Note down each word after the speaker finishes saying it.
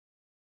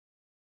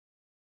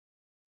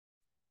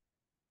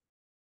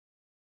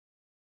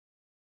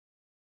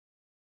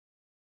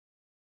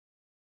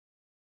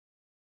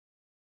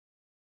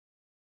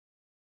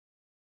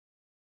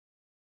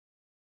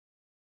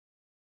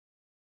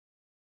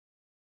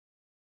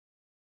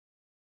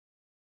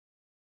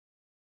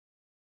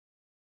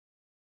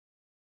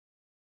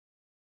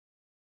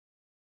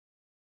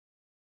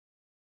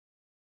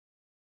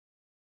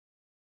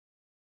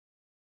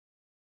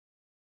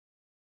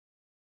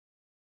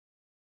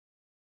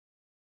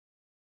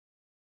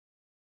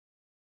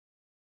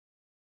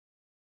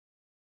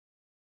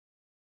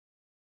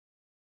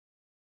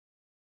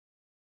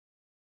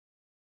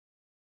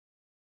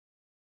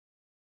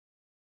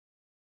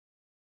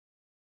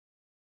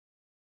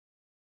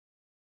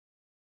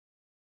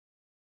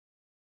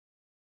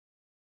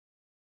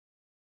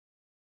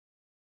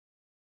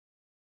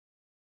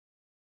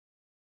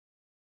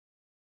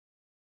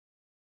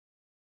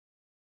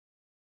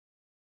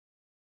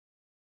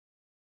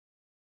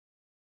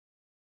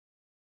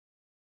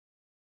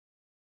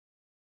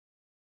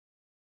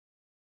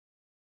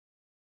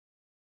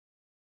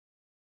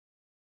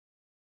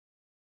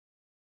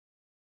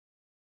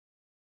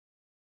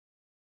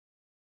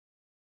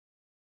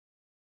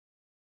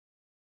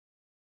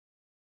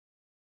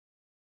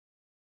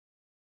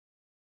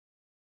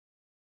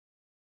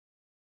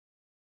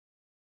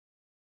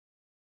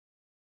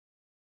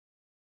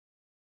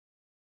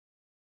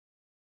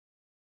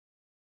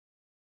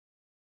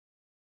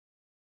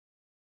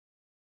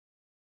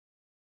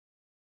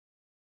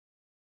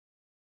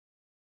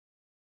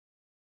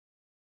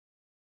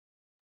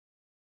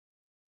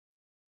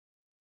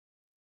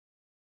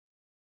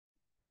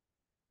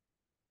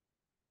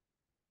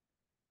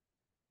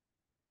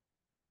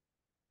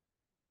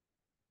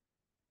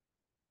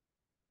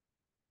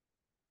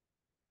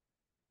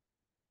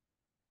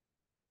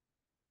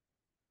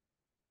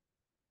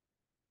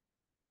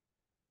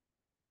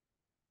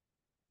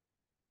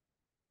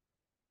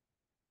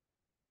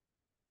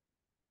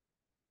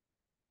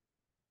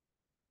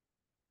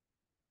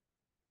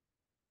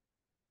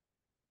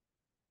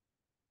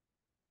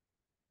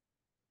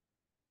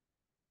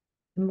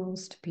the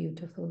most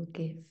beautiful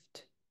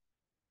gift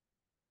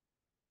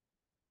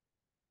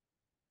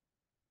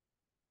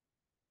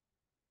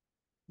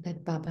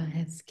that Baba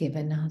has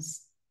given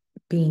us,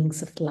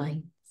 beings of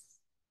light,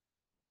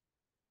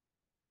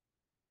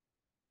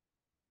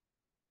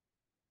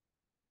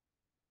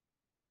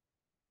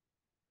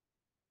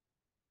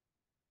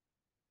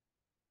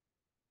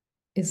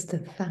 is the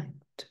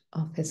fact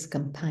of his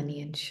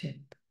companionship.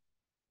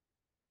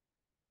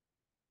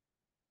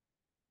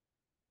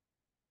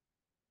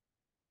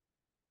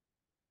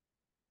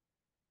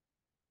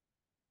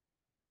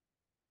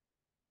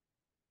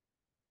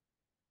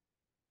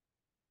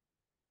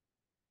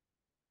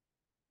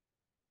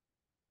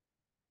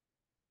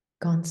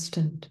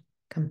 Constant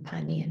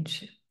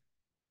companionship,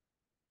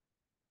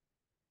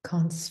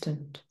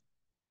 constant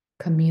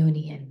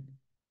communion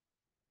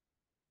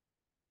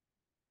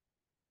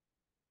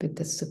with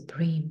the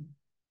supreme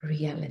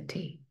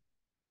reality.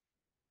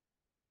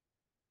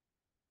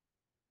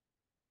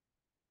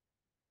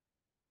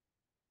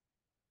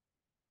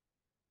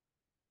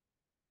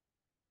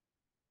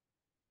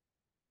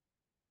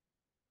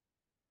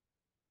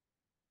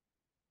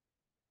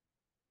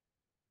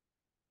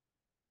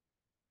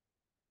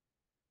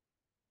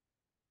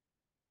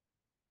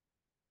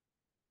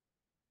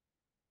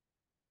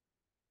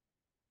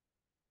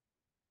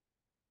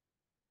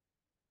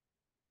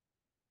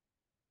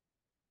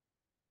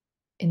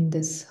 In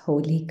this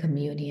holy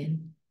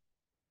communion,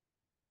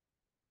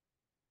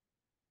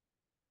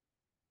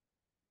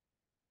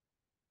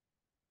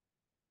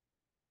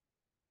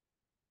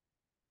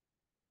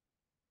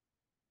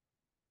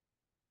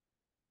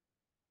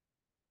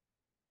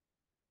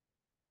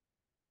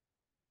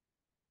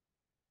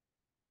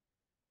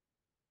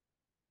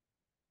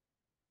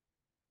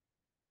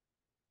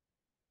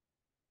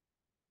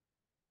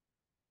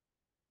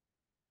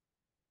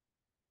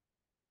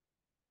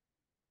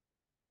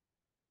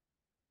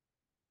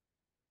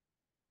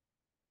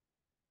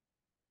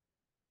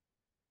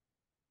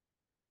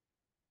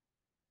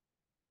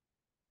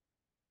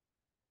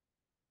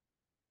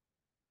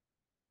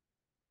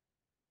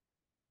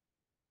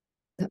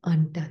 the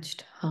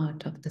untouched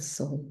heart of the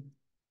soul,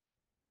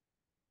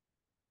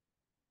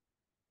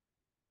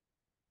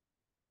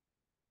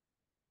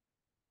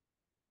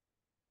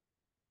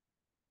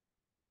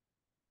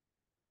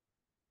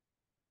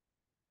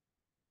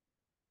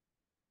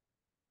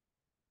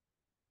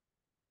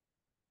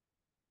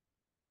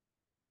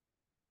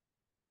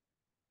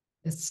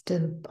 the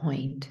still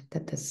point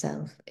that the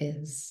self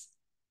is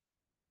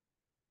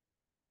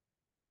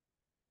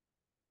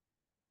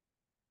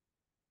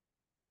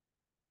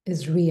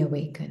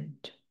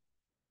reawakened.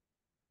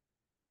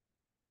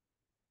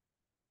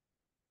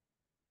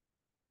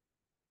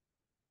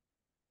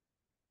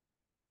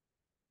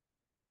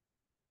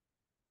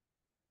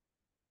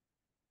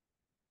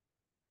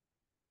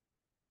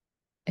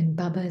 And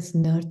Baba is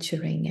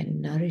nurturing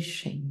and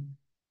nourishing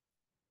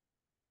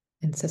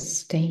and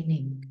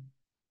sustaining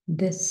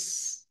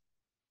this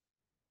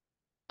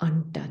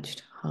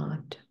untouched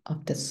heart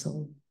of the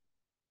soul.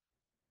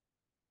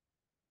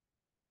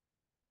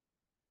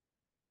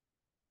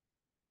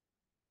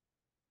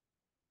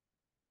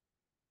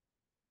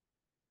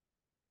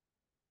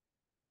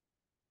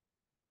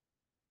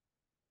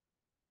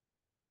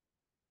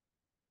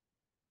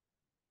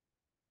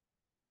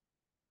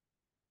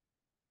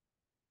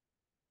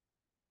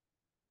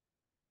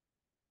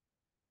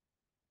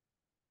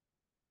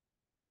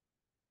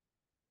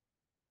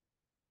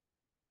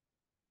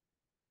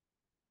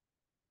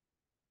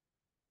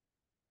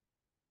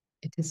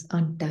 It is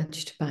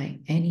untouched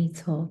by any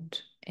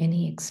thought,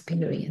 any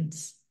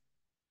experience.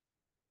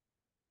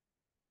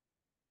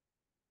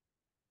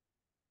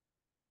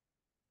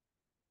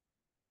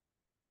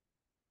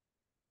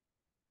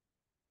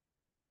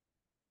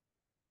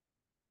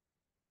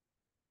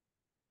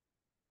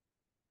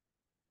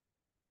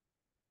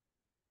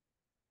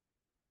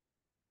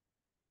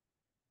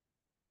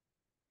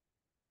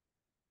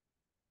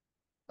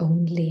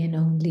 Only and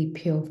only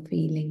pure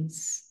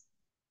feelings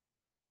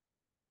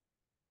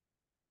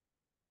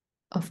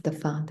of the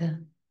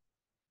Father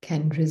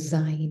can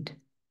reside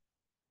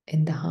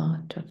in the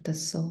heart of the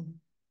soul.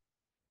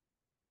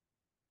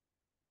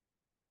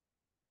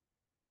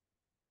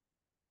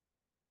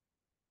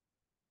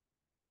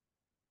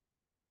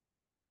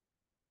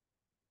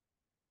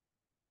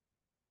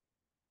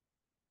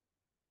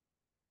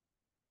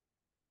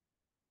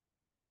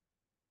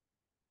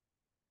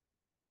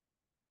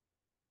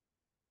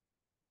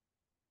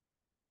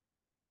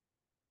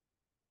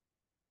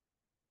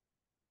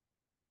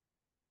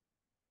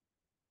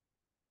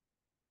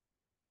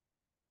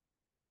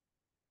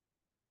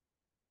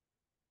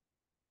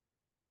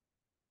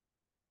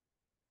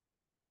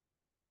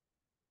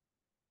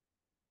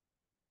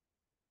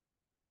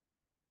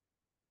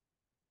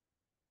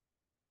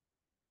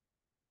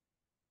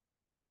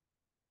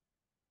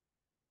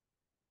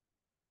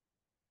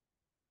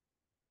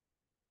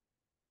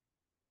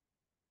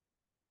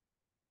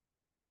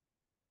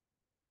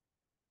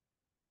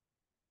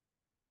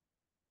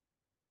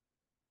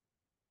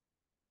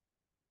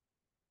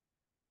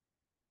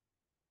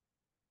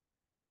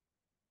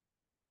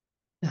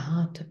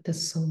 heart of the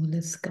soul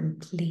is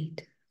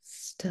complete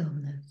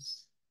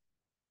stillness.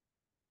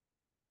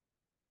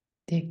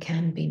 There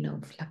can be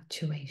no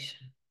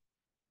fluctuation.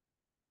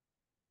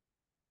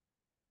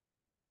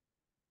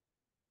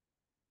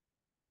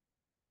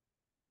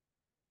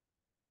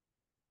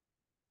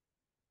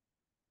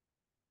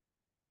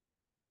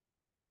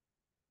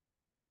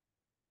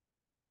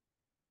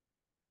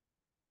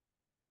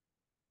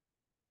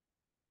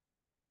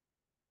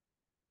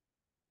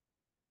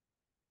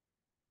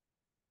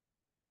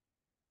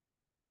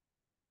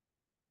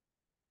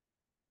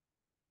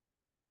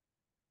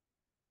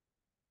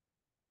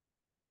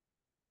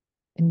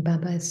 And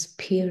Baba is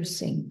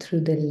piercing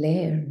through the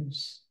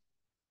layers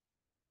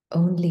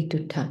only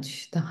to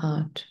touch the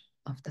heart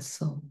of the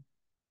soul.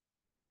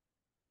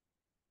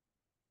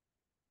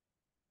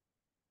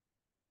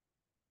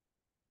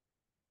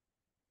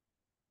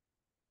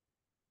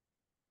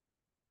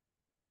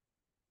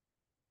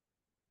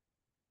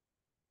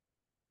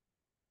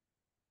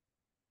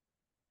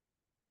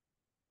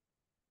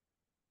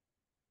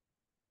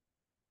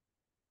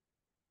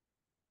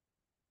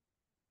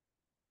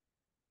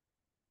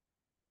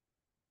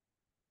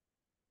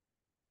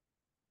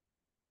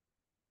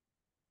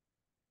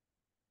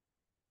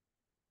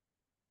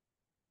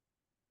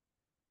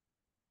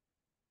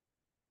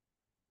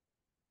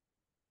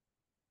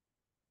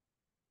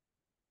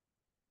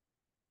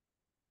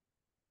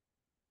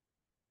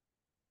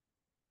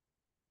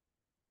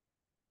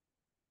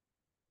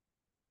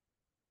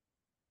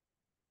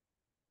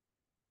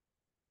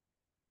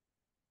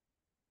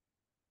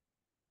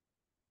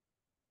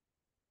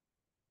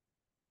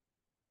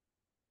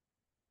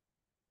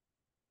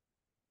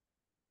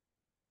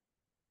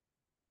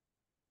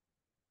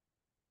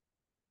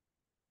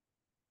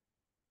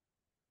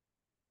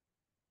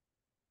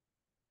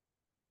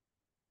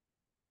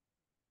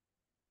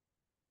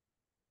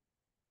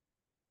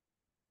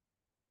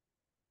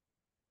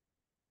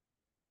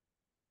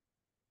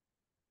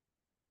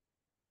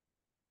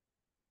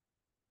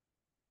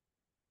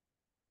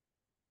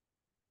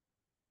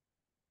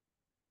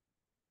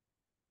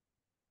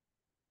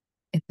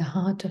 In the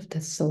heart of the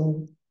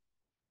soul,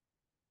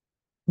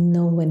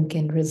 no one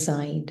can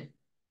reside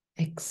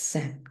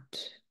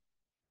except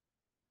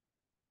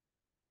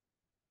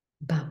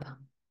Baba.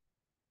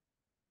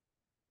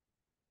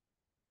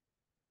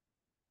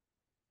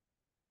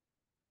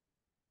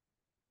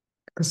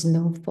 Because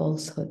no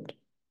falsehood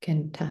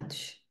can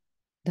touch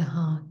the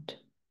heart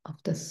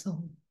of the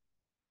soul.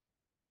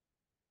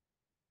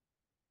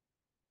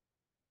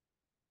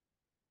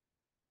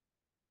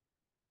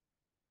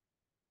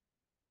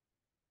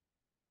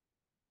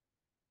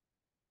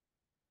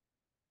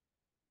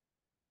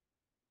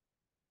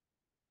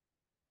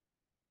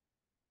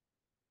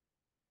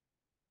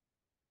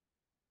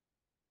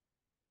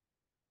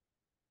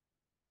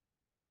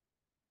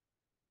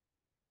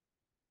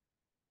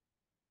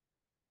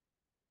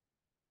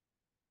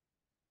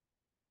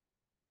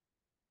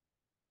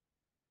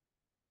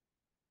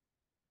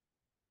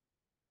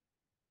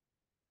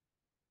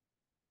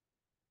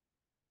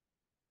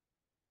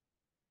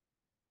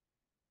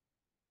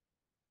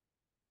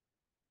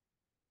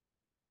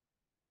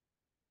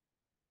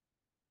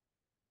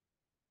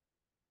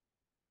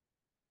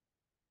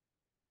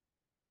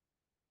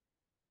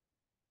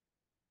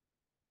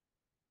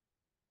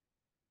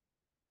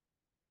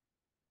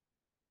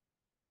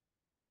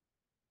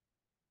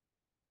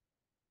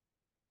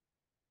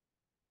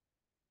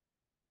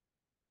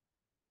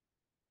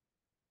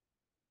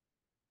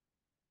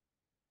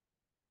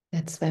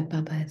 That's why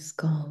Baba is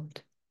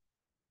called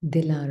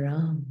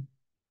Dilaram,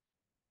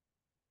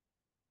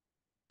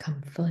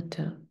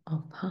 comforter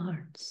of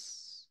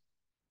hearts.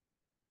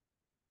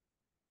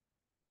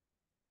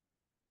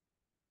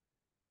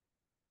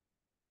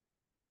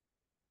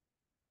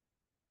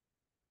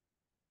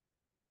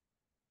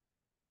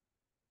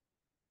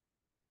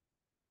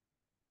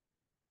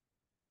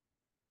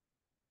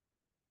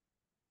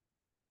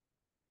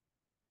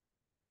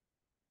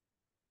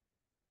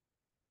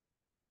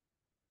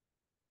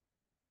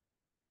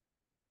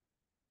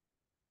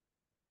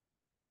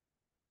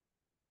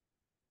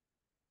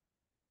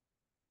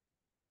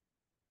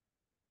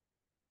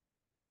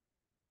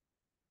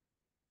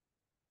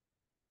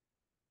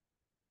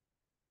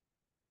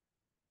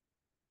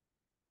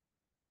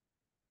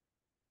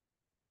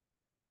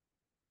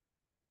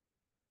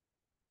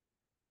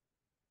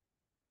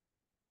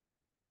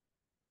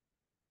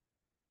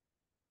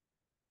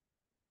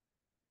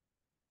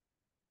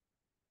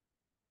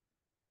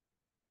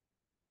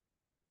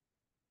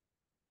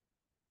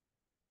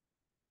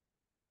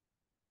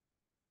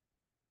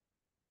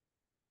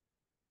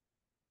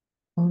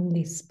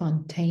 Only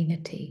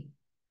spontaneity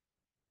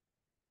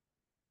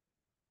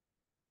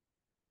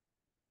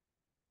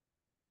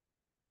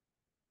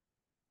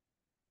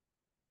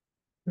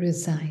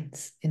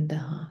resides in the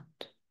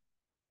heart.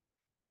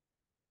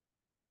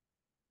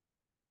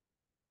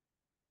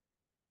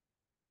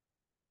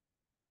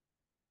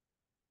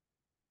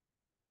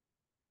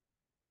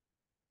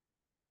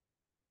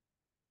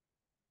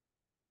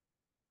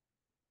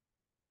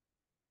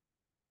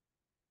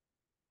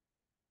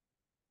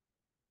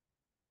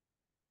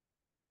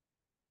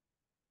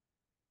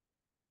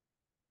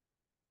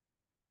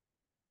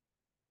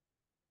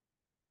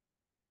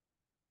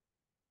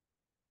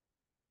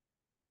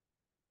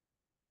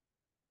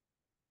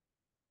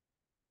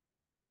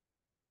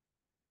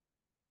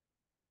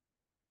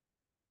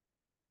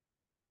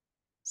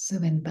 So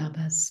when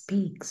Baba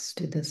speaks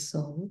to the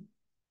soul,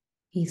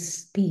 he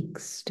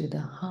speaks to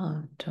the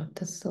heart of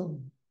the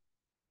soul.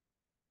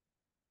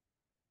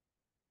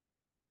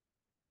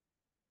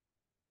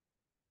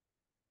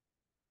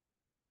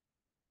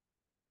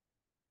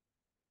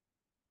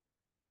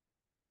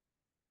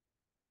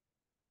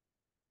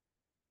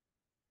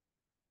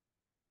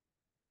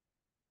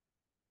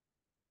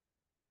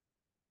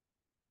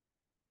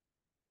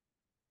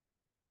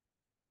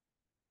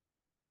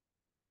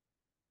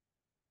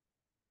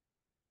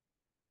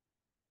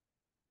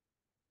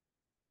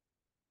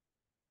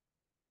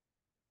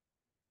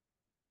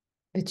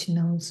 Which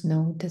knows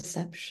no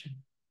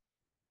deception,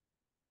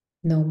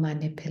 no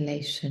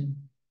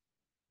manipulation,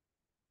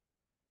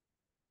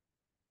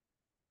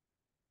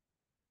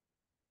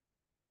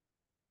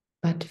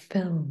 but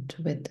filled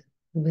with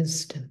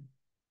wisdom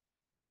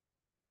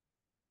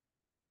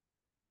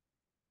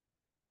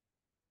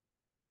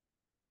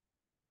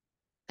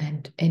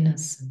and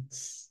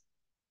innocence.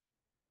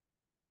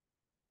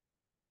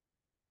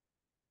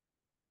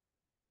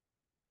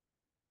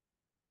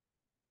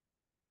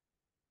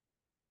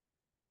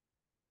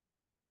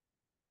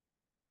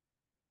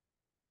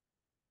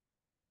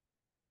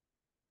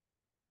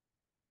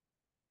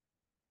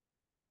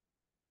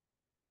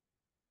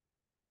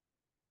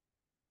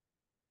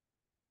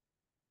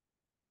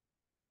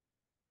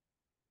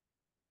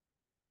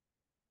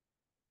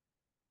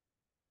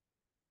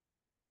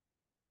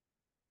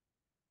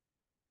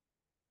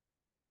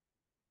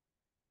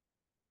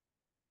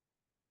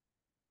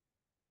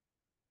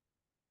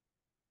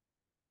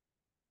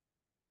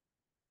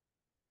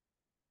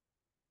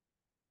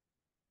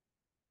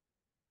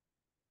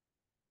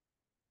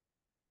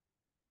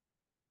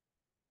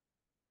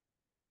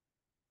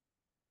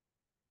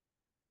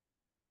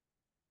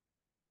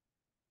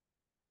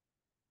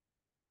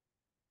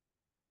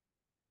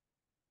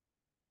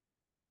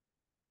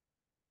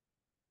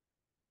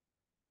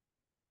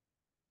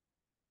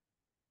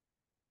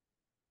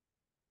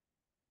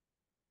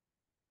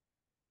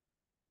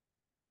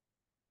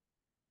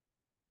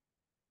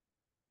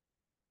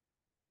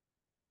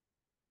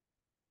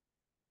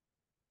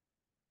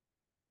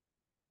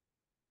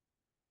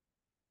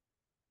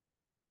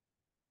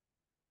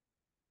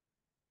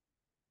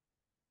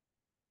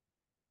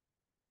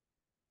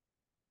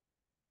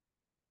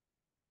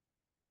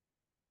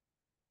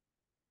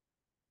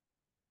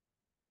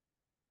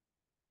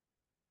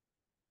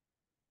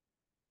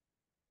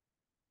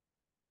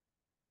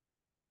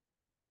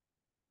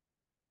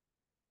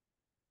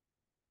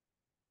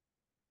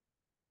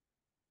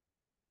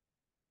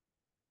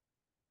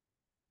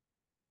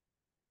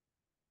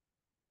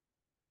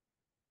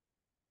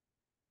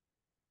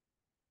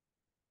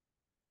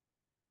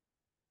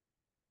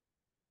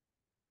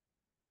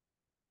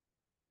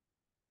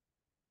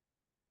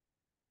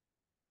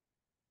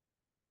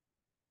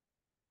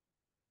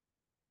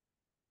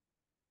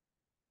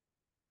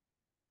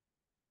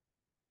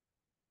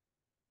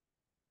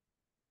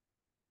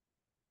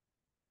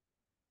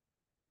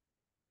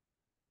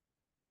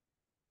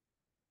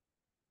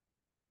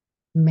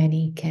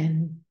 Many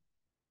can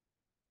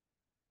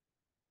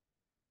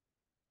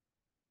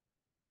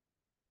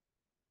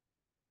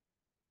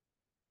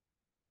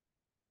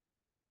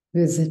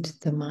visit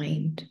the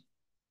mind.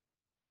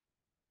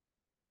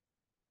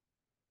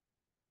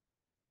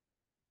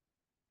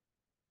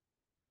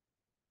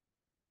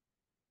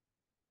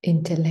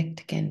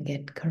 Intellect can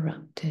get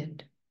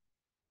corrupted.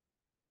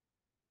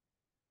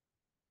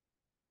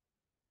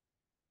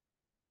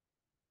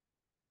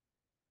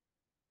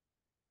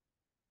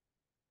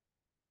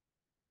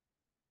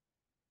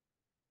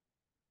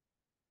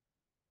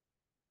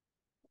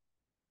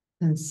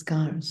 And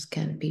scars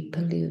can be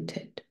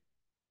polluted.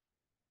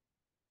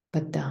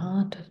 But the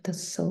heart of the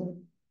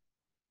soul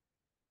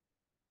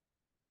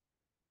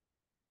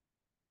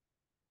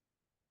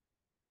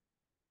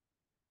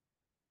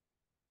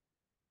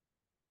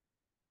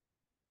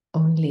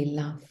only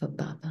love for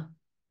Baba.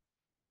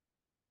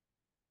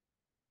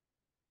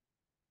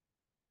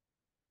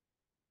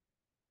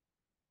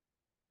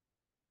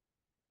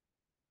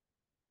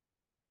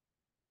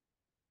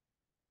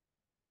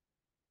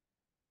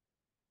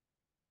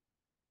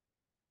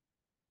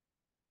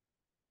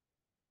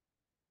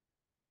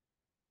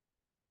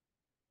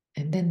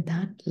 And then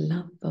that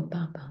love for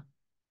Baba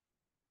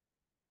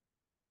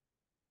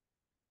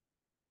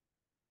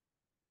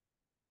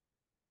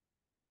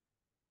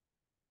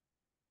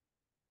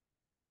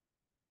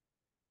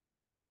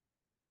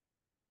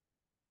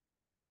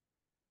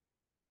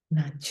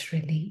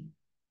naturally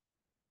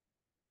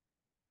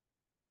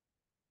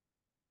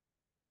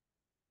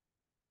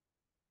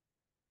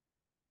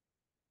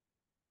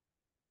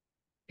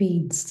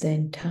feeds the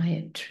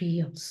entire tree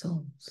of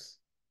souls.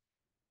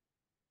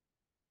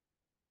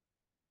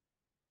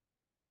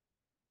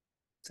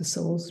 The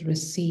souls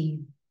receive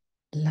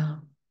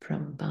love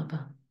from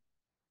Baba.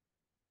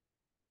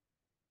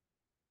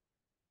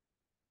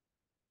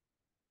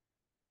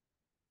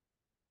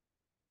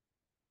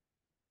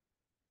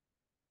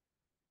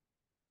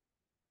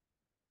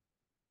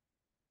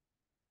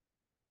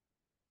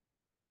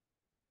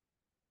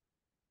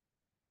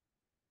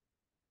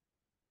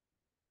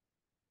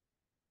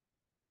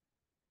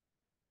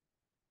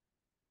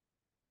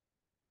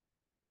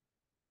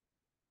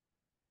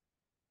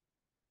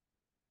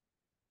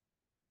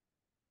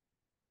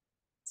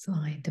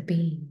 Fly the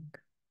being.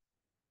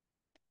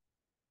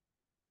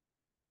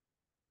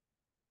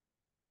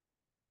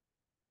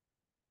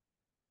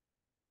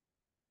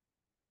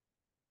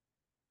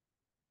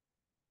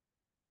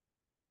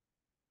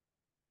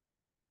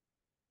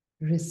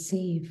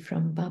 Receive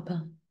from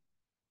Baba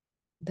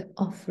the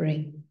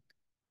offering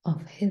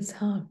of his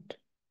heart.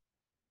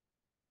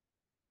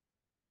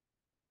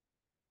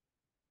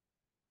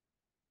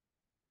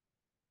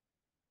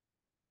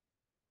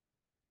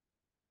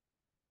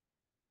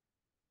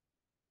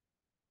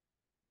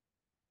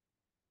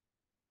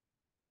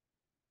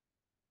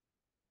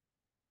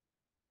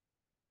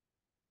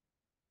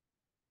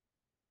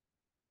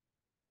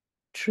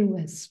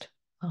 Truest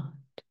heart.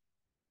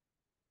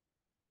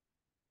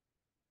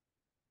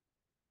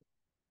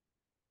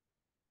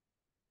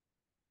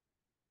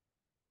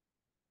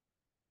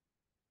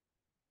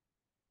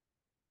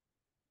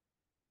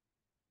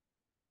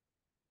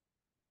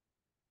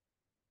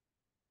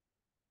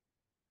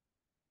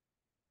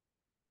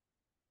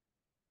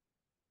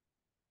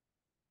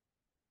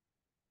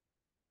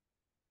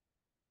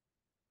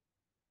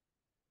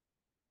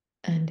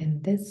 And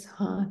in this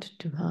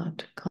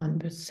heart-to-heart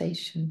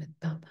conversation with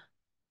Baba,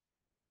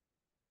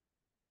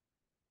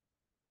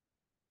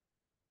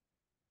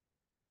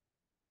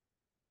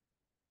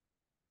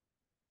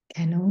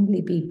 can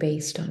only be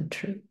based on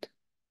truth.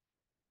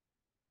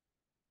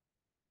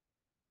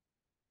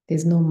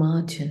 There's no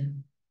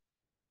margin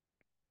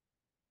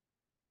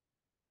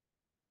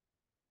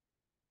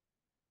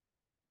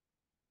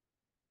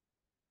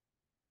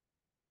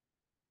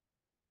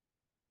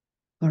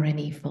or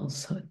any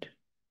falsehood.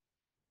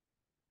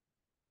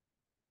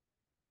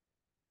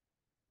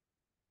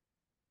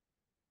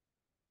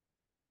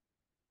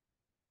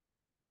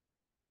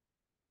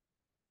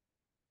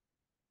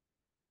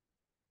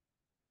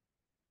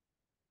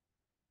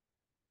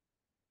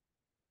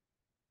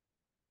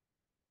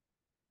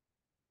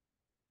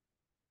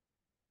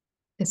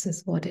 This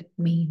is what it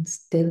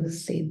means, dil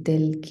se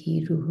dil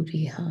ki ruh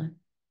rihan,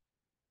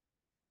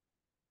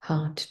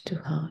 heart to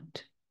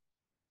heart,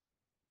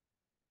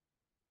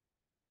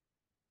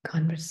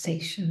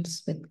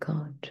 conversations with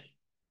God.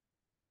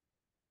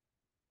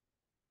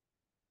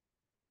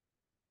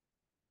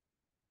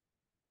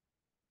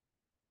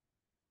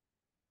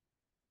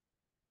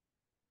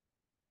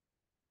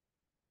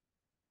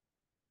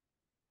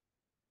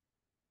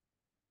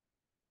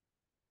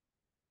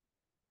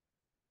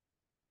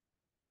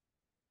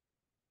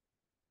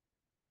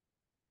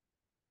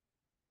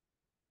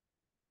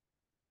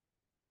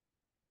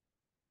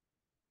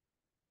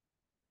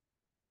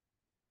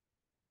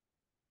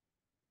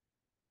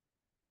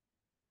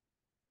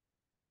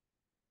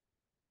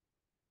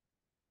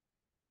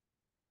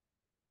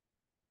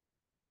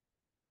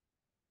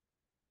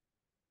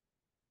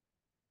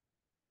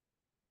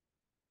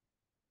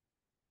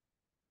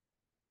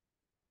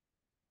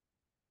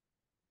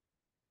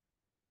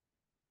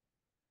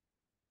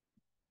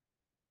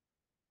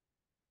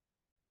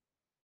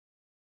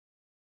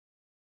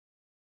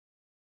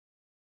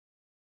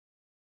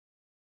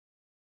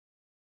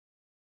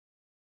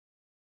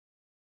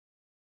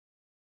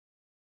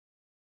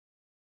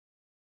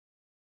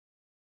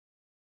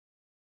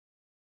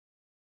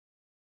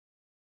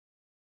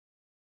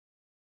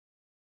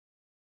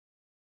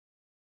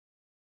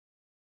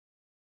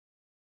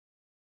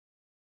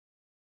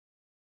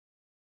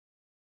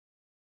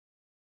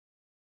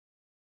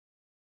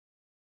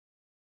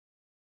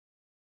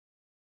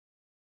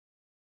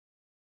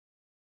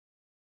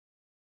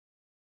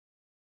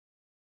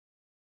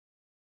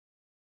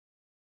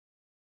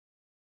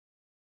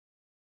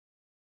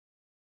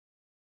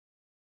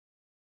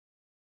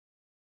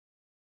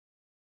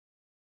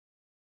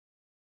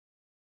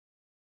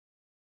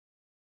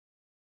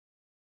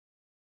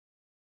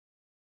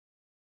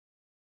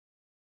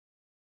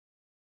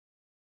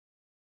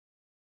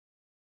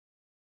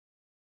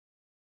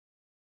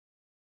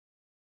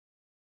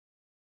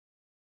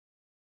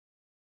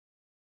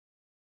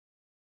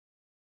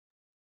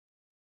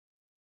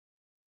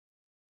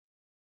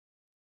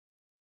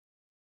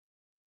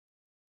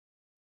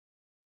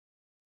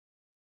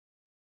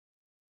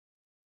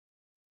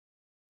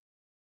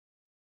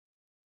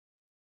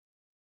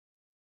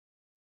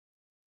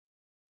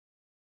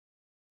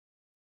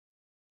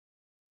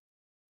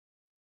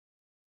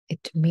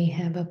 It may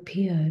have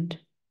appeared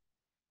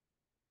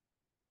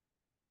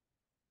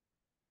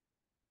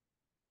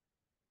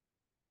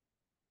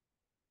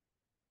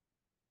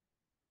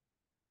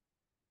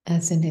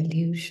as an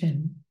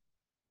illusion,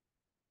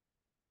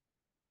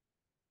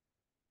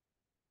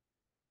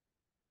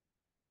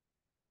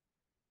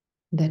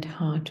 that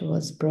heart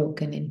was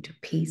broken into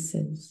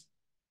pieces.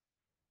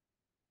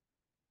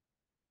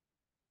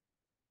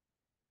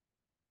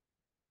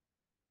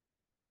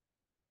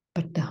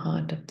 But the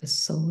heart of the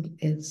soul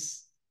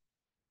is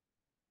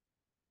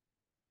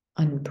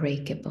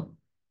unbreakable.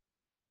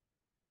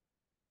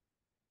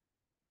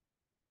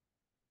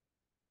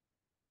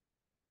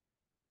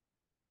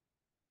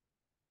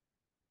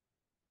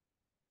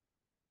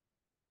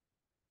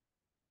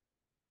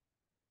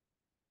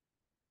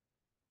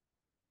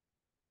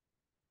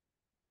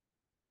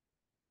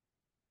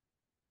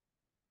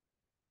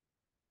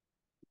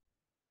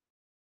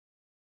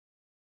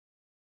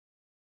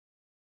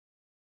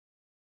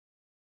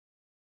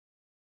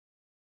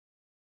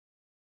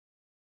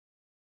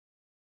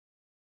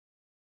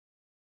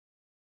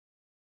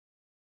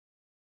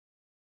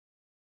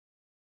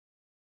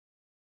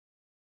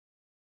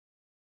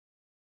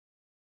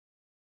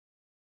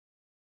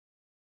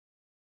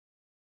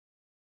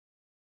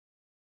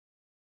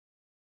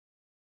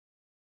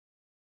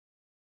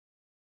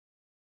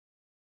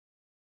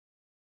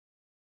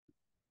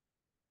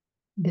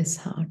 This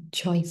heart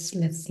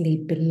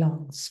choicelessly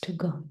belongs to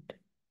God.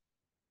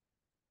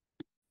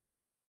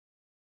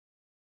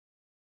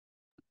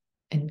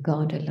 And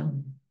God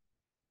alone.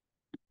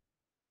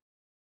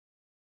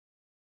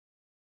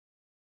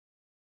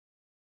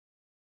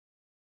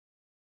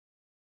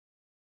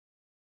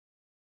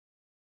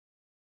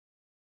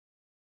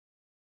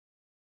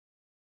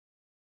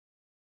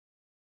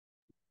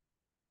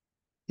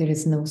 There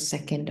is no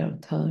second or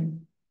third.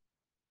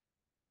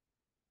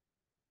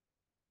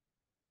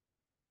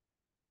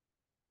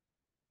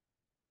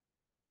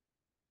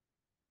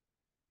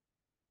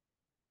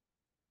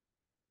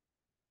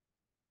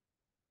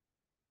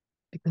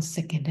 Because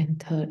second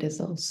and third is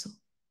also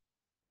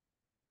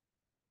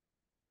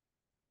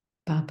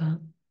Baba,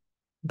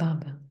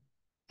 Baba,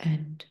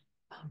 and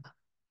Baba.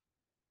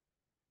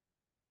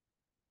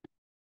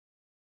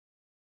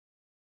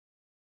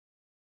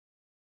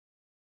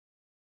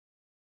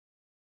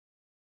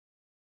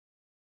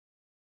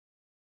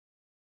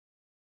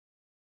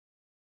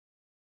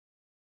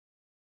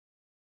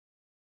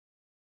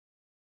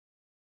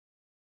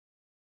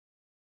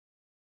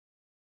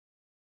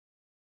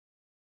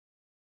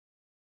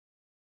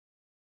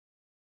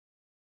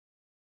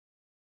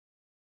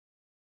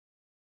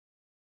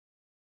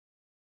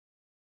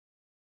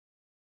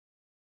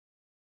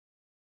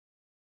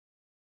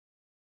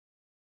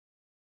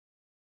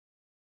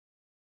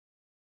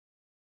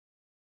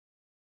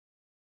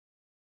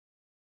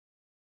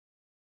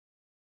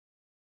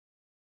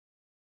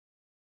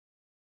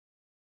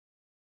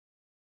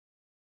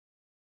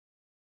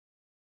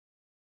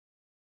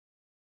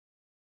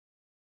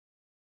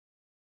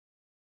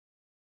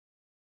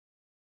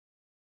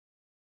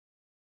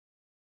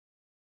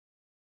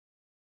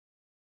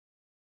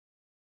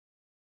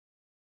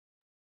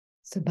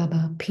 So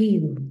Baba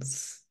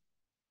appeals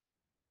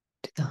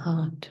to the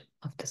heart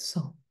of the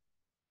soul.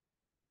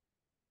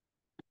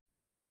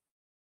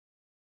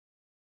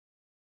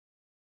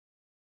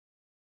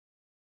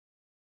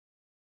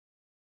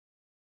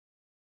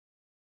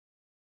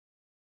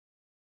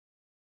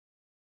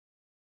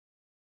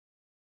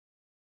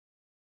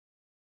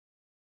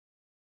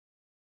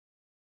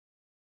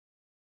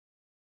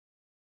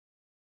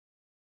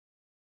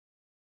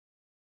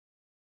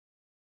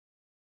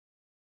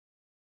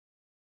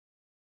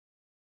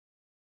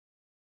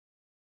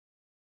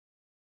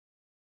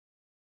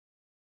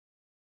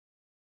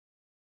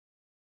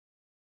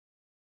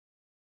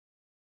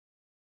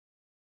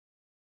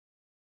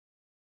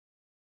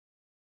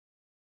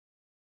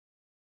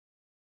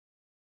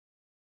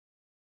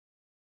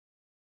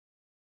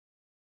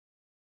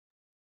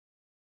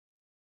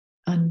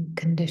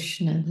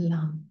 Unconditional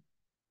love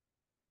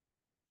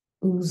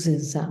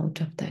oozes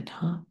out of that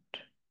heart.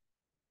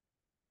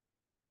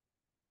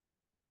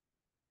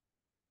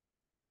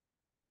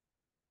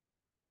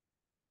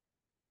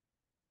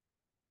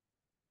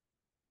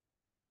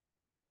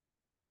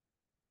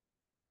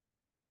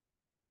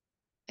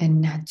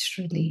 And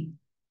naturally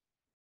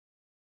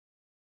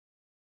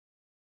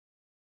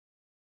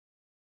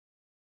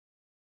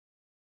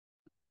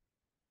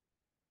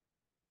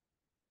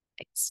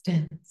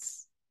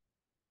extends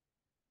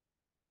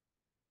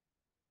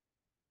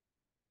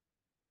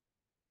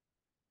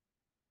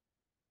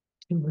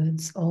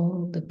towards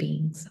all the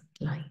beings of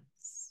light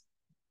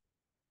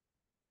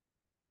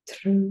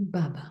through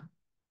Baba.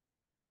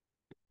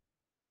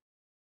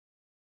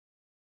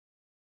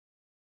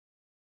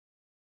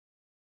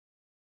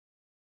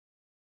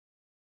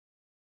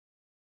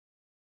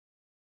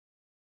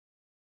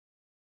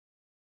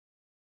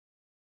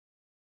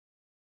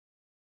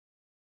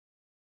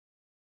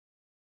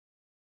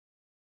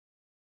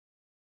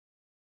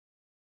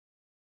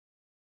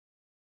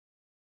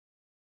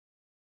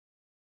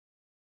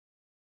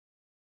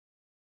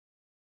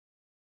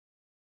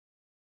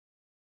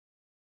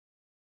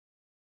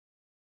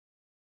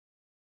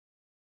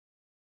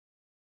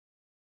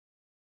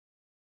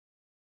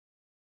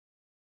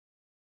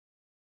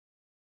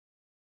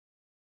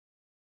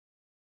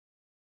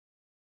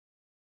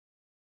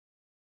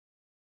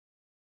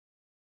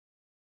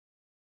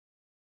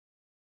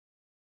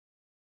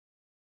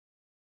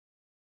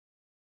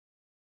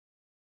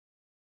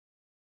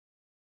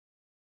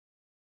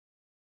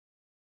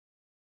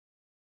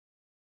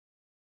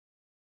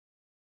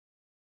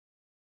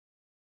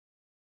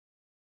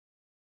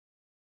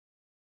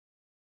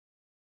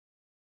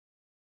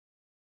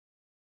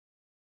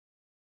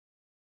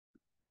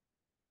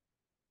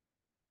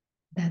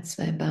 That's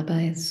why Baba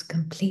is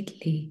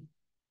completely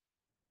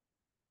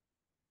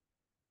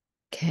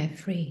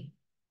carefree,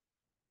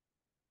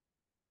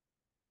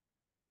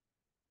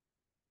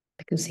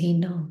 because he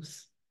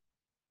knows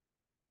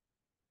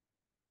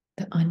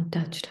the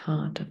untouched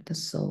heart of the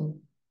soul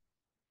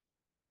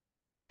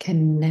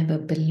can never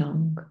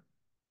belong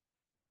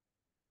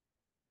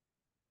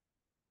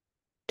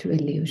to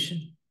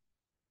illusion,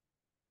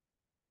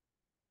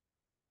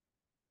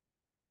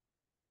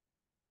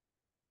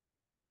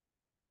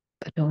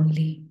 but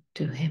only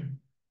to him.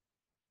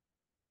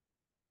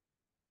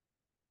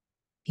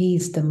 He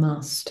is the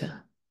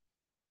master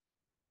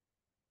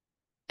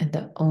and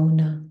the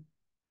owner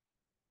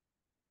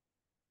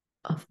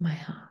of my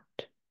heart.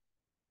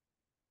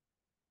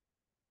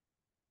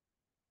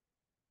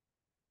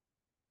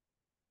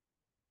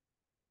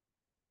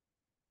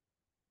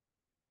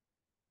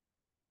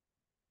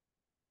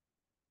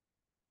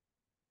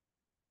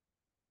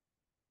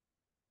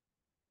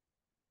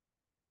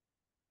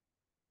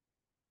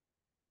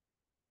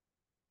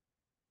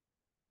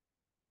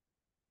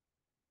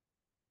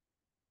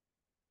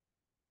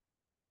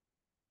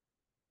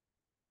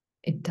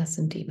 It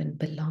doesn't even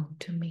belong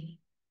to me.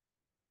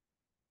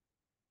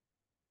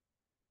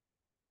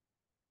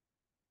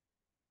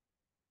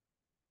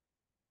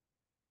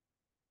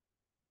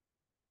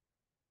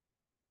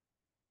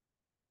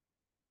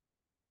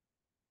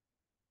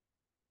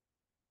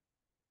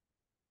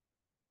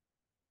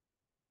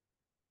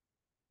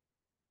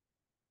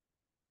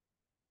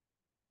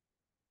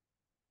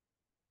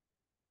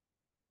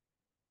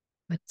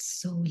 But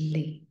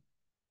solely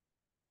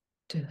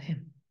to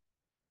him.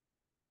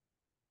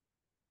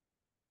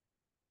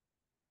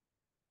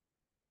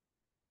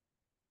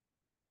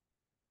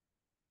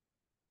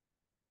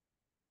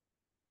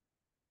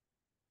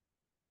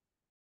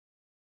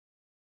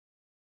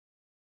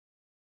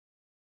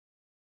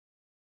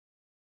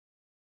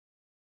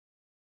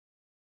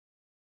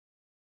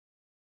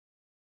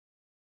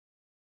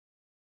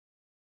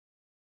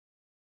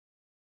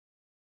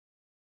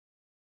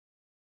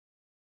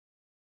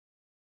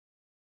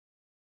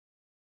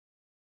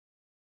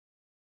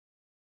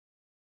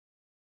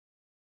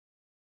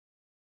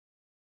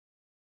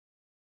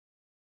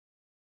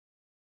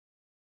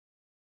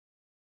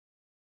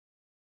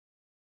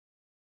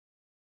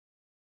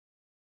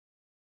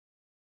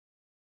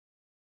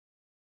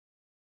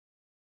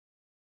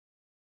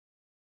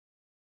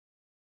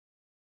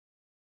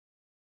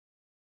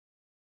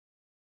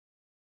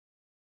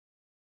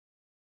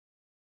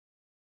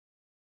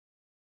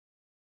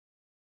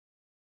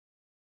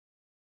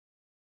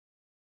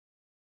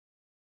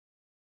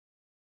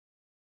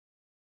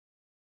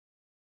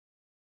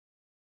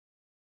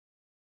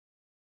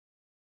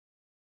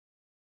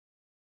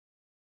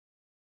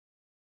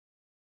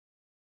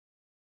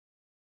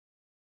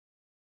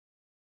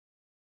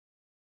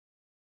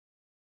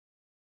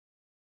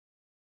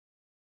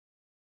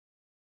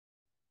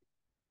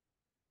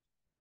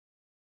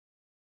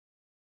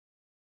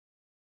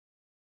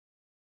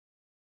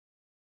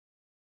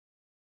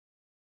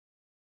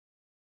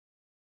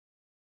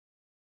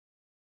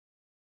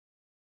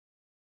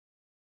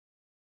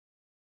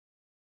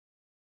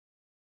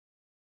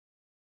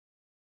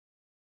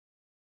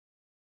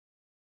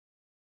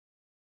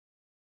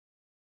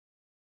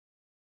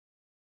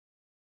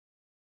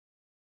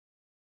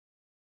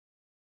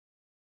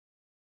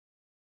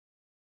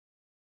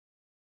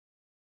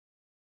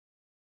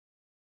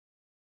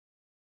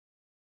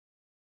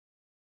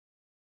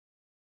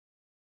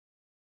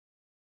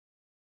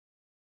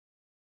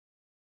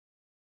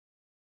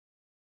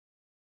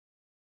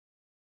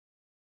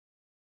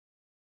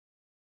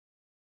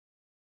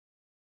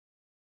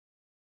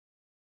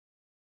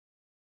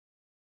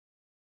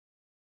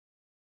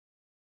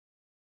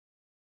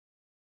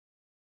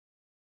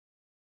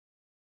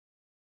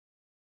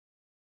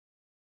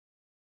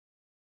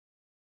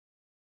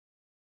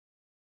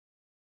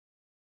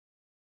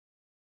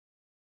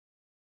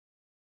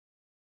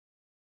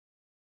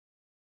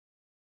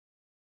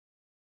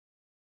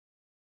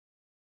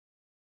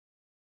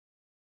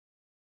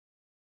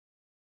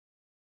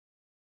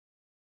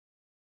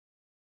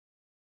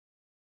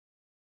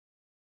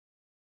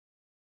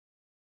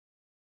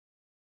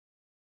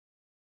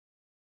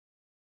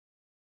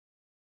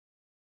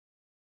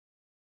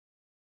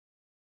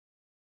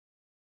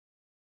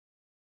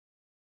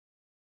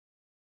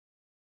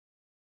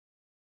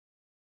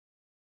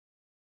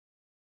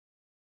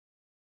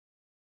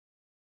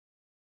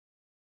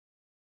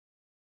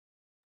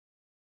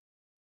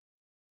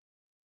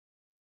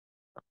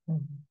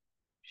 Om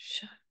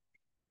Shanti.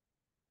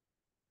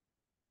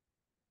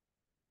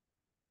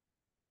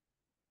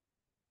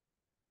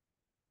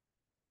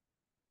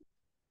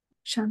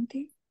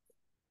 Shanti.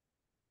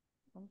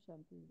 Om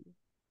Shanti.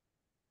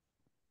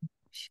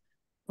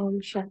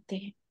 Om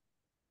Shanti.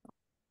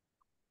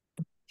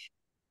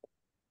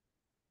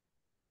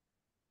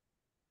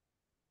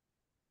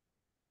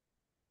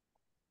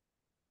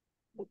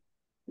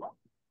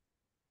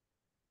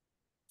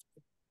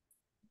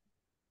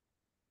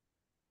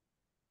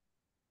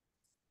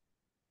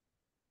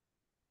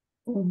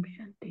 Om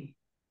Shanti.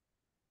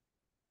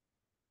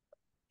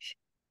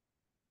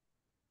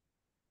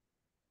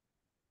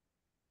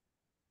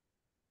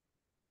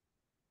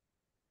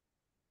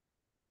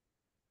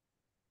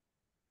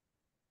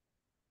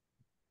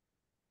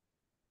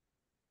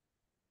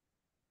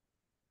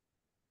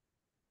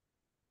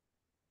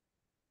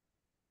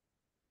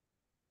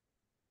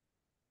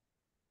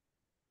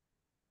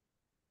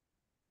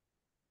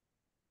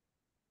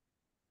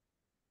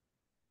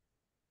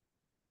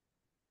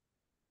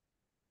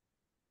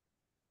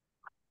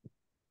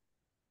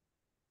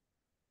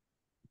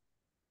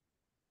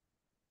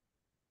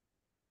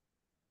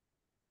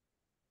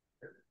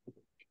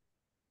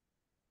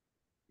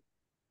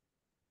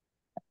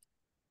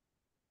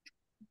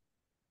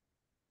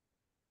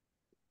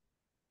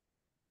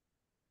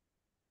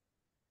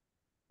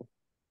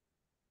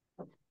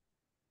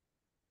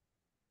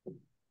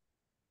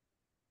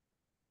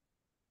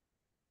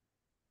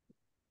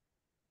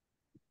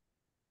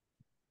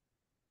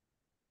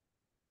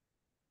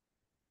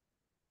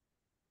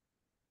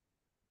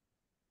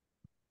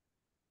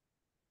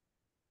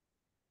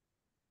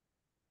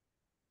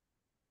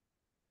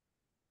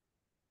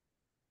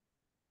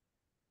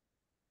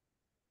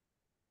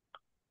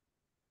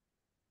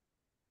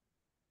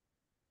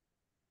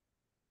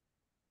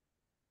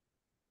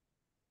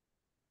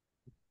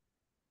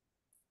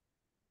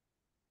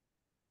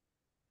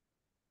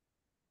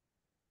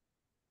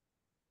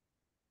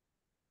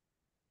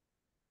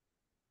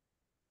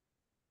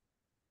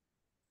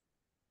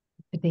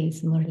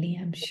 Today's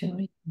Murli, I'm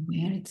showing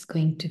where it's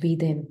going to be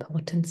the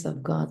importance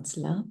of God's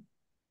love.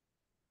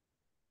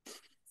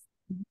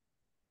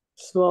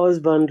 So I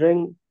was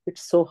wondering,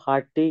 it's so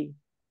hearty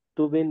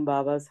to win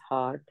Baba's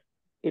heart.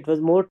 It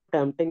was more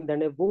tempting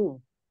than a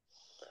womb.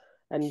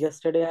 And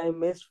yesterday I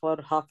missed for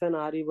half an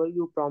hour.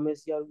 You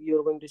promised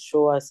you're going to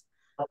show us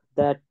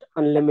that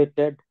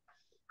unlimited,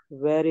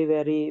 very,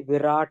 very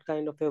Virat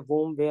kind of a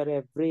womb where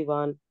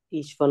everyone,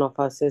 each one of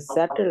us is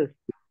settled.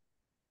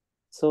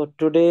 So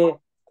today,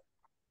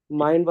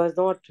 mind was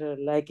not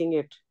liking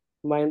it.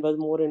 Mind was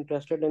more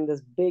interested in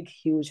this big,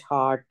 huge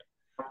heart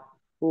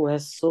who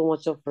has so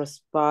much of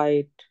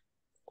respite,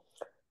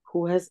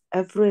 who has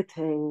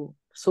everything,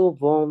 so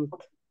warmth,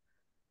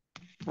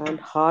 and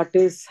heart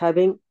is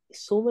having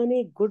so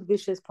many good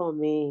wishes for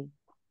me.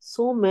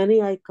 So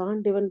many, I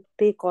can't even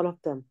take all of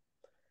them.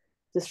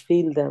 Just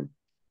feel them.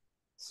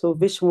 So,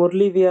 which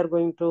Murli we are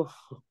going to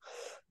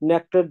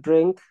nectar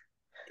drink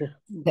The,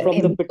 from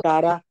the im-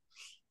 pitara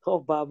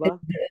of Baba?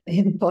 the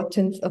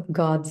importance of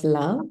God's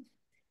love,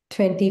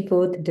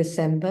 24th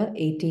December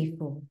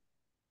 84.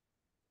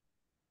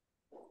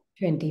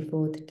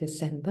 24th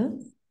December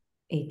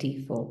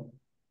 84.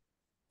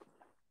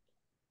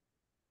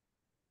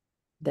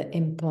 The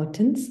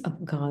importance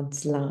of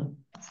God's love.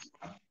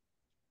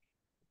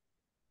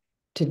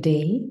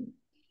 Today,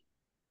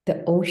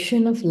 the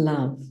ocean of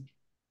love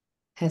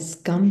has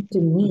come to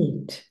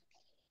meet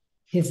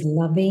his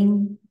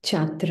loving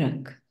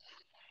Chatrak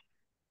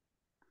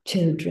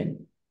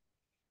children.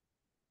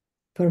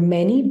 For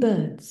many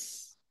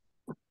births,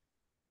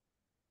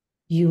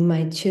 you,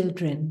 my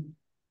children,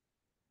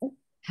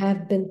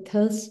 have been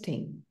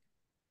thirsting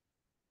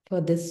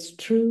for this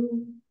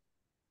true,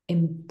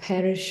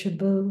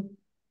 imperishable,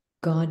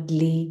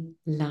 godly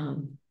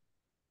love.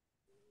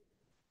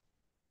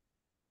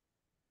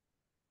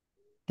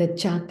 The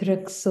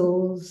Chatrak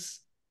souls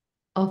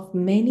of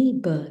many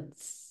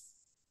births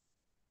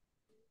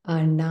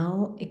are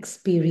now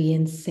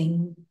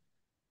experiencing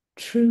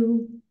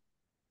true,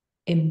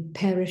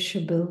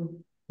 imperishable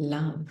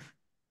love.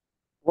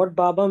 What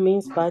Baba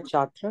means by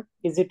chatra?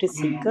 Is it a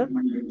seeker?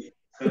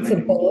 It's a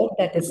bird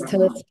that is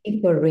thirsty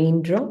for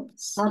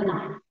raindrops,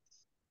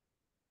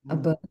 a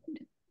bird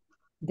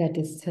that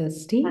is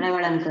thirsty.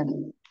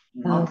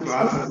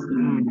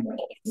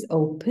 Is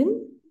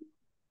open.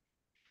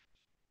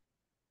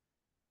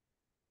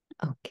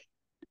 Okay.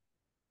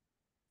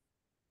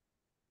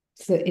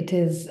 So it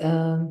is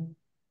a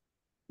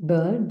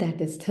bird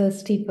that is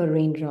thirsty for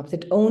raindrops.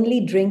 It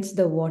only drinks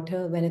the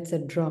water when it's a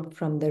drop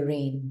from the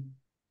rain.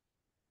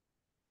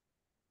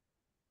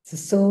 The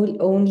soul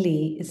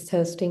only is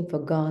thirsting for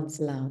God's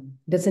love,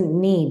 doesn't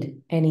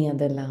need any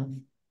other love.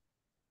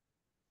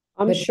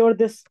 I'm But sure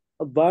this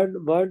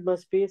bird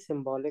must be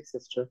symbolic,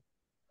 sister.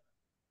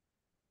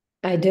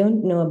 I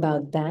don't know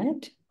about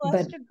that. But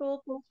First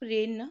drop of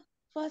rain, na?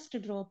 First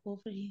drop of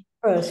rain.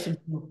 first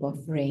drop of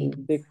rain.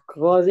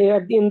 Because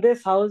in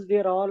this house we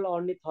are all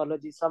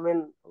ornithologists. I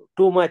mean,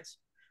 too much.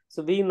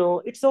 So we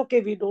know it's okay.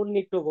 We don't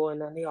need to go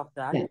in any of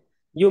that. Yeah.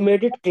 You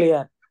made it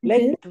clear, It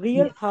like is?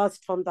 real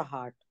thirst from the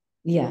heart.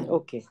 Yeah.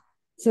 Okay.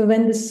 So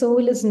when the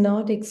soul is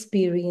not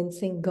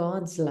experiencing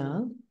God's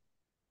love,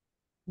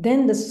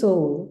 then the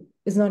soul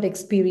is not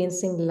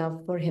experiencing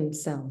love for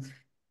himself.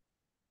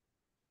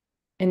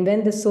 And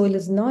when the soul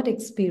is not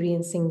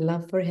experiencing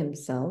love for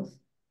himself,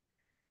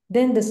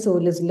 then the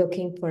soul is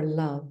looking for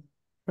love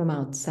from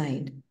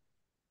outside.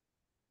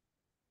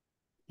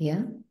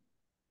 Yeah?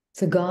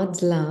 So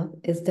God's love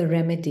is the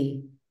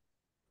remedy,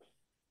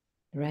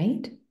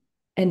 right?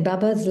 And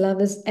Baba's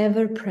love is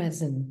ever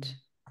present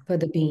for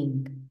the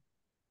being,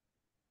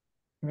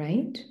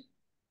 right?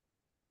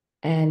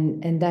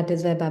 And that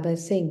is why Baba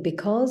is saying,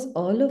 because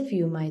all of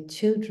you, my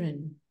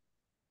children,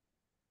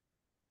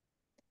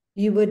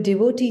 you were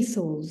devotee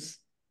souls,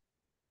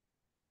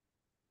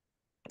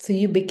 so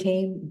you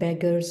became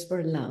beggars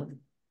for love.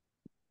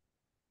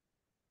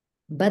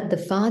 But the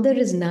Father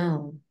is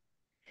now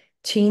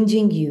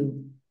changing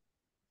you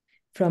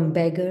from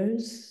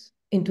beggars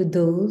into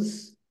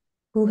those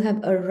who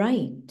have a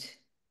right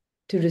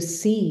to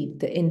receive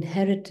the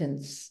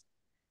inheritance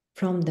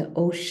from the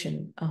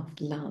ocean of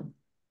love.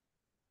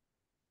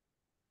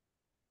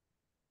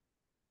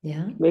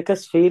 Yeah? Make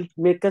us feel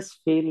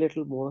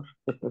little more.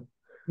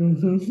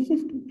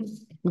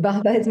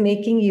 Baba is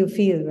making you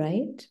feel,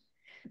 right?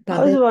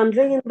 I was Baba,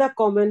 wondering in the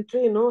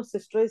commentary,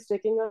 sister is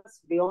taking us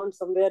beyond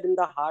somewhere in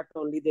the heart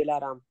only,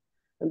 Dilaram.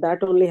 And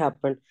that only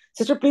happened.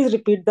 Sister, please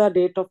repeat the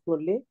date of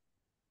Murli.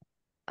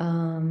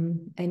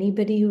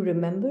 anybody who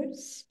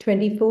remembers?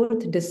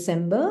 24th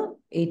December,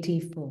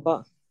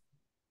 84.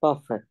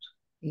 Perfect.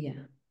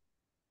 Yeah.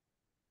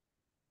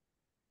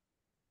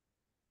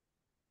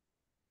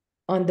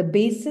 On the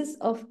basis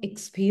of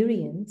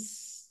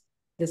experience,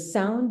 the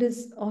sound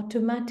is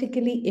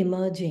automatically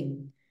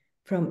emerging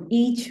from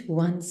each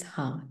one's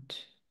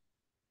heart.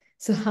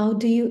 So how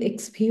do you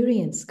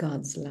experience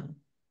God's love?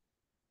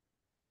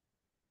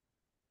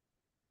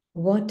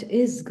 What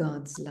is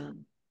God's love?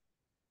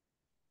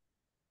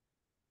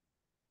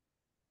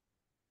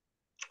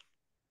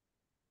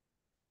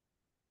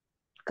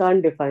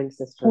 Can't define,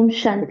 sister. Om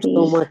It's so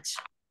Shanti. much.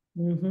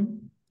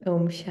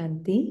 Om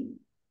Shanti.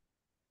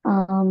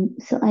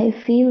 So I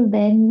feel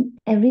when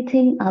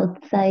everything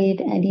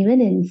outside and even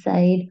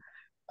inside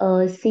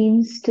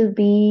seems to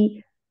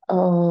be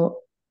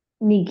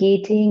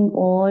negating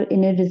or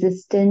in a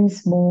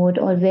resistance mode,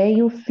 or where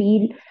you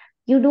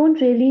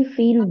don't really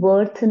feel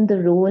worth in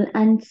the role,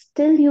 and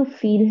still you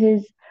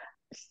feel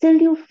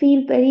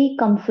very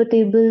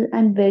comfortable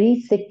and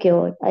very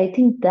secure. I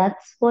think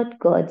that's what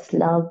God's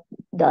love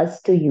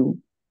does to you.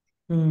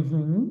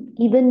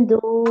 Even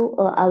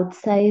though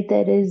outside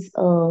there is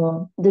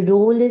the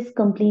role is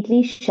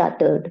completely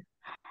shuttered,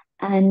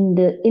 and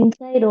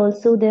inside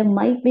also there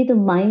might be the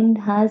mind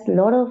has a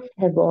lot of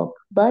havoc,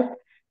 but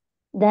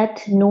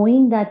that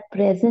knowing that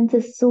presence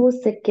is so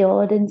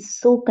secured and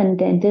so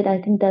contented,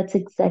 I think that's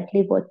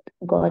exactly what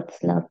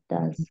God's love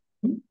does.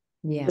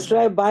 Yeah. Sister,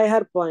 I buy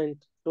her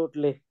point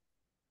totally.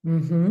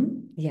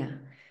 Yeah.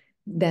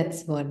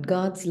 That's what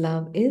God's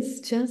love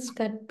is, just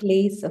that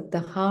place of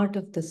the heart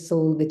of the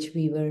soul, which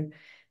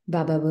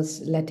Baba was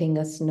letting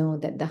us know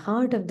that the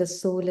heart of the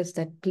soul is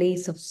that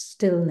place of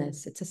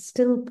stillness. It's a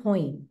still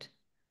point.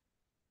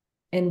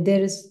 And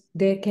there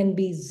can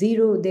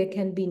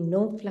be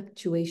no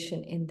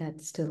fluctuation in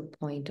that still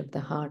point of the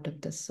heart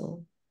of the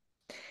soul.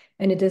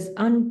 And it is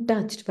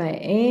untouched by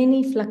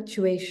any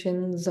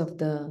fluctuations of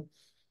the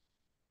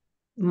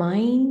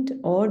mind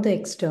or the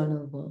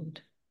external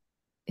world.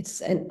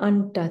 It's an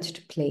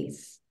untouched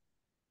place,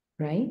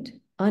 right?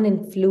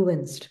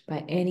 Uninfluenced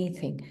by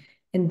anything.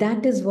 And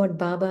that is what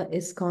Baba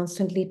is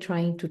constantly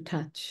trying to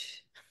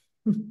touch.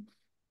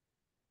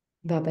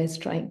 Baba is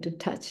trying to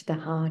touch the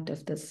heart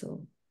of the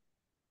soul.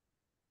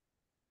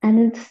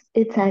 And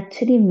it's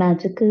actually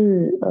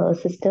magical,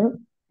 sister.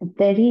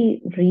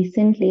 Very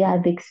recently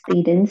I've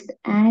experienced,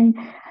 and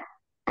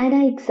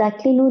I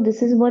exactly know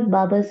this is what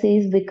Baba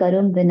says,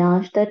 Vikaram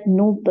Vinash, that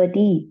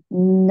nobody,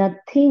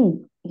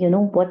 nothing,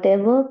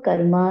 whatever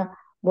karma,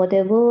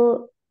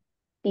 whatever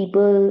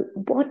people,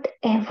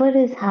 whatever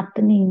is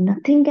happening,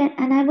 nothing can.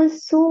 And I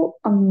was so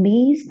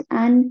amazed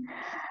and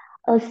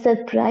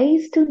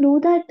surprised to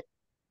know that,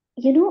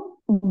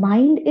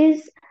 mind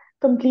is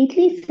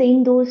completely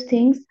saying those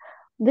things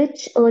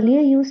which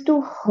earlier used to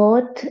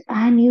hurt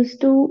and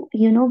used to,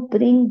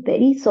 bring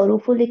very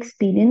sorrowful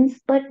experience.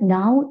 But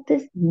now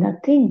there's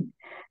nothing.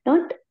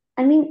 Not,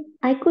 I mean,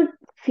 I could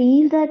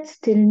feel that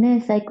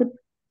stillness. I could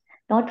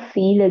not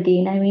feel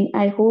again. I mean,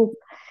 I hope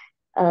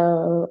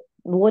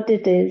what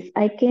it is,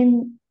 I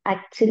can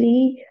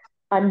actually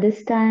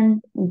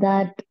understand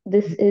that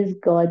this is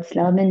God's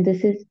love, and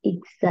this is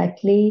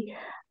exactly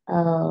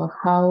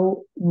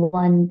how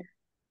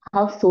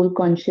soul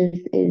conscious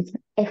is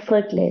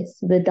effortless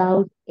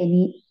without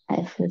any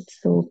effort.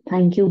 So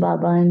thank you,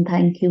 Baba, and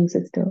thank you,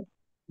 sister.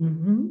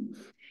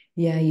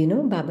 Yeah,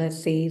 Baba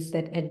says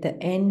that at the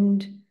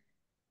end,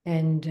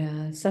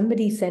 and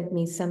somebody sent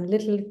me some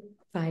little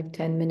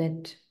 5-10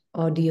 minute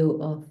audio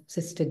of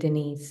Sister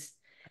Denise.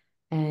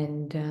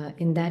 And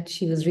in that,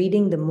 she was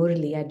reading the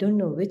Murli. I don't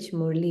know which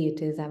Murli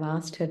it is. I've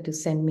asked her to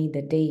send me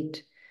the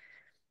date.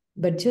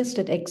 But just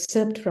an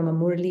excerpt from a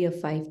Murli of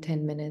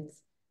 5-10 minutes.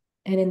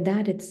 And in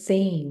that, it's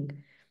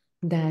saying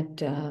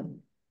that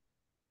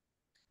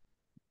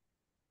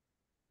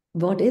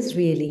what is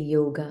really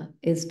yoga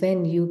is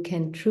when you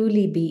can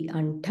truly be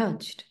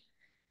untouched.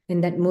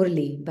 In that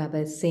Murli, Baba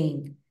is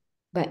saying,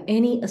 by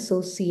any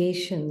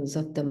associations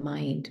of the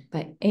mind,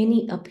 by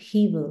any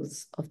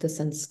upheavals of the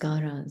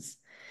sanskaras,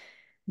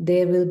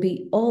 there will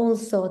be all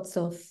sorts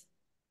of,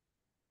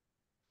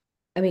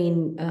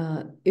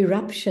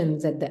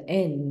 eruptions at the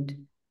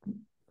end.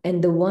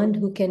 And the one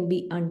who can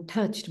be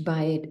untouched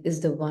by it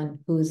is the one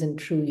who is in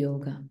true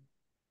yoga.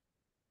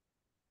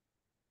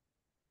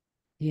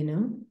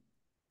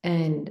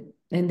 And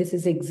this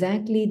is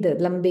exactly the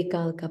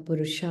Lambekal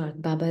Kapurusharth.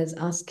 Baba is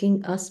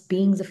asking us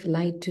beings of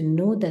light to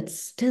know that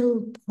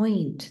still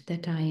point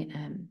that I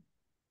am.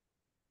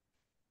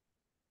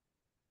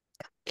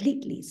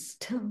 Completely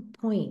still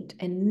point,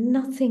 and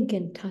nothing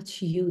can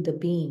touch you, the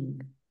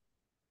being.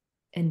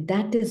 And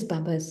that is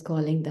Baba is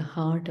calling the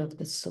heart of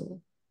the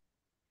soul.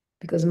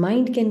 Because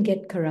mind can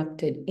get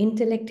corrupted,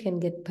 intellect can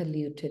get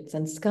polluted,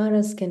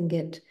 sanskaras can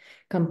get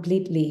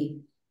completely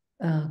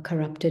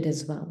corrupted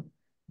as well,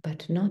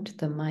 but not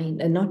the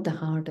mind, and not the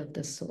heart of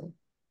the soul.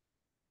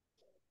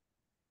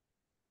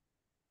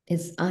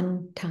 Is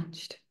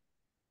untouched.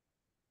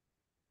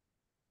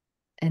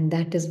 And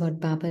that is what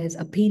Baba is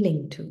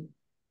appealing to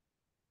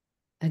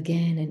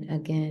again and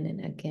again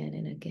and again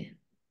and again.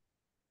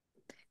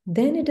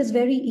 Then it is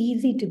very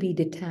easy to be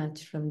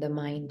detached from the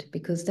mind,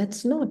 because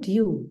that's not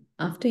you.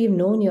 After you've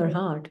known your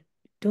heart,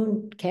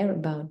 don't care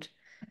about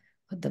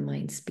what the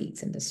mind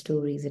speaks and the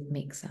stories it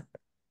makes up.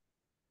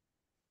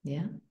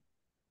 Yeah.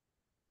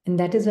 And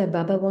that is why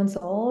Baba wants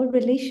all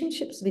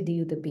relationships with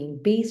you, the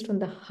being, based on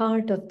the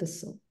heart of the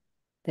soul,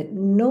 that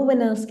no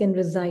one else can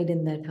reside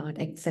in that heart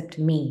except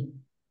me.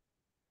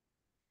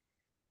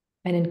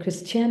 And in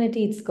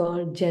Christianity, it's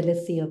called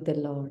jealousy of the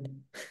Lord.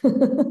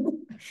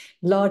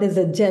 Lord is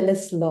a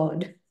jealous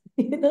Lord,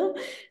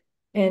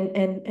 And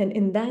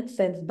in that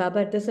sense,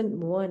 Baba doesn't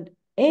want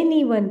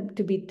anyone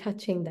to be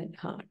touching that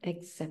heart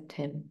except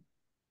him.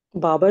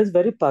 Baba is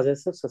very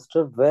possessive,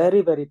 sister.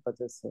 Very, very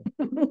possessive.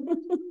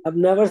 I've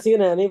never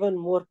seen anyone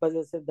more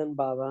possessive than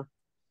Baba.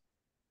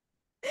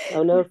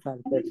 I've never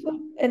felt it.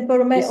 And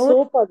for my He's own,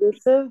 so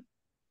possessive.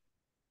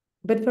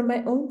 but for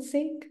my own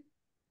sake,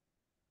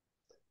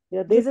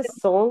 Yeah, there's a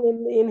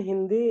song in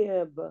Hindi,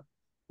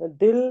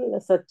 Dil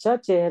Sacha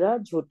Chehra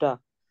Jhoota.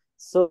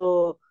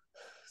 So,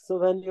 so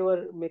when you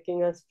were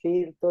making us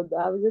feel, so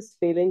I was just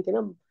feeling,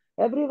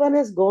 everyone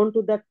has gone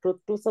to that truth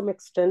to some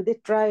extent. They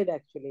tried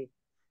actually.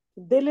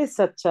 Dil is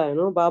Sacha,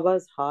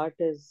 Baba's heart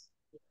is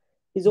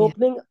yeah,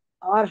 opening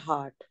our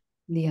heart.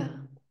 yeah.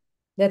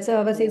 That's why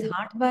Baba says Yeah.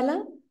 heart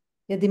wala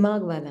ya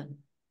dimag wala.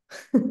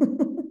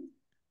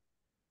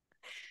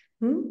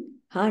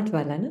 Heart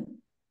wala, na?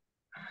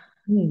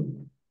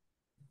 Hmm.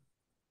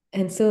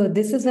 And so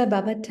this is why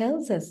Baba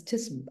tells us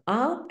just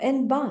up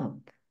and bop.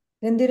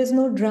 Then there is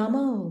no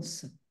drama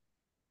also.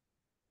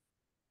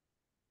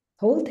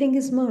 Whole thing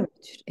is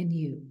merged in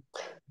you.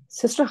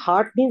 Sister,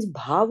 heart means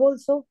bhav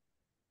also.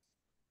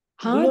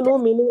 Do you Heart, know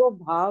meaning of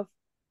bhav?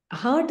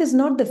 heart is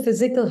not the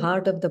physical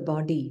heart of the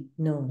body.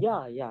 No.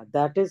 Yeah,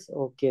 that is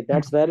okay. Yeah.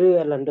 That's very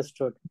well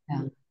understood.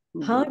 Yeah.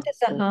 Mm, Heart is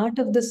the heart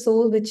of the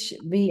soul, which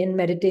we in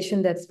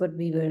meditation, that's what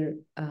we were,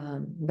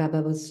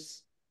 Baba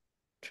was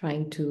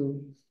trying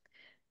to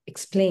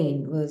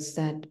explain, was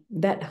that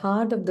that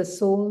heart of the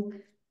soul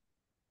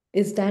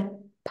is that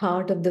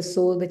part of the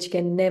soul which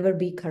can never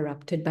be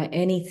corrupted by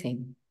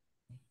anything,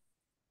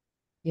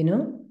 you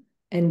know?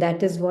 And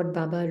that is what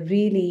Baba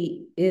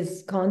really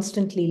is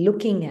constantly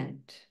looking at.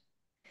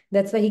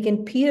 That's why he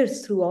can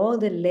pierce through all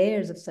the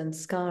layers of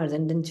sanskars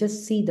and then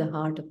just see the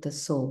heart of the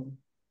soul.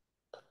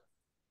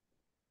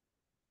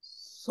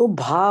 So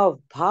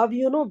bhav,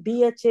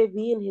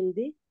 BHAV in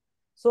Hindi.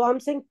 So I'm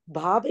saying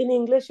bhav in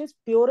English is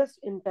purest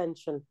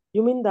intention.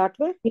 You mean that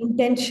way?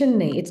 Intention,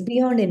 nahi, it's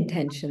beyond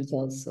intentions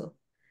also.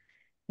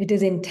 It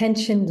is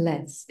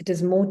intentionless, it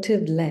is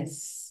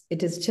motiveless.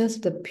 It is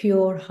just the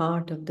pure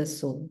heart of the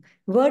soul.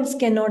 Words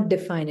cannot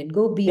define it.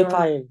 Go beyond.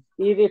 Define.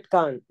 It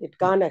can't. It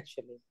Yeah. can't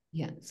actually.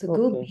 Yeah. So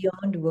go Okay.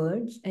 beyond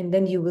words and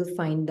then you will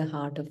find the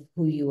heart of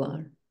who you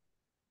are.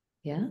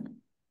 Yeah.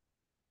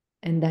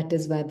 And that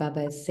is why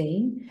Baba is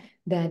saying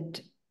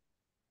that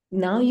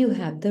now you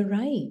have the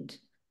right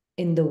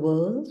in the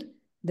world.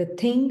 The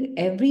thing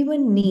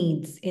everyone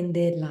needs in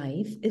their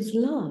life is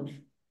love.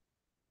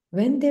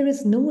 When there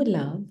is no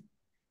love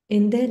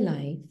in their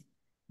life,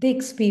 they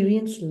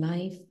experience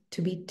life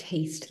to be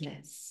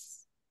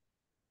tasteless.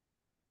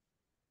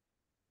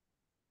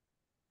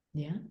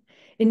 Yeah.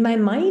 In my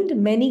mind,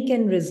 many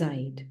can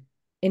reside.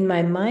 In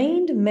my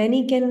mind,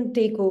 many can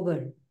take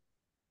over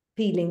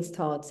feelings,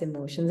 thoughts,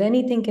 emotions.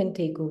 Anything can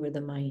take over the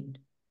mind.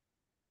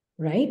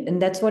 Right?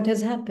 And that's what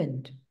has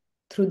happened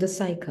through the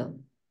cycle.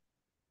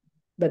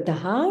 But the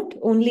heart,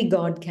 only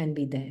God can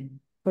be there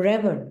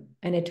forever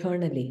and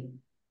eternally.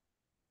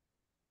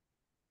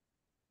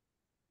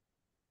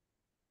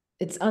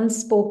 It's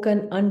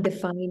unspoken,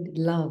 undefined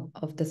love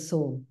of the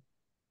soul.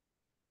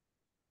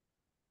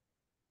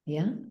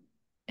 Yeah.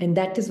 And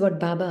that is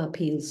what Baba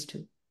appeals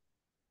to.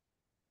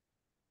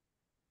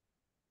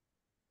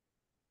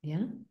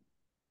 Yeah.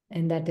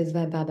 And that is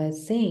why Baba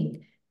is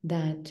saying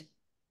that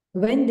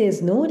when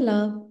there's no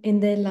love in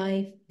their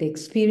life, they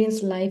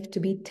experience life to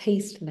be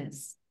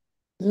tasteless.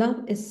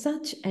 Love is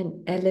such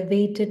an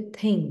elevated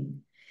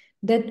thing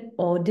that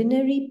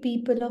ordinary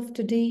people of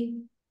today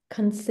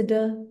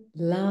consider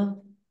love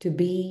to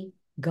be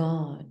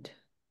God.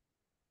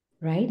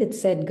 Right? It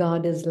said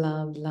God is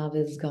love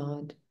is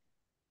God,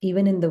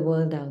 even in the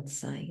world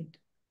outside.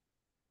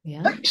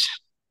 Yeah?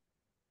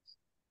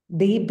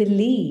 They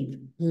believe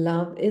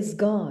love is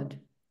God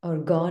or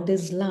God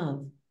is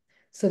love.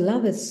 So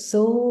love is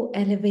so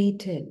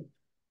elevated,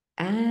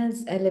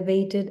 as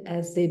elevated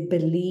as they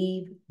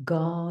believe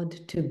God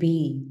to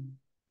be.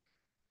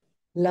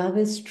 Love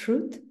is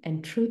truth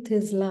and truth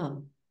is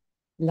love.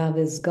 Love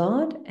is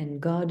God and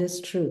God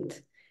is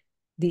truth.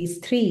 These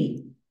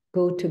three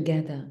go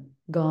together: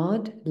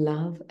 God,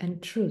 love,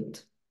 and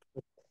truth.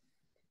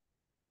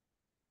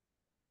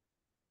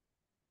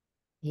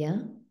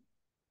 Yeah?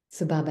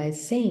 So Baba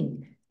is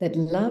saying that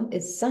love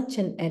is such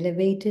an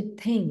elevated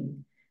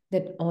thing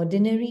that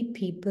ordinary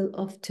people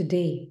of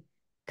today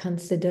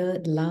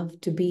consider love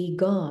to be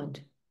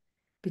God,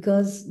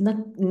 because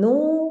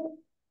no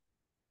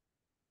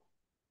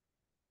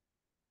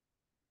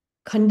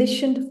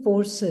conditioned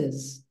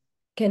forces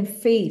can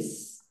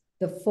face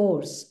the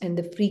force and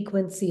the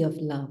frequency of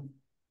love,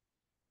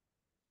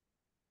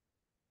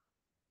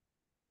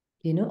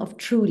 of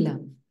true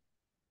love.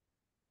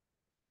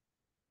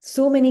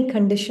 So many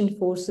conditioned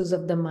forces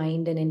of the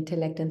mind and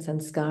intellect and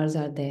sanskars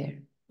are there,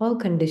 all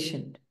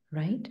conditioned,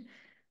 right?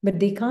 But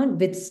they can't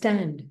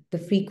withstand the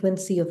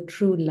frequency of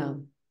true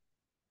love,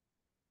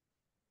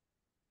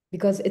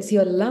 because it's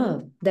your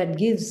love that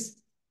gives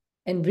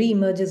and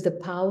re-emerges the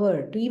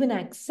power to even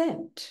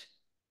accept.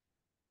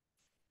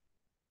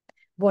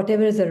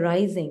 whatever is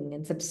arising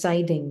and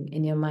subsiding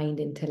in your mind,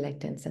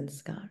 intellect, and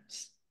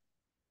sanskars.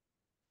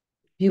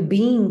 You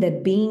being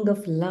that being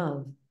of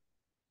love,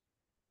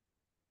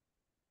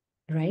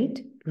 right,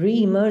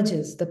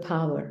 re-emerges the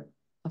power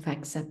of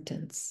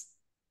acceptance.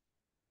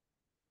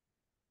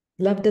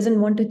 Love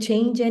doesn't want to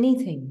change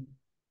anything.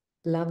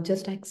 Love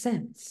just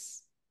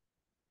accepts.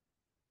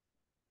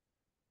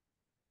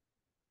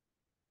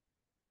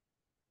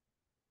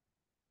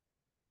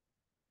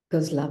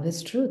 Because love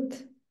is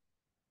truth.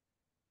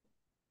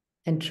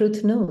 And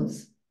truth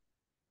knows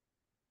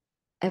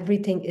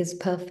everything is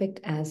perfect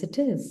as it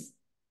is.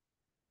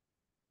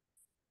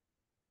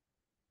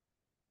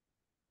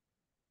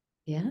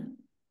 Yeah?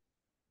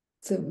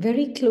 It's a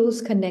very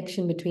close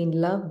connection between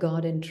love,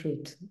 God, and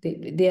truth.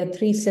 They are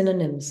three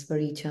synonyms for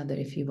each other,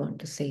 if you want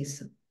to say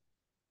so.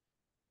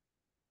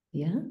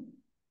 Yeah?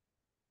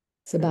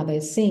 So Baba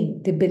is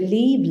saying, they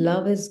believe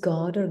love is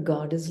God or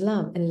God is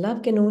love. And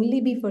love can only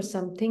be for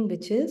something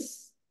which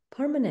is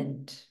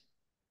permanent,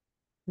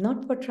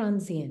 not for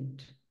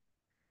transient.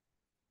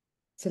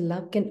 So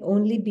love can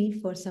only be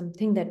for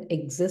something that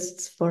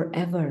exists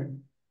forever,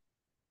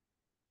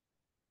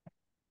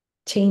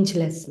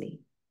 changelessly.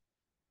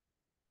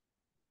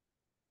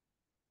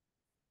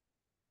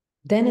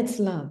 Then it's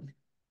love.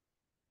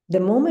 The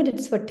moment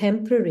it's for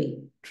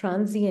temporary,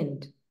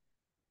 transient,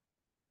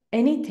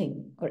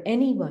 anything or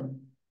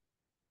anyone,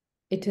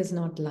 it is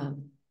not love.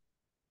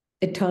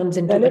 It turns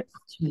into Then it's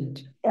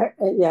attachment.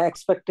 yeah,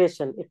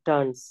 expectation. It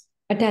turns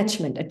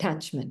Attachment.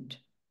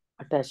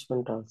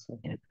 attachment also.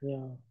 Yeah.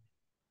 Yeah.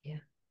 Yeah.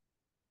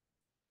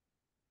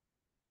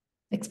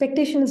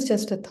 Expectation is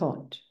just a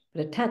thought,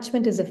 but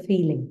attachment is a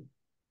feeling.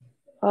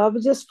 I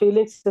was just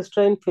feeling,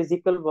 sister, in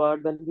physical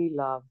world when we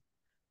love,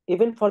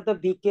 even for the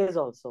BKs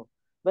also.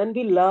 When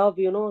we love,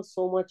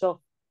 so much of,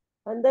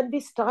 and then we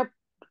start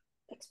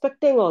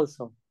expecting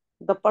also.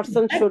 The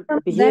person should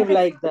behave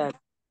like that.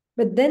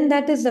 But then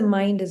that is the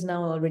mind is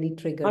now already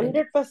triggered.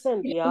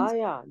 100%. Yeah,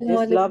 yeah. And This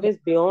all is love is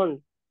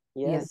beyond.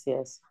 yeah, Yes,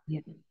 yes.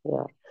 yeah.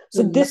 Yeah.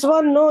 So So this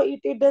one, no,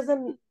 it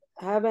doesn't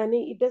have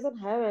any, it doesn't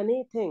have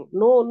anything.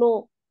 No,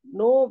 no,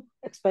 no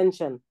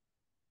expansion.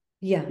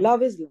 yeah,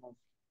 Love is love.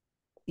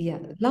 yeah.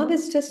 Love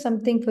is just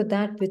something for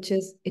that which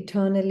is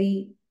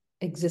eternally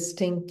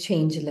existing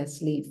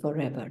changelessly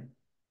forever.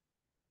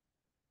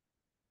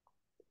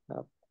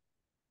 Yeah.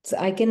 So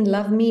I can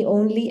love me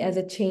only as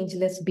a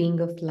changeless being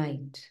of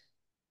light.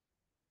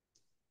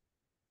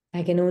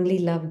 I can only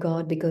love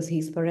God because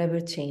He's forever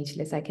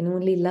changeless. I can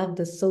only love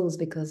the souls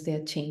because they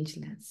are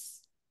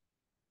changeless.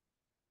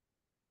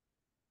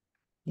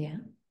 Yeah.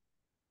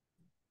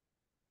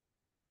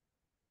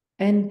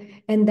 And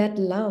that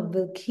love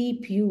will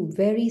keep you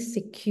very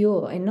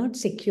secure and not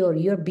secure.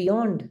 You're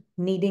beyond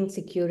needing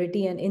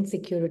security and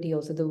insecurity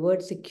also. The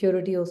word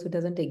security also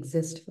doesn't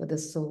exist for the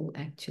soul,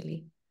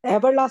 actually.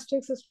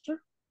 Everlasting,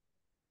 sister.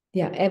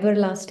 Yeah,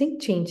 everlasting,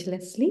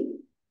 changelessly.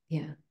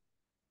 Yeah.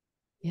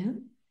 Yeah.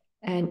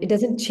 And it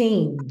doesn't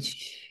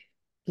change.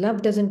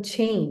 Love doesn't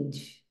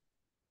change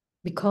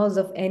because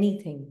of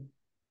anything.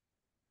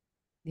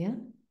 Yeah.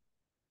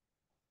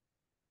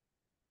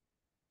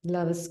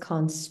 Love is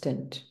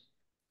constant.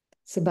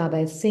 So Baba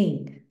is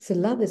saying, so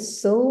love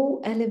is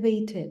so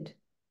elevated.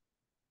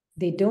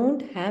 They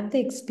don't have the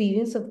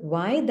experience of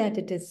why that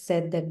it is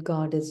said that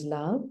God is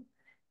love.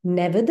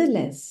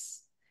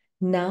 Nevertheless,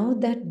 now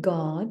that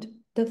God,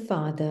 the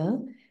Father,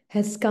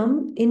 has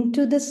come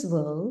into this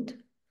world,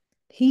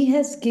 He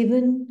has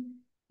given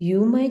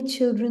you, my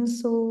children's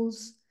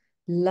souls,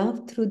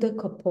 love through the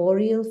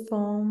corporeal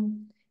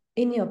form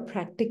in your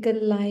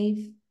practical life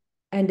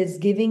and is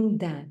giving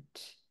that.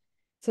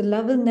 So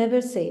love will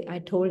never say, I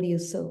told you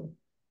so.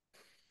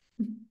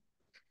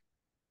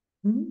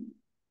 Hmm?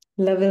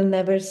 Love will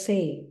never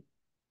say,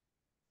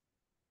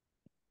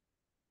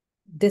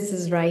 this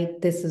is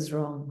right, this is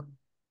wrong.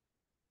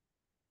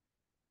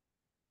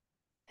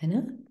 You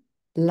know?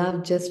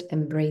 Love just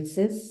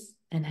embraces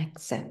and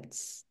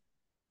accepts.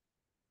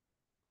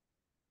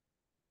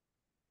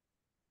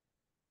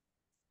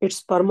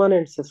 It's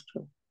permanent,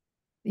 sister.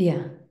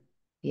 Yeah,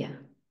 yeah,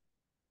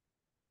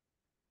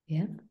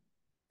 yeah.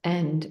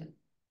 And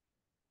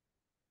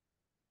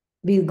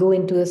we'll go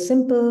into a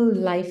simple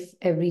life,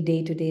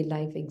 everyday today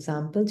life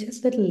example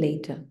just a little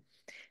later.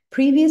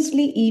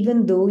 Previously,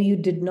 even though you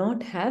did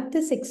not have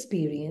this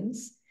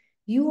experience,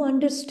 you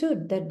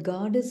understood that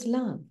God is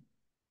love.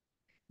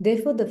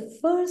 Therefore, the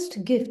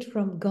first gift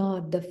from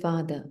God the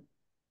Father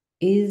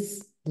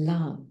is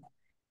love.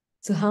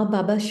 So, how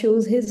Baba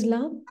shows his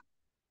love?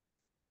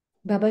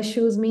 Baba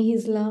shows me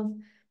his love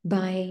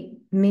by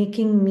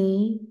making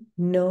me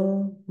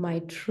know my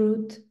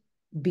truth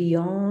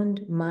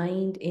beyond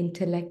mind,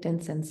 intellect, and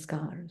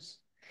sanskars,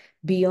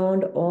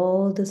 beyond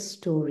all the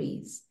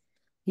stories.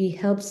 He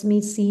helps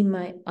me see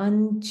my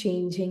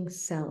unchanging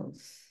self.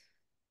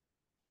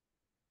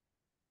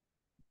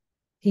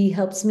 He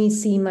helps me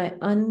see my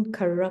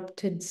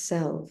uncorrupted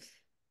self,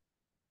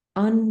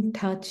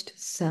 untouched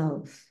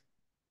self.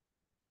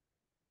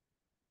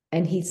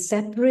 And he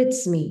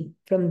separates me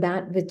from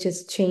that which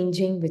is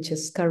changing, which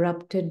is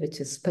corrupted, which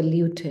is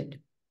polluted,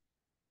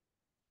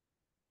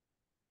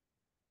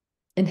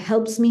 and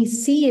helps me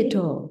see it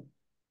all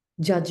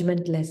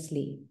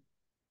judgmentlessly,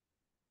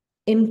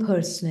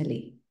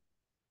 impersonally,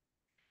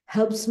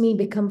 helps me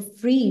become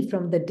free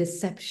from the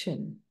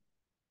deception.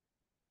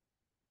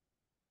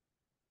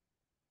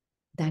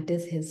 That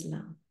is his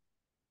love.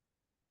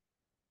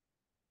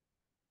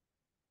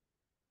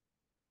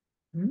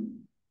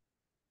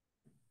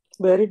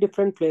 Very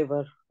different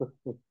flavor.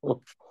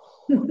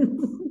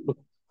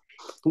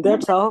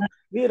 That's how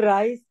we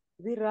rise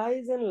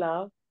in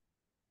love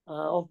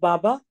of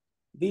Baba.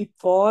 We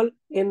fall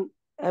in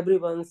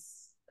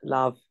everyone's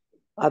love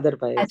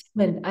otherwise.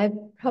 Attachment. I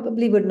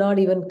probably would not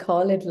even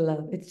call it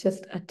love. It's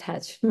just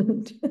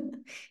attachment.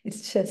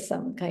 It's just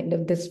some kind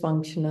of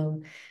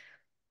dysfunctional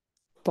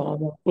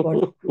form of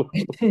what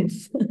it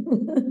is.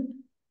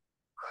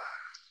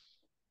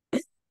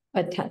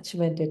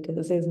 Attachment it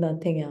is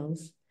nothing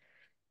else.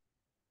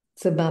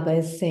 So Baba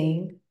is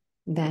saying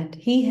that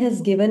he has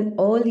given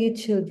all you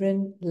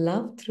children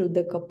love through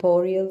the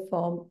corporeal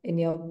form in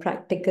your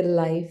practical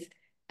life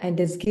and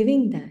is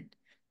giving that.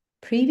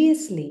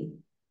 Previously,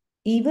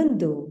 even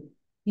though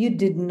you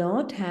did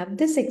not have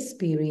this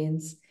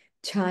experience,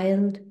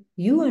 child,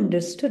 you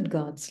understood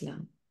God's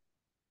love.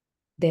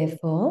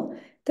 Therefore,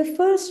 the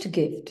first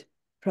gift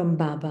from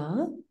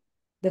Baba,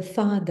 the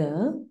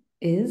Father,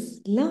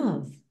 is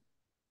love.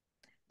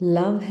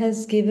 Love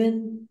has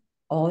given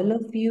all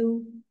of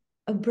you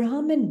a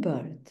Brahmin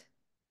birth.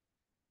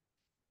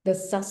 The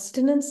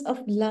sustenance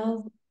of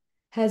love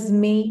has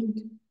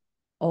made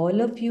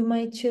all of you,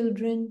 my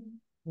children,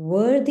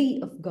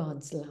 worthy of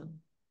God's love.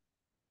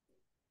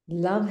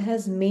 Love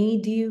has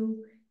made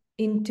you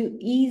into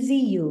easy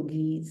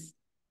yogis,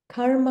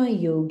 karma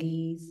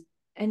yogis,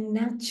 and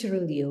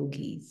natural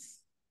yogis.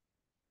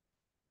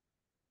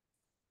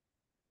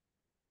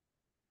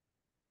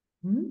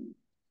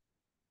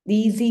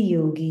 Easy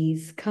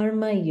yogis,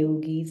 karma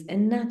yogis,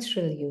 and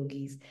natural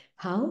yogis.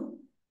 How?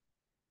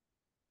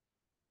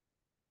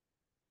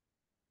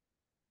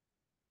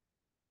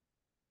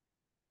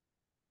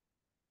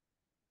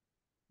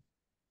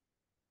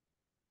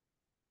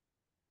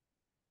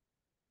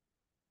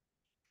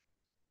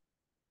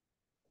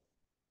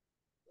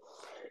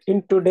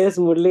 In today's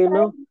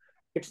Murli,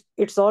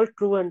 it's all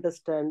true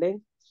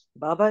understanding.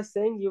 Baba is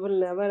saying you will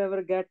never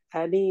ever get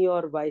any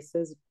your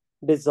vices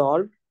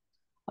dissolved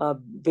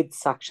with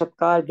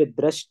sakshatkar, with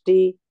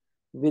drashti,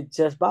 with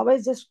just Baba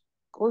is just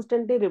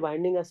constantly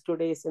reminding us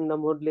today in the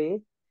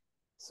Murli.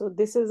 So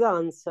this is the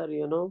answer,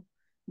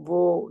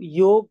 वो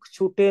योग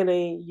छूटे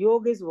नहीं.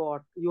 Yoga is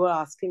what you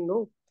are asking,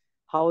 no?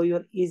 How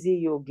you're easy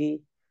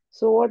yogi.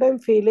 So what I'm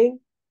feeling,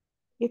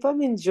 if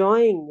I'm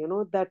enjoying,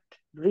 that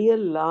real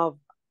love,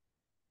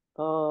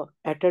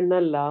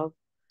 eternal love,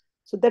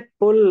 so that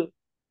pull,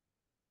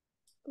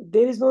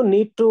 there is no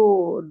need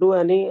to do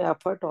any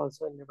effort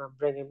also in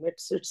remembering him.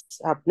 It's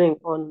happening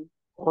on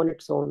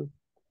its own.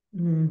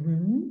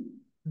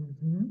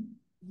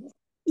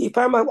 If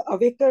I'm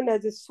awakened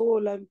as a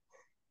soul, I'm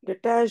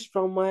detached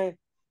from my,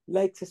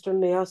 like Sister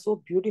Neha so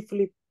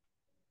beautifully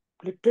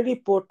literally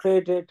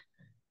portrayed it.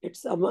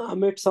 It's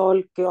amidst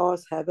all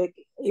chaos, havoc.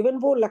 Even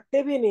वो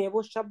लगते भी नहीं है,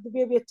 वो शब्द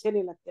भी अभी अच्छे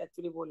नहीं लगते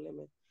एक्चुअली बोलने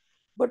में.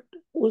 बट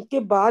उसके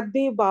बाद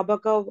भी बाबा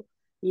का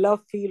लव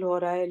फील हो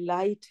रहा है,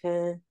 लाइट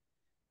है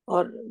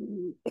और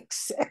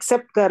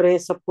एक्सेप्ट कर रहे हैं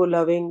सबको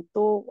लविंग.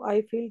 तो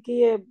आई फील कि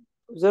ये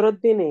जरूरत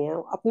भी नहीं है,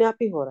 अपने आप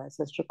ही हो रहा है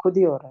सिस्टर, खुद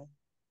ही हो रहा है.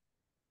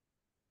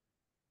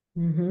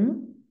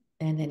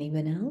 And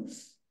anyone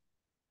else?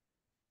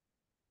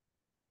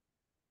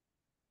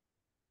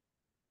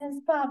 As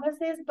Baba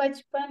says,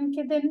 बचपन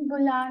के दिन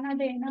भुला ना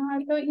देना.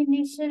 So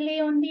initially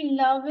only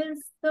love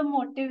is the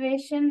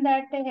motivation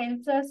that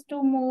helps us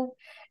to move,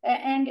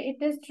 and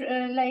it is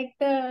like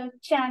the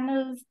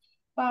channels,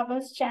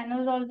 Baba's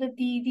channels, all the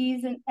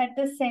Didis at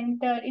the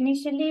center.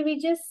 Initially, we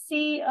just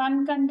see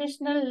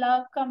unconditional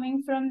love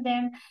coming from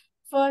them.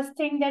 First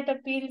thing that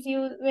appeals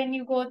you when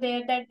you go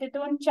there, that they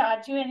don't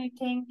charge you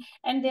anything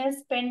and they're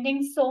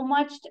spending so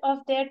much of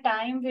their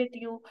time with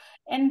you,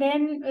 and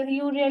then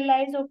you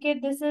realize, okay,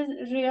 this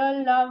is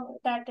real love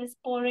that is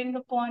pouring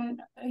upon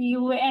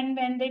you. And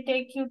when they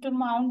take you to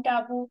Mount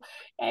Abu,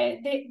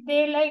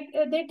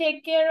 they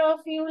take care of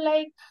you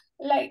like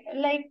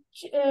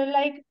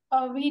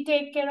we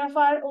take care of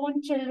our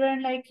own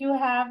children. Like you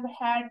have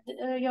had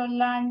your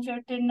lunch or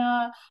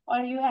dinner, or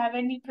you have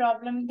any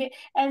problem,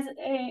 as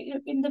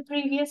in the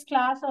previous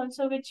class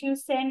also which you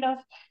send of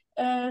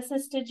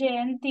Sister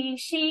Jayanti,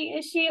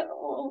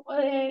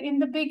 in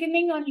the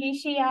beginning only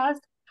she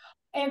asked,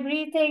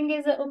 everything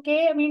is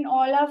okay, I mean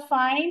all are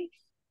fine,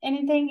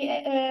 anything,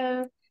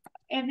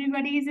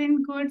 everybody is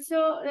in good.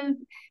 So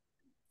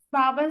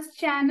Baba's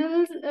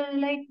channels,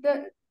 like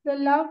the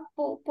love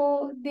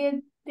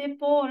they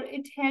pour,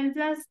 it helps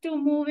us to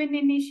move in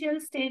initial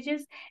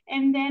stages,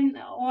 and then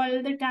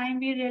all the time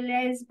we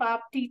realize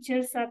Bab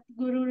teacher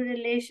Satguru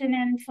relation,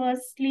 and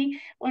firstly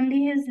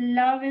only his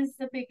love is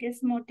the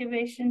biggest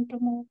motivation to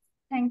move.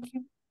 Thank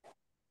you.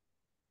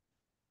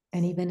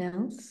 Anyone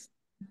else?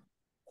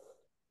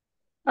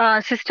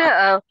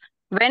 Sister,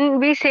 when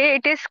we say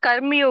it is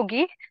karma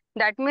yogi,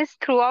 that means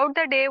throughout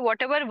the day,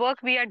 whatever work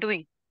we are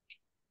doing,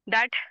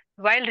 that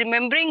while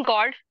remembering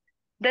God,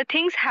 the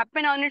things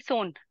happen on its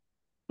own.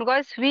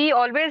 Because we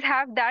always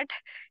have that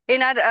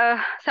in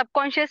our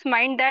subconscious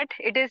mind that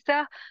it is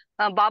the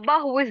Baba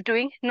who is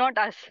doing, not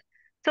us.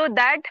 So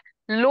that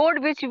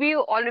load which we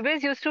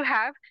always used to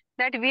have,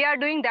 that we are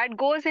doing, that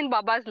goes in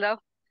Baba's love.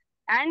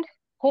 And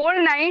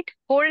whole night,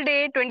 whole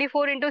day,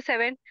 24 into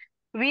 7,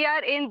 we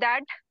are in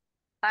that,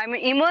 I'm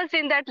immersed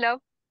in that love.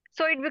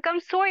 So it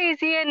becomes so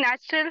easy and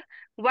natural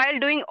while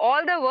doing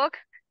all the work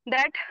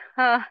that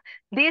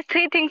these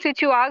three things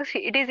which you asked,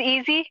 it is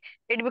easy,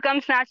 it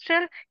becomes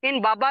natural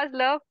in Baba's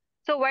love.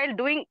 So while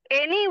doing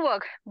any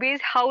work, be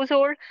it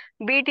household,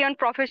 be it your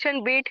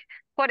profession, be it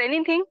for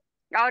anything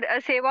or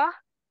a seva,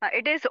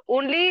 it is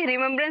only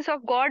remembrance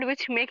of God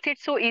which makes it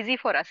so easy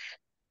for us.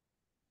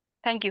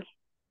 Thank you.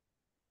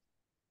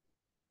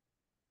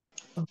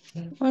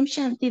 Okay. Om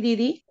Shanti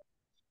Didi.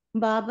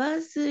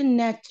 Baba's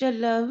natural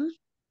love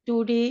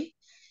today,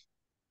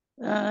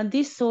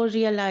 this soul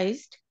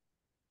realized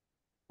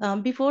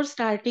before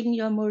starting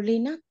your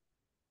Murli, na,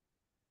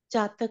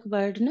 Chatak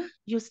word, na,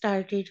 you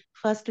started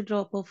first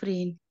drop of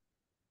rain.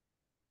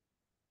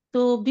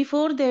 So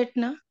before that,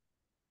 na,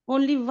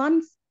 only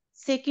 1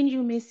 second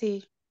you may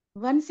say.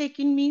 1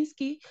 second means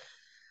ki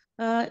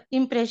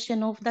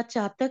impression of the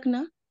Chatak,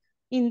 na,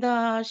 in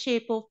the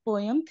shape of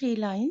poem, 3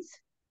 lines,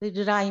 with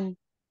rhyme.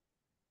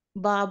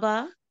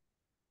 Baba,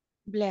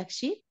 black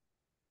sheep,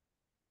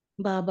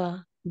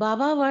 Baba.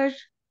 Baba word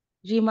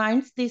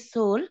reminds the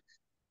soul,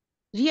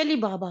 really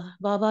Baba,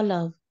 Baba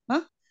love.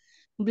 Huh?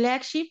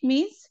 Black sheep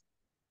means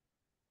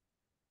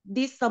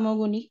this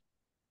Samaguni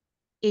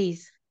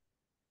age.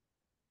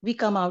 We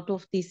come out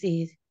of this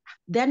age.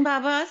 Then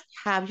Baba asked,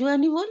 have you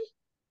any wool?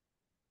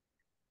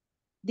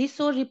 This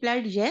soul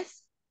replied,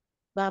 yes.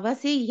 Baba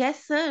said,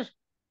 yes, sir.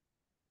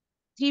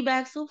 3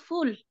 bags of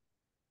full.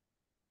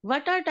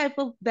 What are type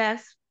of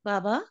bags,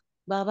 Baba?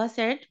 Baba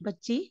said,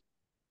 Bachi,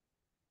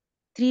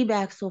 3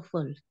 bags of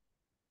full.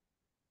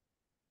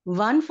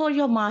 1 for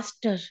your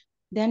master.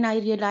 Then I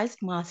realized,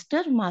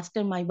 master,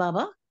 my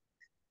Baba.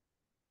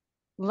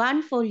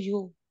 1 for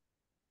you,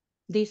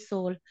 this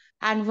soul,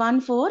 and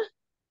 1 for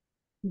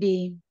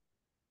Dame.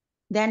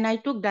 Then I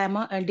took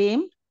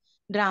Dame,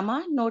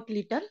 drama, not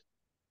little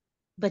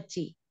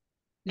Bachi.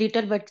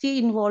 Little Bachi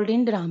involved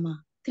in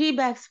drama. 3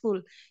 bags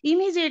full.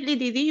 Immediately,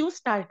 Didi, you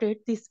started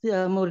this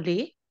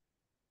Murli,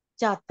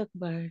 Chatak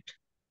bird.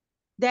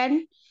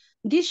 Then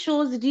this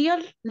shows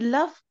real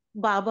love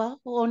Baba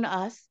on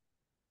us.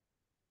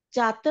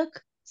 Chatak,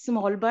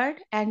 small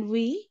bird, and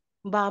we,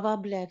 Baba,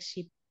 black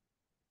sheep.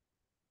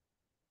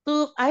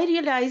 So I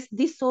realized,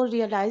 this soul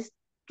realized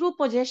true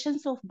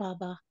possessions of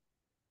Baba.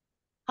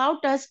 How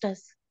touched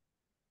us.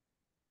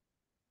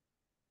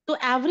 So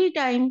every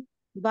time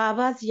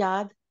Baba's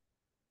yad,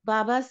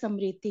 Baba's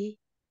samriti,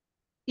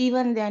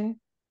 even then,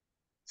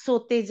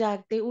 sote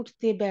jagte,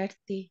 uठte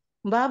बैठते,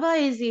 Baba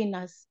is in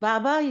us,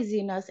 Baba is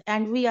in us,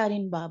 and we are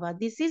in Baba.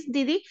 This is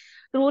Didi,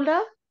 true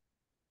love.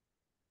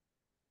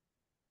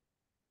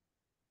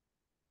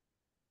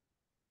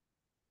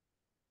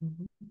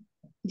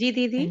 Ji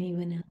Didi.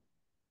 Anyone else?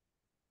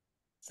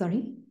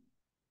 Sorry?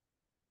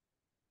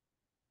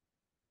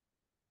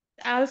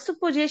 Also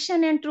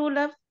possession and true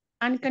love,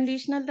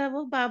 unconditional love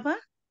of Baba.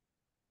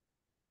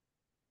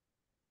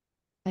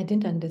 I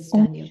didn't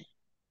understand you.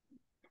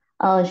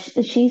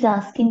 She's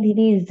asking,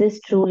 Didi, is this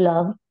true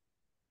love?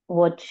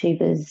 What she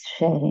was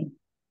sharing.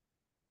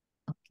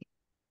 Okay.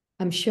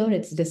 I'm sure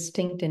it's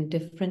distinct and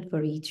different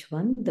for each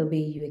one, the way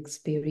you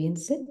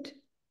experience it.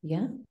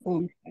 Yeah?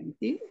 Om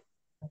Shanti.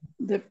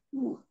 The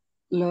true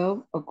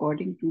love,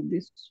 according to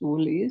this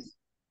soul, is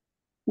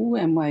who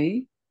am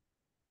I?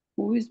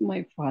 Who is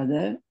my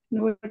father?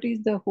 And what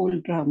is the whole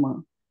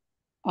drama?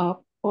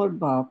 Up or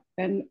bap?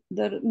 And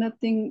there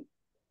nothing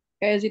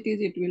as it is,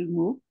 it will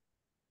move.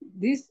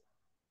 This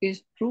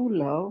is true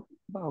love,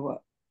 Baba,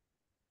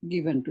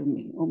 given to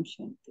me. Om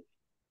Shanti.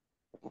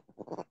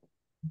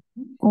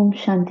 Om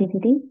Shanti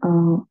Didi.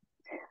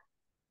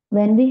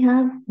 When we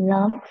have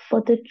love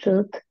for the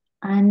truth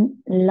and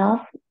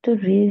love to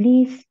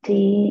really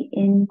stay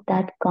in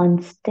that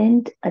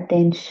constant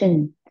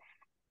attention,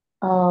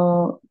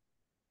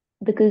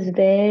 because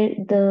where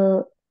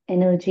the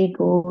energy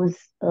goes,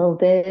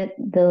 where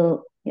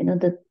the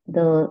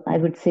the I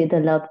would say the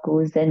love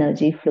goes, the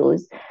energy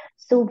flows.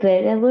 So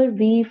wherever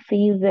we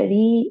feel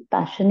very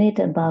passionate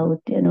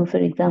about, for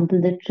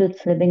example, the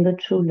truth, living a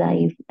true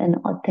life, an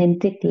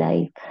authentic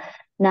life,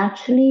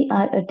 naturally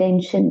our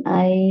attention,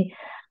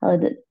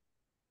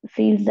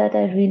 feels that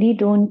I really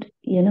don't,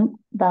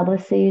 Baba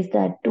says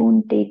that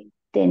don't take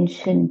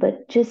tension,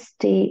 but just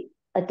stay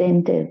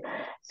attentive.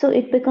 So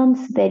it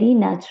becomes very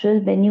natural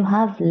when you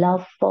have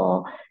love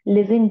for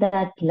living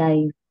that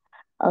life.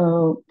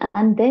 Uh,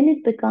 and then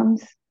it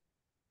becomes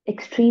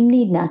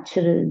extremely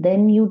natural.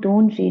 Then you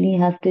don't really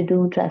have to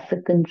do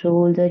traffic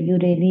controls, or you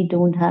really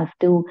don't have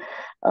to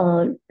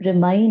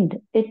remind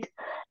it.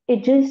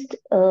 it just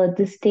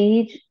the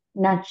stage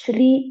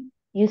naturally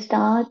you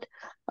start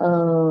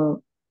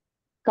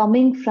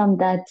coming from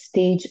that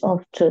stage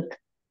of truth.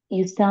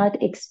 You start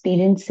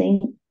experiencing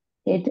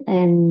it,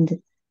 and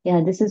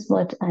yeah, this is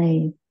what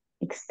I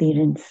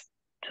experience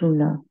true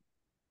love.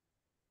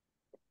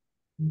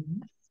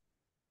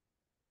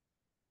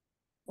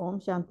 Om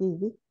Shanti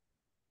जी।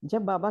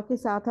 जब बाबा के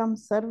साथ हम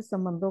सर्व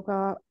संबंधों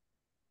का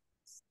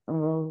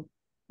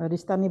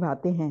रिश्ता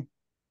निभाते हैं,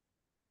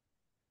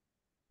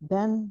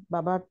 then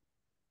Baba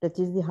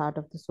touches the heart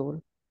of the soul.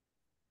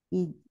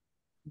 कि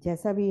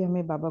जैसा भी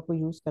हमें बाबा को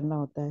यूज करना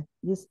होता है,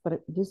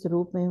 जिस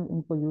रूप में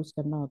उनको यूज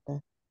करना होता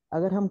है,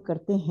 अगर हम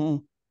करते हैं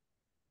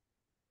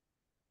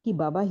कि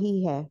बाबा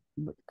ही है,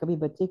 कभी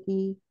बच्चे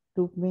की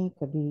रूप में,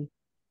 कभी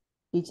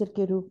टीचर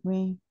के रूप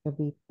में,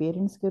 कभी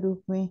पेरेंट्स के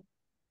रूप में,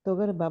 तो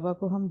अगर बाबा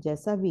को हम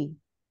जैसा भी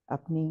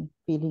अपनी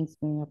फीलिंग्स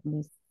में,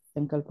 अपने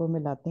संकल्पों में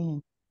लाते हैं,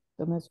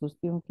 तो मैं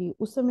सोचती हूँ कि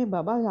उस समय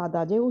बाबा याद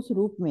आ जाए उस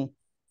रूप में,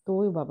 तो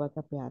वो बाबा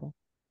का प्यार है।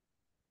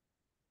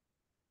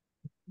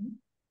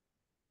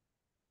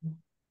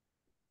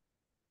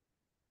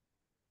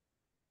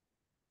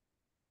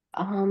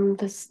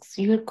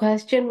 Your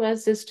question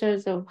was,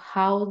 sisters, of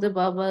how the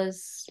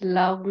Baba's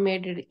love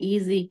made it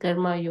easy,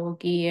 karma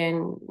yogi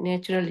and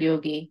natural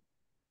yogi.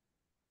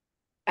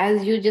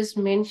 As you just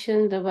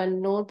mentioned, the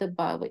one know the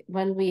Baba,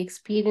 when we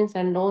experience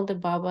and know the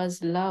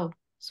Baba's love,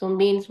 so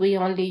means we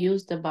only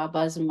use the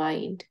Baba's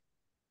mind.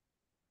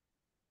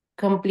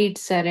 Complete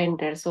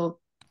surrender. So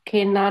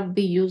cannot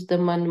be used the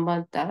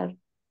manmat or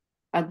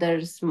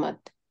others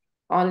mat.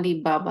 Only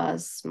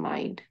Baba's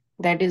mind.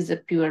 That is the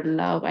pure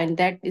love, and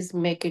that is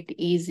make it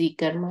easy,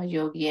 karma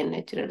yogi and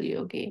natural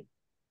yogi.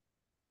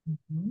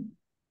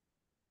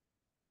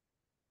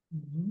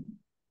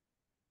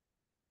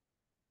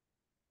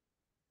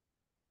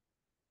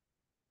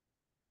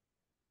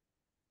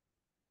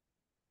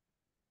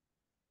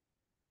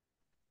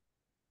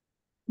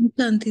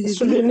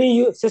 Sister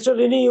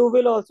Rini, you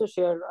will also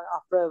share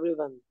after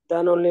everyone.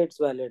 Then only it's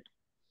valid.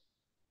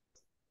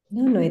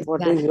 No, it's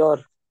What valid. is your?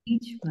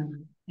 Each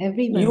one.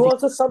 Everyone. You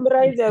also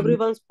summarize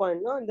everyone's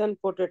point, no? And then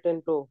put it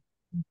into all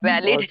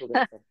Valid.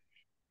 together.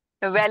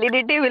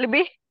 Validity will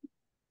be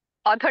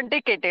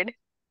authenticated.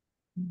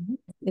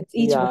 It's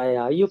each one.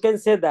 Yeah, you can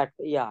say that.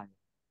 Yeah,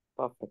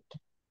 perfect.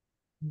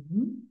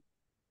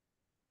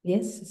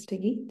 Yes, Sister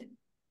Geet?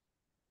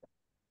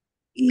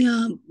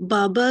 Yeah,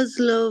 Baba's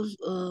love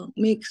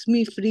makes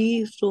me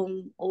free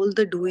from all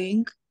the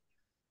doing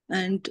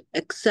and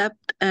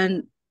accept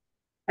and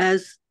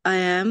as I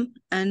am,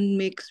 and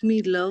makes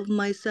me love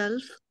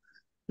myself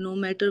no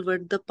matter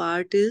what the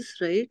part is,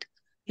 right?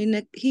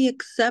 He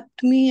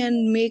accept me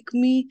and make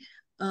me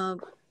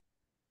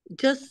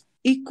just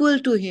equal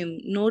to him,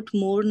 not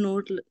more,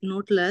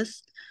 not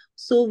less.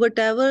 So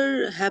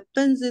whatever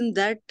happens in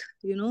that,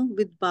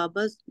 with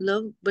Baba's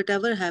love,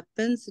 whatever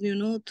happens,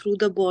 through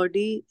the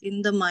body,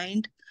 in the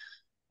mind,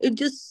 it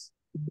just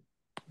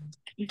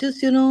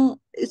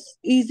is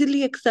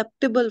easily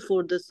acceptable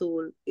for the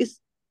soul.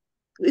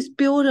 It's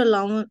pure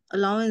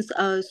allowance.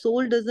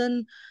 Soul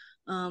doesn't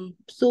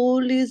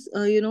soul is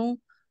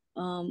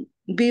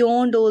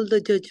beyond all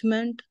the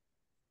judgment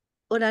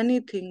or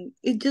anything.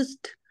 It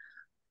just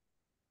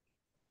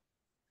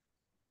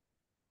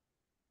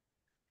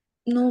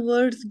no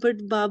words,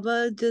 but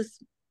Baba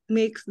just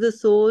makes the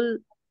soul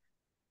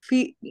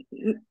feel,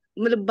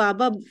 मतलब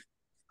बाबा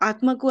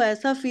आत्मा को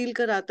ऐसा feel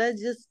कराता है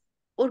जिस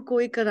और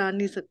कोई करा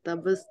नहीं सकता,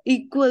 बस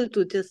equal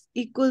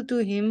to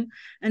him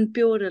and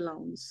pure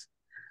allowance.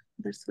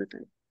 That's what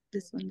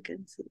this one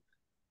can say.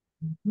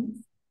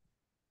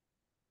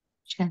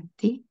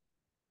 Shanti,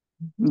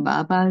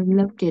 Baba's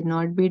love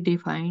cannot be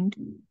defined.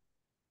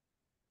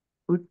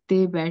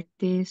 उठते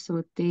बैठते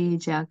सोते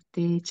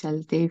जागते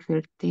चलते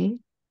फिरते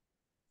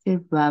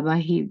सिर्फ बाबा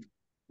ही,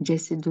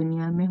 जैसे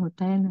दुनिया में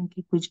होता है ना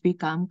कि कुछ भी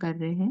काम कर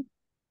रहे हैं,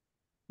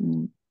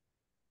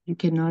 you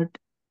can not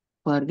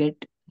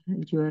forget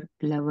your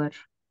lover.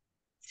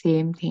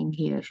 Same thing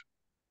here,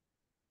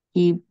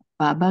 कि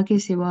बाबा के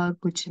सिवा और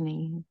कुछ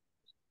नहीं है।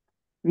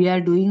 We are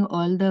doing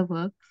all the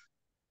work,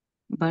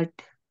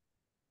 but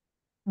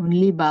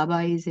only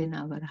Baba is in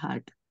our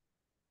heart.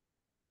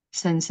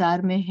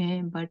 संसार में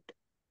है बट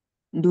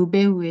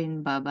डूबे हुए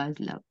इन बाबा's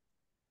love.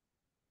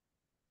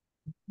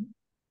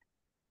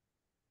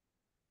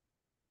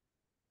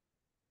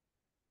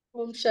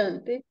 Om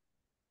Shanti.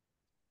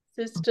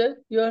 Sister,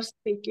 you are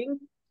speaking,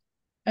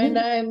 and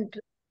I am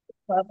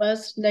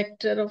Baba's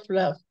nectar of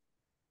love.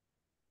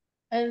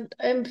 And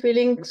I am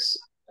feeling,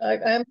 I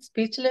am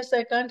speechless,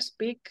 I can't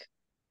speak.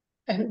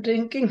 I'm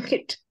drinking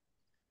it.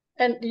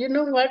 And you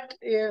know what?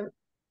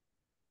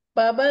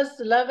 Baba's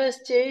love has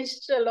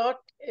changed a lot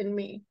in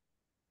me.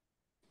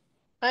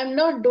 I'm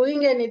not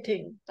doing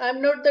anything.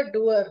 I'm not the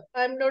doer.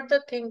 I'm not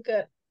the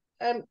thinker.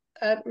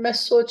 मैं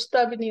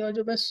सोचता भी नहीं हूँ,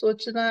 जो मैं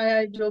सोचना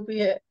है जो भी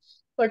है,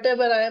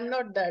 whatever, I am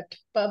not that.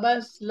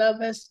 Baba's love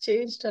has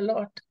changed a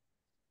lot.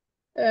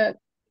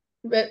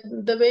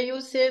 The way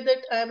you say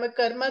that I am a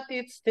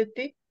karmatit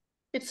sthiti,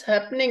 it's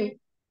happening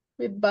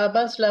with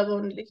Baba's love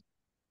only.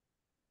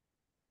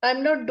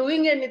 I'm not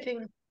doing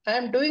anything.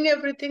 I'm doing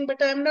everything,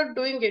 but I'm not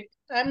doing it.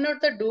 I'm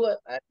not the doer.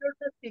 I'm not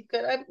the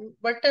seeker. I'm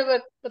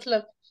whatever.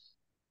 matlab,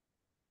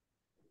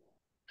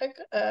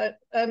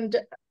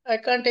 I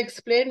can't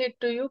explain it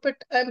to you, but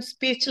I'm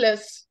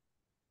speechless.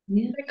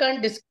 Yeah. I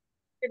can't describe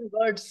in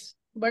words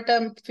what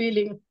I'm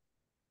feeling.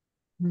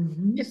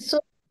 Mm-hmm. It's so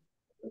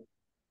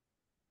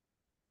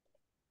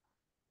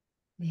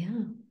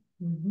Yeah.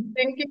 Mm-hmm.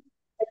 thinking.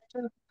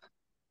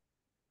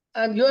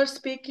 You are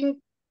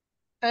speaking,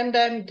 and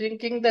I'm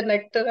drinking the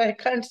nectar. I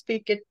can't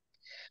speak it.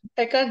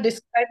 I can't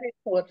describe it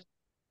more.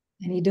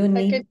 And you don't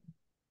I need. can.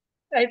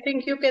 I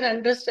think you can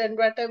understand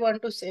what I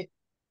want to say.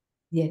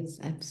 Yes,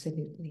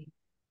 absolutely.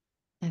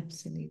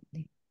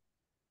 Absolutely.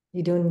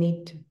 You don't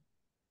need to.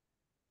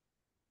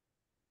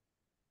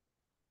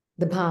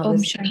 The bhav Om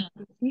is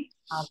Shanti.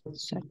 obviously.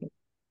 Sorry.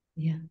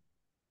 Yeah.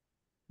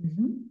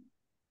 Mm-hmm.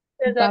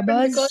 It has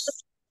happened because of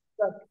Baba's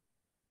love.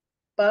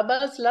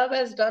 Baba's love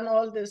has done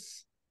all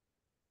this.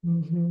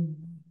 Mm-hmm.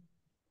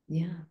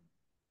 Yeah.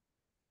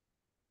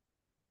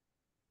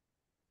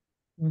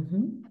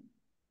 Mm-hmm.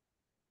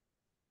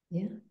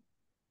 Yeah.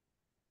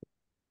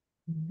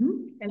 Mm-hmm.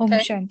 And Om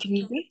thank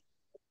Shanti Devi.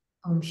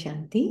 Om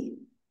Shanti.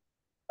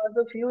 because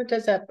of you, it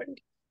has happened.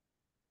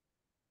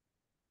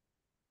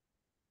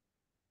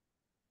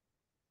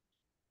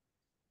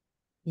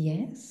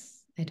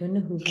 Yes. I don't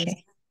know who was.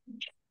 Okay.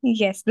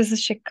 Yes, this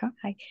is Shikha.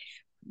 Hi.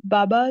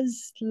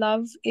 Baba's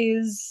love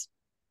is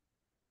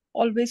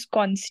always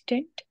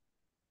constant.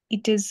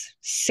 It is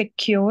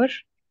secure.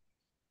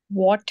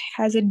 What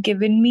has it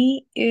given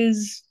me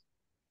is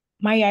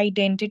my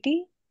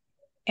identity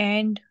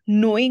and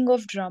knowing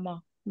of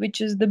drama,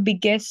 which is the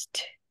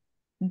biggest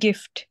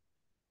gift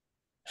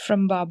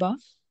from Baba.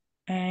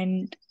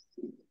 And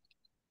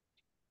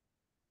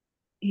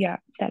yeah,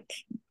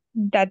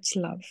 that's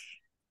love.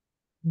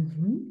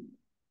 Mm-hmm.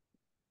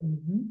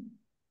 Mm-hmm.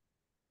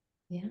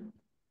 Yeah.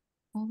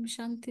 Om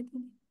Shanti.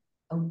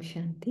 Om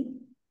Shanti.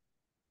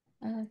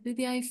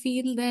 Didi, I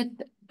feel that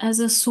as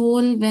a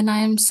soul, when I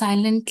am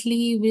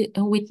silently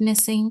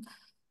witnessing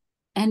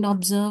and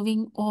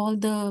observing all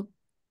the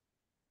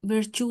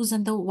virtues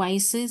and the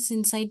vices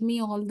inside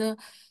me, all the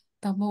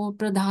Tamo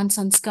Pradhan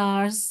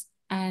Sanskars,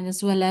 and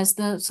as well as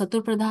the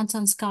Satur Pradhan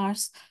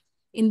Sanskars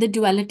in the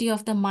duality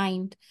of the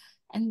mind.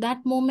 And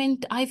that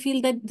moment, I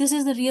feel that this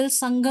is the real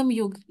Sangam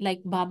Yug,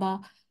 like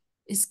Baba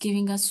is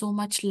giving us so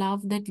much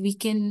love that we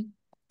can,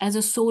 as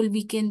a soul,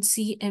 we can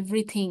see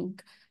everything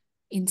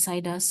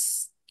inside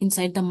us,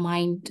 inside the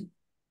mind,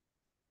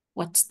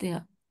 what's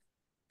there.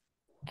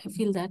 I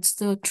feel that's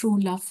the true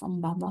love from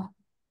Baba.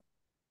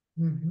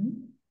 Mm-hmm.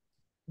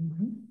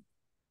 Mm-hmm.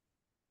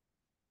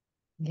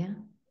 Yeah.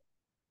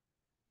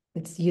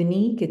 It's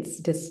unique, it's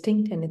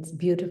distinct, and it's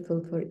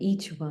beautiful for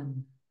each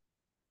one.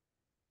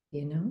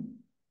 You know?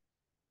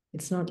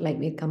 It's not like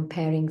we're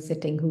comparing,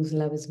 sitting whose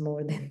love is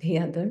more than the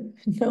other.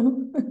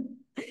 No.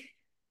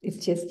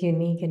 It's just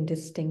unique and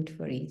distinct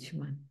for each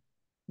one.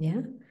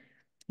 Yeah.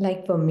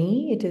 Like for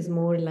me, it is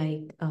more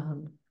like,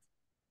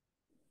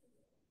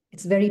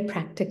 it's very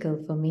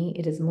practical for me.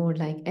 It is more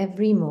like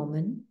every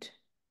moment,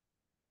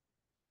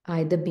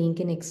 either being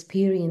can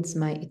experience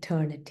my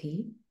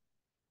eternity,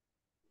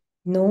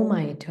 know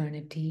my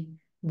eternity,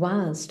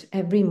 whilst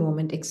every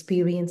moment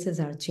experiences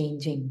are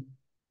changing,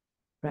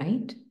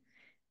 right?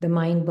 The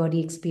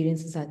mind-body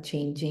experiences are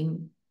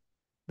changing,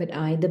 but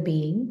I, the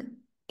being,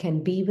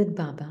 can be with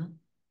Baba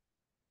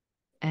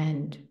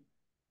and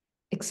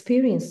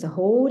experience the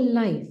whole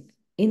life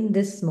in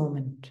this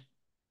moment.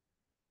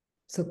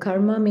 So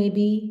karma may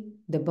be,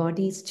 the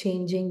body is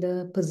changing,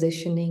 the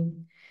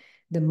positioning,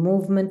 the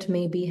movement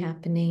may be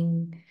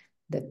happening,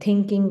 the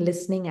thinking,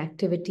 listening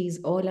activities,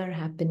 all are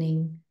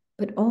happening,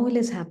 but all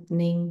is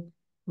happening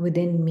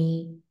within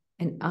me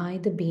and I,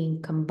 the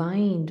being,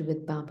 combined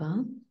with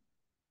Baba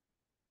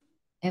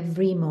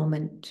every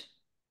moment.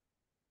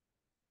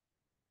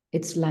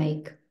 It's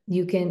like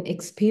you can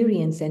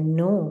experience and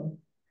know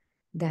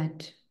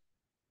that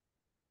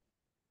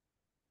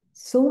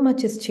so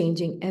much is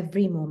changing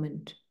every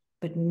moment,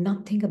 but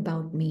nothing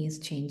about me is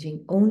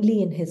changing,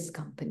 only in his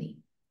company.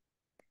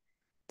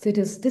 So it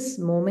is this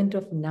moment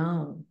of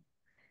now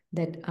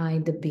that I,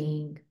 the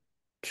being,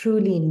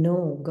 truly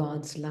know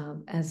God's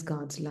love as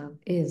God's love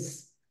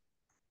is.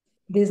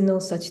 There's no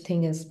such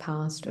thing as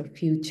past or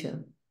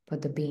future for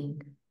the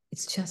being.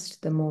 It's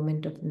just the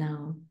moment of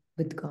now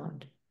with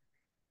God.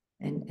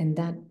 And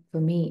that for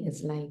me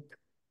is like,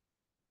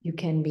 you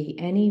can be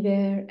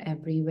anywhere,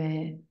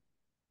 everywhere.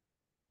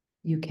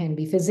 You can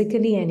be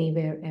physically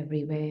anywhere,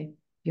 everywhere.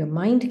 Your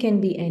mind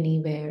can be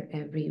anywhere,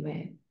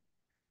 everywhere.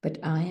 But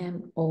I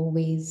am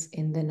always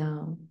in the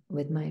now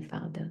with my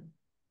Father.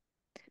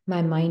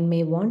 My mind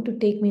may want to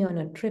take me on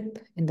a trip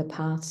in the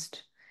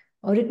past,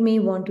 or it may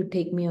want to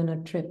take me on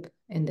a trip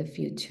in the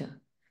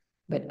future.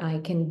 But I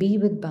can be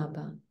with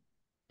Baba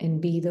and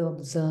be the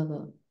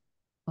observer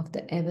of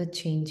the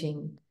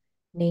ever-changing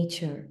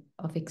nature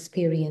of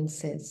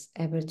experiences,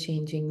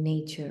 ever-changing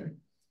nature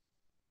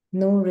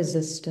No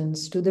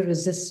resistance to the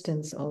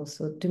resistance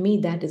also. To me,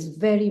 that is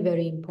very,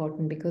 very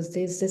important, because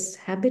there's this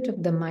habit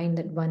of the mind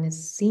that one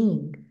is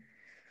seeing.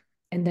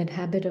 And that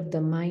habit of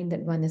the mind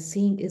that one is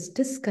seeing is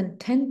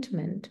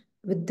discontentment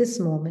with this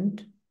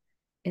moment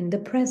in the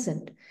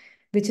present,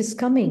 which is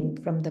coming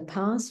from the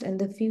past and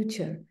the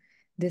future.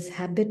 This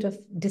habit of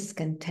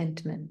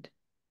discontentment.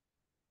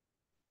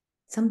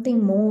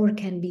 Something more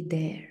can be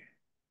there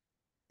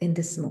in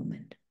this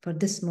moment, for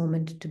this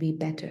moment to be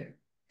better.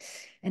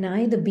 And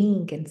I, the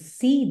being, can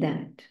see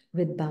that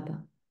with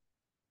Baba.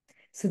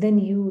 So then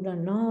you are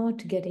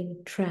not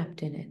getting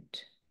trapped in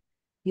it.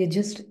 You're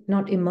just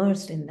not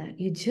immersed in that.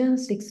 You're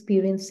just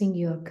experiencing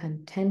your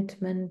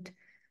contentment,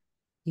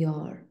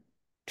 your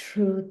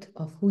truth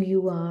of who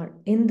you are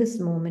in this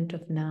moment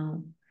of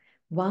now,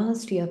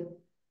 whilst you're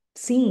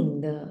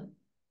seeing the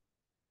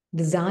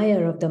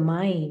desire of the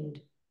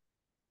mind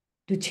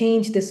to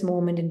change this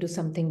moment into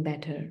something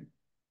better,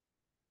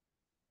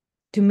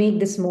 to make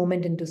this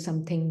moment into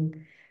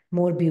something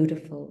more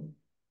beautiful.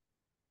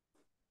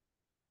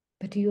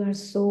 But you are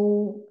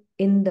so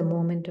in the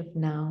moment of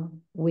now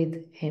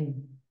with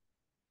Him.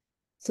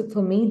 So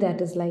for me,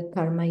 that is like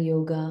karma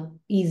yoga,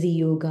 easy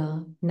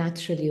yoga,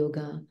 natural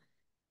yoga,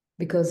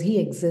 because He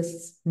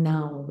exists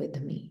now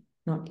with me,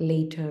 not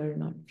later,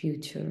 not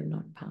future,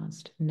 not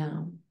past,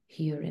 now,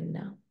 here and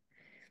now.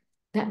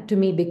 That to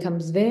me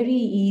becomes very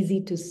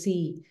easy to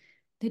see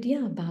that,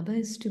 yeah, Baba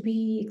is to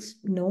be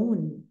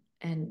known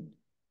and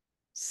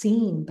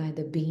seen by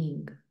the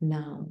being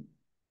now,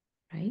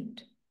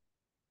 right?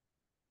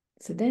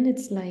 So then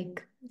it's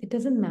like, it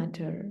doesn't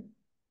matter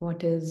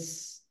what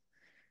is,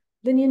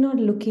 then you're not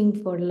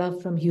looking for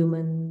love from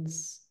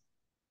humans.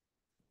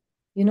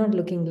 You're not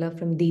looking love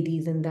from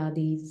didis and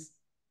dadis.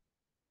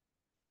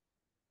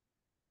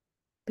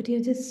 But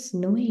you're just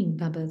knowing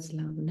Baba's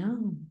love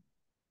now.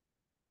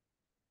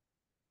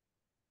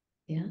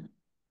 Yeah.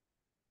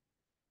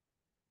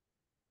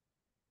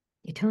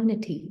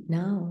 Eternity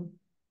now.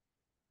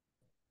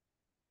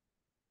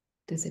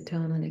 This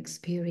eternal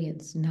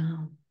experience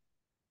now.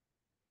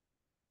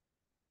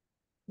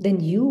 Then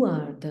you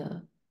are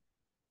the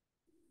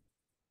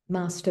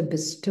master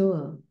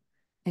bestower,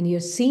 and you're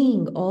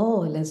seeing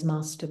all as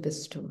master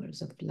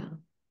bestowers of love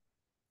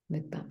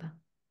with Baba.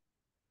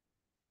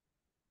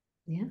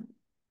 Yeah.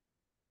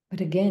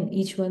 But again,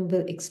 each one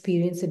will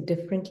experience it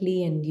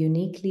differently and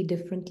uniquely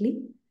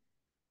differently.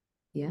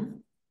 Yeah.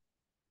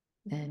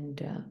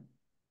 And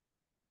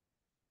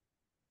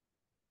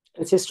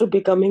Sister,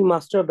 becoming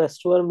master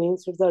bestower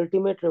means it's the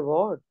ultimate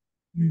reward.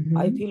 mm-hmm.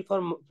 I feel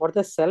for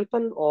the self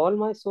and all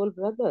my soul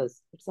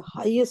brothers. It's the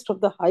highest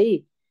of the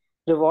high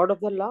reward of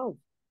the love.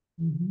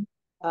 Mm-hmm.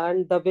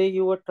 And the way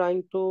you were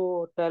trying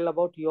to tell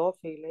about your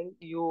feeling,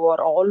 you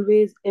are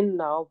always in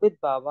now with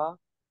Baba,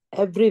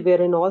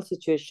 everywhere in all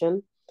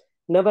situation,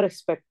 never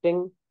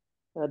expecting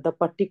the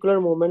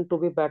particular moment to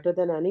be better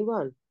than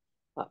anyone.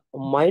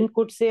 Mind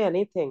could say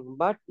anything,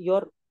 but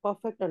your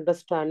perfect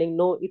understanding,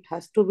 no, it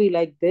has to be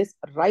like this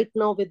right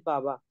now with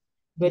Baba.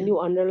 When Yeah. you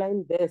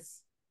underline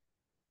this,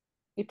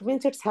 it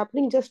means it's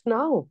happening just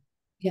now.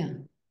 Yeah.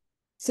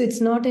 So it's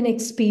not an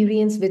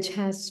experience which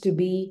has to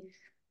be,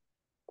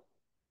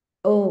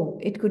 oh,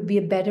 it could be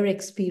a better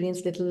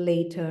experience little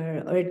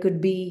later, or it could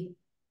be,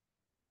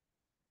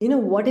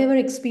 whatever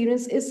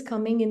experience is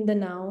coming in the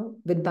now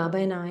with Baba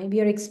and I, we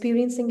are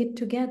experiencing it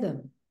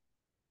together.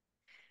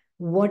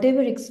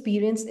 Whatever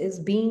experience is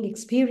being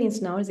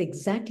experienced now is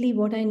exactly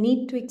what I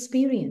need to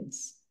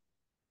experience.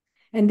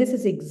 And this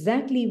is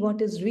exactly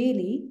what is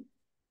really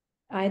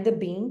I, the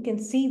being, can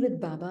see with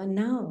Baba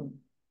now.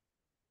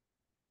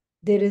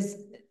 There is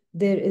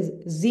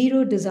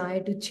zero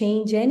desire to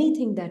change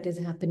anything that is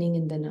happening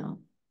in the now.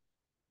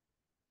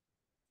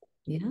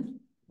 Yeah.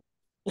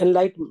 And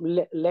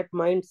let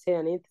mind say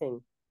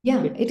anything.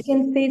 Yeah, it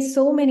can say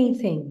so many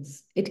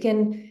things. It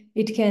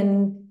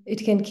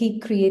can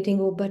keep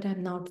creating, oh, but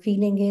I'm not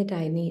feeling it.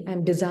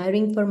 I'm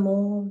desiring for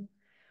more.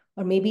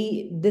 Or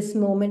maybe this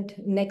moment,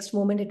 next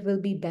moment, it will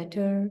be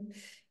better.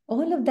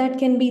 All of that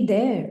can be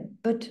there.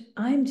 But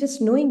I'm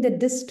just knowing that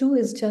this too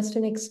is just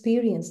an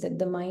experience that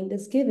the mind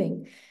is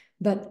giving.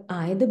 But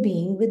I, the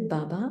being with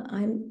Baba,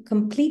 I'm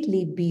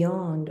completely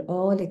beyond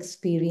all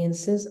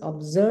experiences,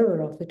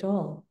 observer of it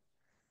all.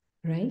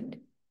 Right?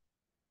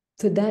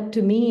 So that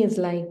to me is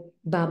like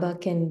Baba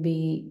can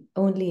be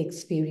only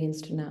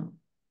experienced now.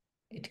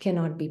 It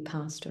cannot be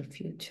past or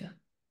future.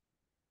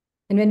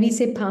 And when we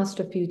say past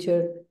or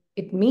future,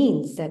 it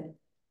means that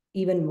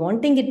even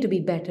wanting it to be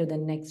better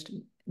than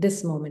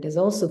this moment is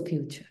also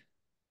future.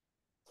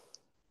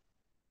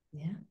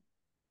 Yeah.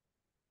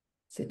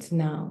 So it's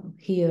now,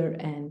 here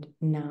and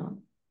now.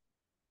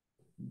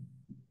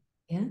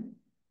 Yeah.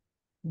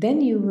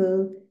 Then you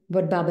will,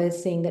 what Baba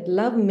is saying, that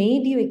love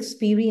made you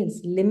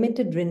experience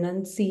limited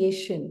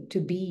renunciation to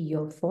be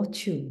your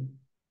fortune.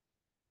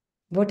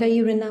 What are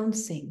you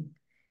renouncing?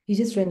 You're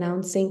just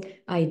renouncing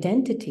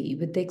identity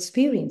with the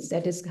experience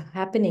that is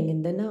happening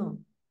in the now.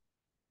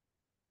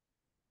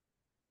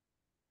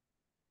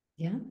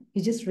 Yeah,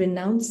 you're just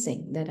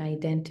renouncing that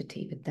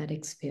identity with that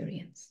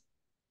experience.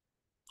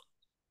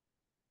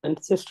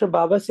 And Sister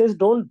Baba says,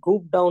 don't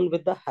droop down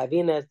with the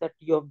heaviness that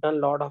you have done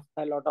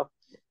a lot of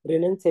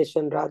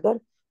renunciation. Rather,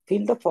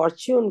 feel the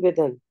fortune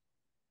within.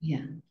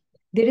 Yeah.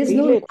 There is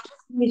Feel no it.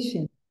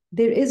 renunciation.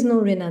 There is no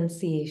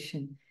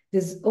renunciation.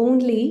 There's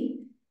only,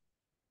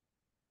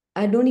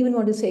 I don't even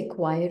want to say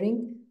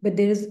acquiring, but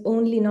there is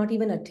only not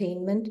even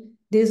attainment.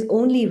 There's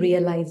only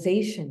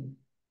realization.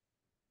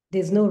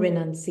 There's no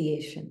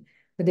renunciation,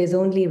 but there's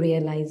only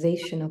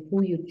realization of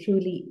who you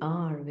truly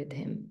are with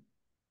him.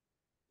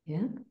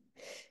 Yeah.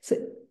 So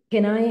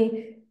can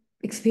I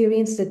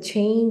experience the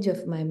change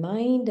of my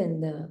mind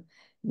and the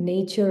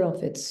nature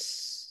of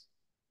its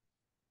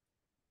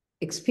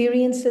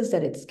experiences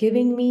that it's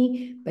giving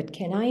me? But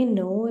can I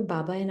know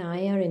Baba and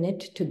I are in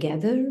it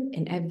together?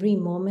 In every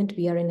moment,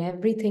 we are in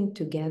everything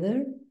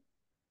together.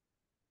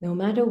 No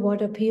matter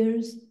what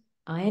appears,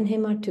 I and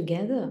him are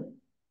together.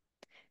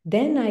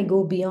 Then I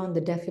go beyond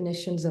the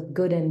definitions of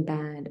good and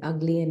bad,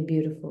 ugly and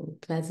beautiful,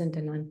 pleasant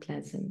and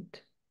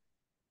unpleasant.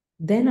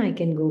 Then I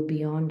can go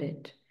beyond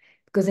it.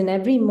 Because in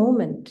every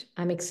moment,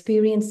 I'm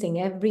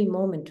experiencing every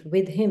moment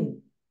with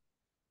him.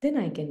 Then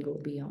I can go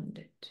beyond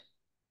it.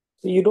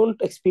 So you don't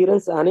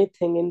experience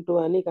anything into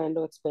any kind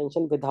of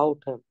expansion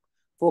without him.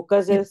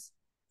 Focus Yeah. is,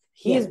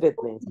 he is with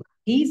me.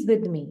 He's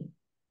with me.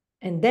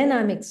 And then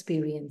I'm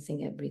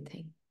experiencing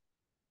everything.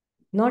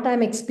 Not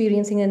I'm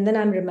experiencing and then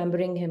I'm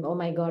remembering him. Oh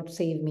my God,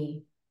 save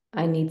me.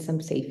 I need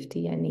some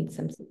safety. I need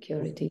some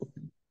security.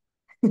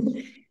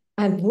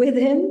 I'm with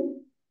him.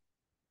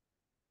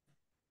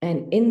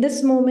 And in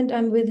this moment,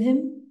 I'm with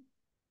him.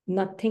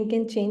 Nothing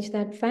can change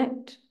that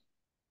fact.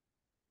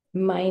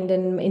 Mind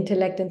and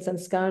intellect and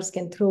sanskars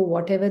can throw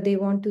whatever they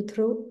want to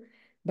throw,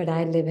 but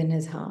I live in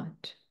his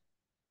heart.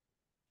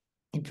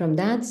 And from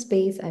that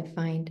space, I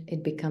find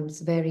it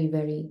becomes very,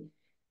 very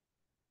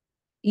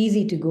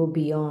easy to go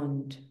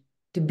beyond,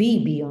 to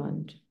be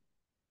beyond.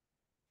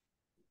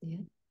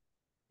 Yeah.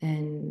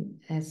 And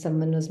as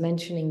someone was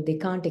mentioning, they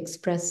can't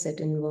express it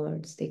in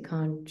words. They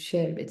can't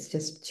share. It's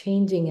just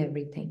changing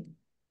everything,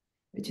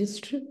 which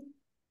is true.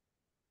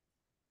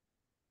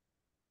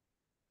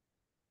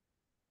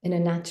 In a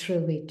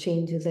natural way,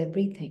 changes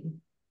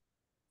everything.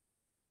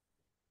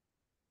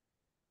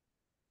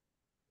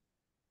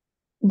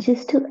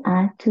 Just to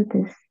add to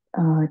this,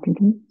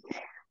 Didi,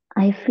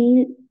 I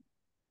feel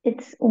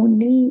it's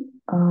only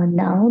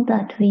now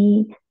that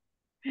we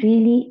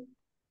really,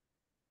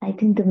 I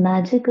think the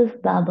magic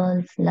of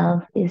Baba's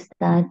love is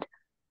that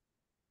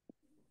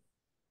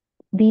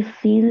we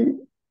feel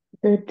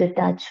the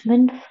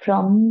detachment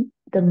from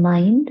the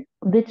mind,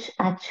 which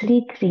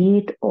actually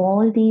create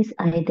all these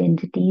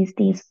identities,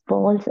 these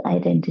false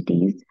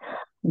identities,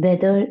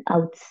 whether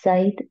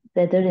outside,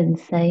 whether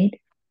inside.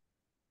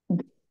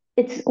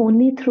 It's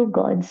only through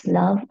God's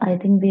love, I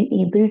think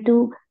we're able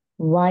to,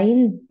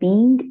 while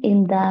being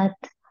in that,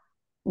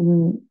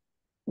 mm,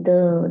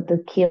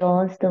 the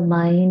chaos, the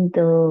mind,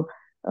 the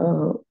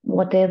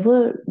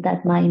whatever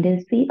that mind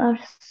is, we are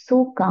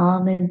so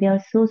calm and we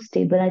are so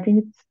stable. I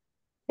think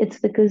it's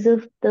because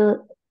of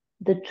the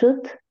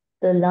truth,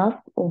 the love,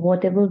 or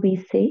whatever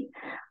we say.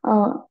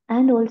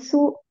 And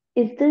also,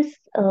 is this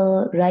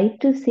right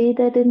to say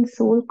that in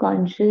soul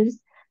conscious,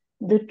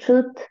 the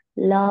truth,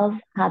 love,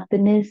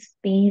 happiness,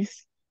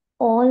 peace,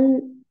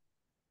 all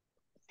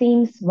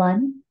seems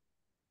one?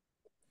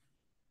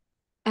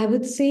 I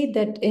would say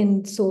that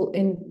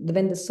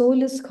when the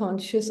soul is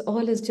conscious,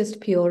 all is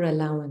just pure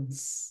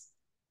allowance.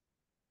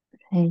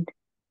 Right.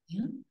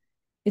 Yeah.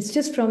 It's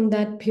just from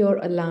that pure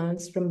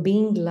allowance, from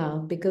being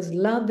love, because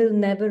love will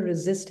never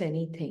resist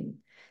anything.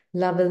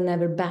 Love will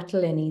never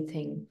battle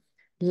anything.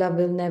 Love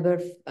will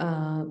never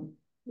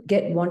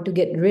want to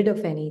get rid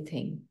of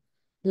anything.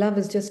 Love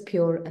is just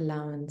pure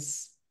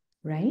allowance,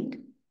 right?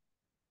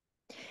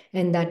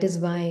 And that is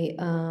why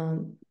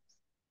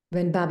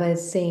when Baba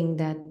is saying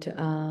that,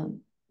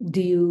 do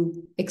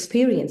you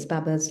experience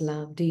Baba's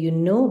love? Do you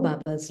know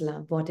Baba's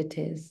love, what it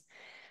is?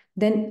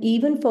 Then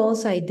even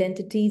false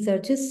identities are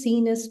just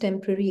seen as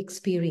temporary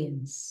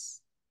experience.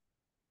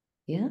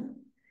 Yeah.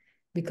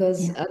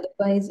 Because Yeah.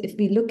 otherwise, if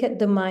we look at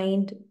the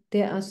mind,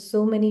 there are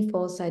so many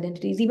false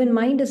identities. Even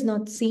mind is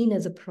not seen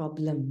as a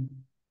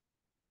problem.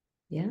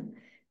 Yeah.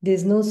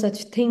 There's no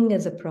such thing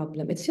as a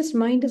problem. It's just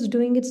mind is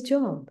doing its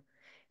job.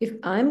 If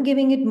I'm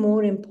giving it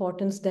more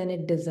importance than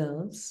it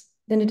deserves,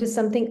 then it is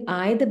something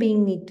I, the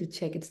being, need to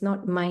check. It's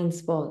not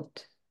mind's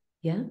fault.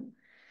 Yeah.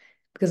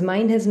 Because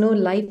mind has no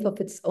life of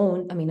its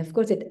own. I mean, of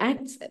course, it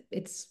acts,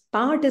 its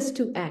part is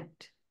to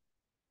act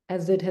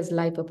as though it has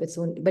life of its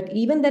own. But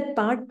even that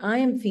part, I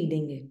am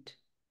feeding it.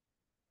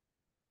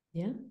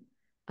 Yeah.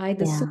 I,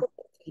 the soul,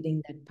 Yeah. am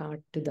feeding that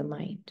part to the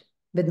mind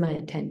with my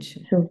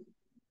attention. True.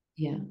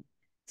 Yeah.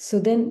 So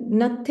then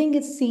nothing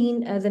is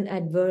seen as an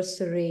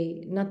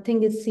adversary,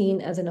 nothing is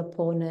seen as an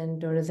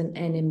opponent or as an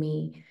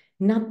enemy,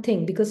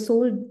 nothing, because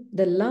soul,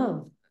 the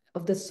love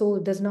of the soul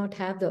does not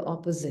have the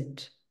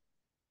opposite.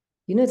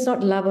 You know, it's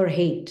not love or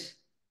hate.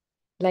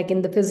 Like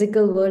in the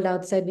physical world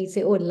outside, we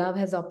say, oh, love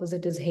has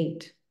opposite is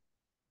hate.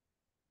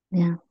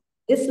 Yeah.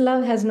 This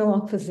love has no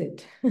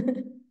opposite.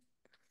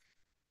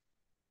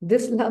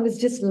 This love is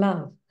just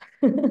love.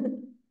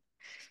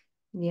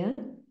 Yeah.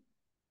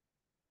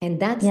 And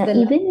that's Yeah, the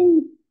love.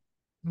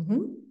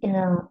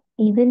 yeah,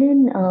 even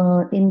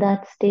in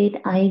that state,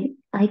 I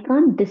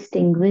can't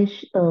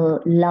distinguish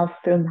love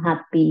from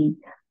happy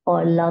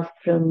or love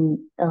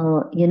from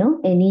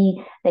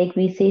any, like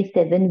we say,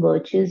 seven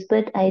virtues.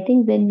 But I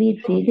think when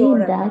we really in Pure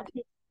love. that,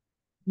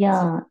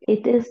 yeah,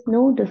 it is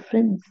no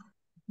difference.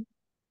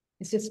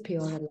 It's just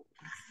pure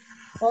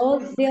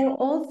love. They are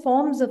all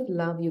forms of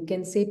love. You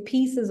can say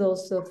peace is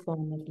also a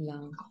form of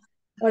love,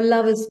 or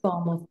love is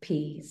form of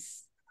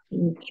peace.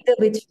 Either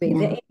which way, Yeah,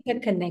 they're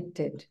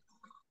interconnected.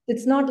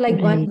 It's not like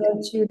one right.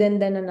 virtue,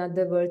 then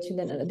another virtue,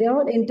 then another. They're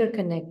all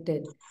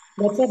interconnected.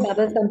 That's why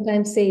Baba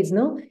sometimes says,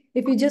 no,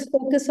 if you just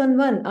focus on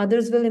one,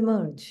 others will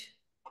emerge.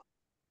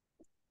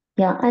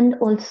 Yeah, and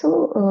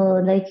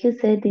also, like you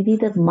said, Didi,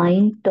 the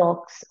mind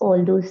talks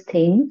all those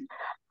things.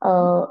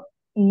 Uh,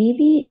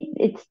 Maybe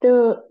it's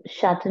the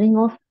shattering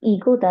of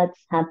ego that's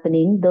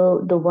happening,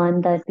 the one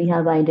that we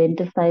have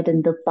identified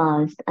in the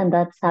past, and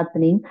that's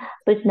happening.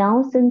 But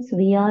now, since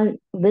we are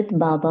with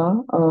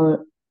Baba,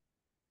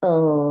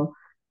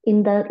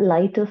 in the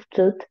light of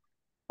truth,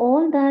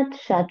 all that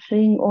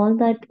shattering, all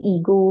that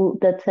ego,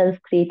 that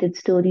self created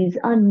stories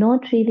are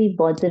not really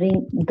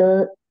bothering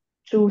the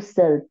true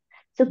self.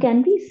 So,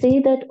 can we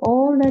say that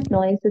all that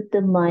noise of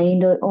the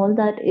mind or all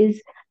that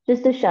is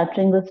just the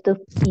shattering of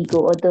the ego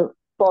or the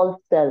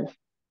false self?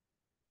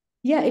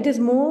 Yeah, it is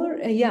more,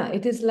 yeah,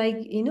 it is like,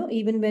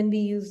 even when we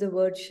use the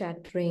word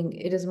shattering,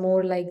 it is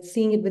more like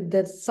seeing it with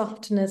the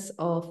softness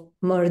of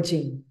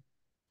merging,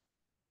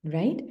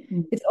 right?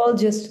 It's all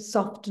just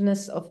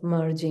softness of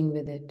merging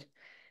with it.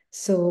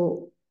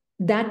 So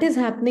that is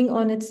happening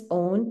on its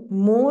own.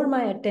 More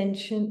my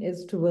attention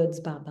is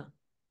towards Baba.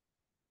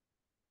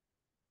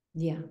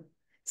 Yeah.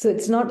 So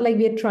it's not like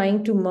we are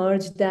trying to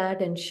merge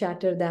that and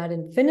shatter that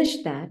and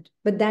finish that,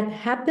 but that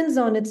happens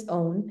on its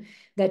own.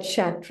 That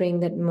shattering,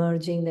 that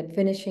merging, that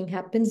finishing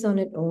happens on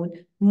its own.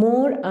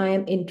 More I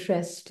am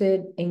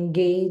interested,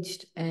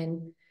 engaged,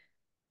 and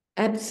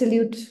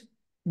absolute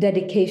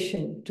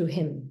dedication to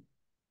Him.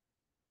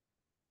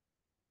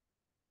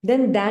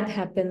 Then that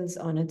happens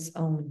on its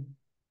own.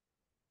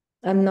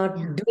 I'm not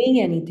doing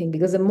anything,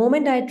 because the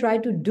moment I try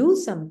to do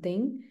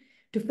something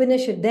to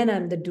finish it, then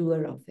I'm the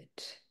doer of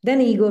it.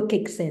 Then ego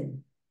kicks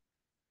in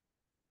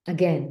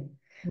again.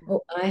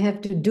 Oh, I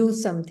have to do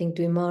something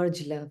to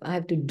emerge love. I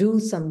have to do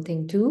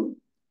something to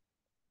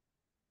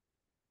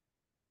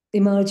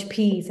emerge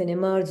peace and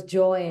emerge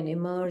joy and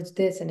emerge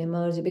this and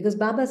emerge. Because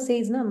Baba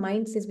says, no,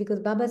 mind says, because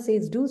Baba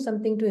says, do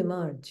something to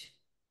emerge.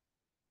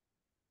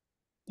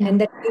 Yeah.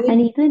 And that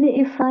And even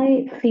if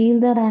I feel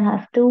that I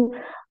have to,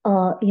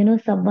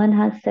 someone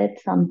has said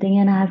something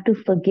and I have to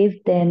forgive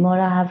them or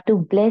I have to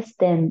bless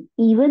them,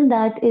 even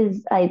that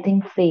is, I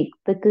think, fake,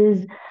 because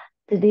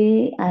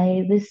today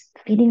I was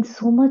feeling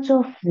so much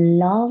of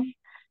love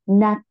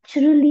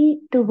naturally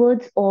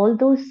towards all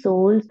those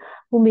souls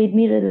who made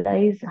me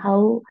realize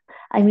how,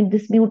 I mean,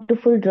 this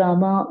beautiful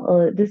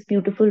drama, this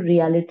beautiful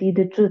reality,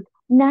 the truth,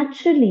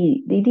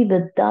 naturally, Didi,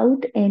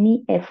 without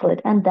any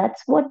effort. And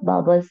that's what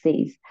Baba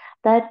says,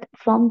 that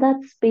from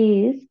that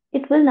space,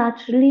 it will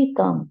naturally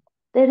come.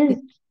 There is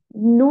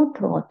no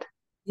thought.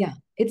 yeah,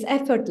 it's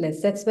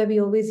effortless. That's why we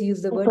always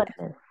use the word.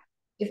 Effortless.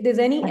 If there's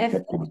any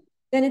effort, Effortless.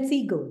 then it's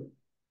ego,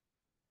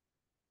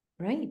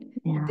 right?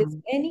 If Yeah. there's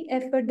any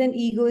effort, then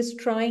ego is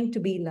trying to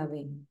be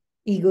loving.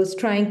 Ego is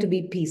trying to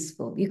be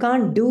peaceful. You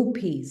can't do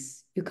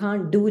peace. You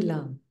can't do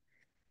love.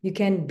 You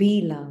can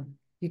be love.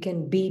 You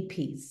can be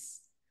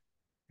peace,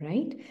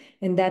 right?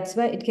 And that's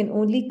why it can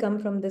only come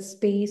from the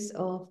space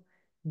of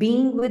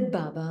being with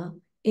Baba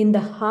in the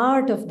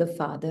heart of the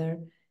Father.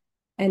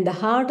 And the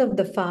heart of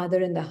the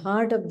Father and the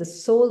heart of the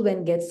soul,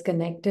 when gets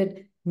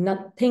connected,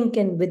 nothing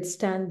can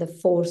withstand the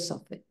force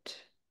of it.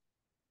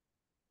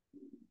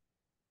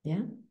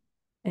 Yeah.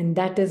 And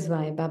that is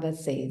why Baba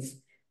says,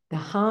 the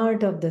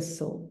heart of the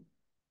soul.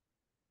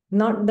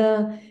 Not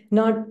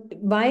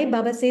why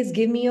Baba says,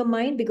 give me your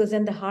mind, because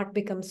then the heart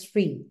becomes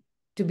free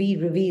to be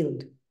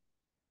revealed.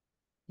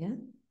 Yeah.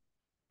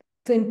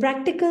 So in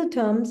practical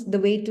terms, the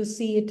way to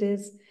see it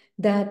is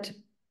that,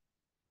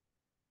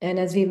 and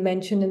as we've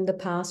mentioned in the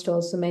past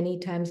also many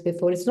times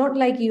before, it's not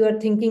like you are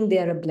thinking they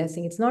are a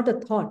blessing. It's not a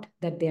thought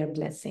that they are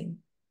blessing.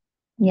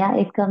 Yeah,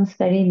 it comes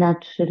very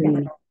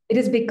naturally. It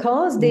is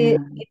because they,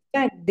 in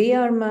fact, they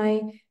are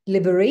my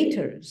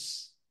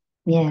liberators.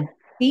 Yeah.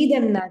 See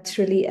them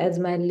naturally as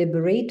my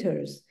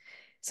liberators.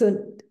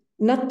 So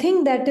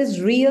nothing that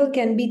is real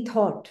can be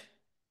thought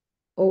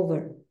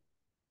over,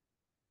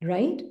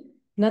 right?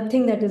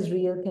 Nothing that is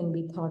real can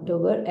be thought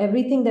over.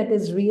 Everything that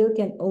is real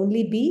can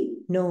only be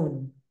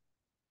known.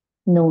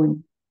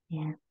 Known.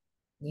 Yeah.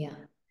 Yeah.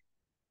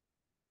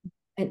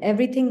 And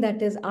everything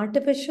that is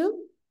artificial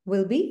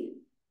will be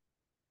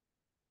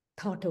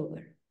thought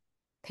over.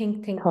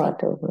 Think.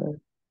 Thought over.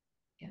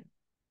 Yeah.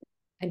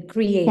 And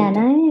create. Can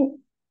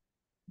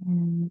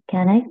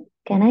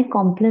I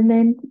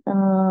compliment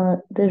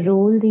the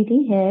role,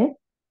 Didi, here?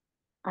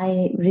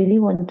 I really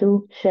want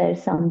to share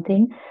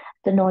something.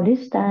 the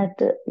knowledge that,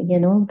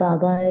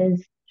 Baba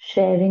is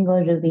sharing or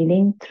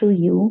revealing through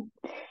you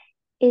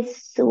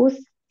is so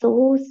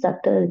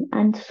subtle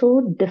and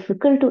so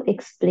difficult to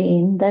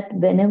explain that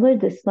whenever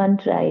this one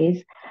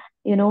tries,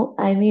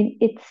 I mean,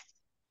 it's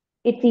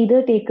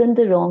either taken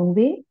the wrong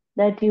way,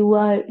 that you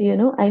are,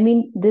 I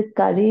mean, the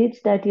courage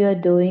that you are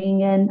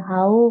doing and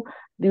how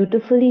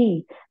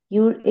beautifully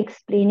you're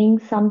explaining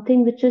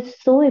something which is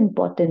so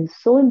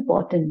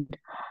important,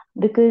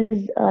 because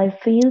I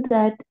feel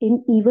that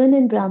in even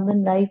in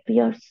Brahmin life, we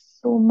are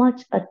so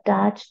much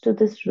attached to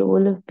this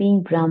role of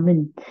being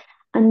Brahmin,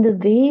 and the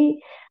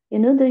way,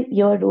 the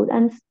your role,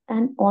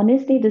 and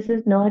honestly, this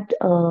is not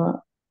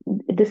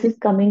this is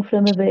coming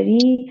from a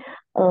very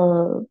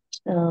uh,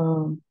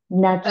 uh,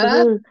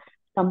 natural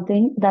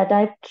something that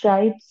I've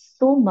tried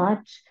so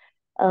much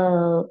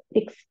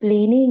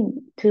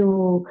explaining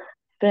to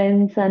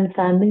friends and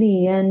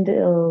family, and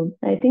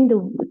I think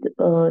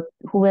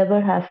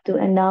whoever have to,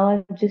 and now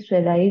I've just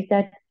realized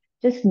that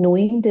just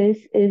knowing this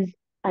is,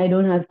 I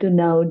don't have to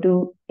now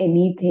do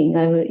anything.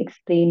 I will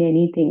explain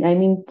anything. I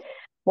mean,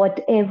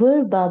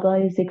 whatever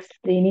Baba is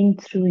explaining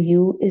through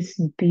you is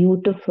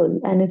beautiful,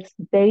 and it's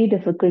very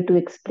difficult to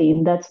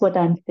explain. That's what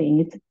I'm saying.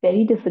 It's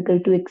very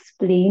difficult to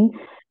explain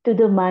to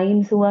the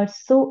minds who are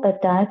so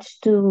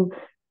attached to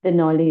the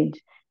knowledge.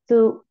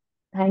 So,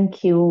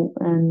 thank you,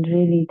 and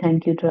really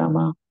thank you,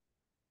 Drama.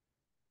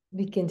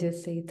 We can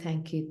just say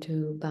thank you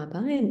to Baba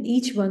and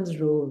each one's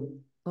role.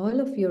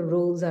 All of your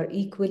roles are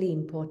equally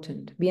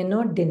important. We are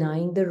not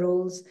denying the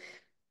roles,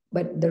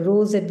 but the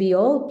roles that we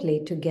all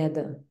play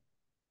together.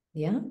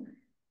 Yeah.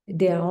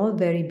 They are all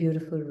very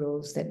beautiful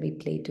roles that we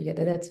play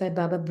together. That's why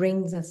Baba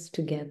brings us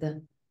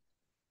together.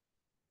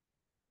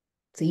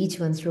 So each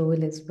one's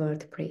role is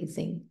worth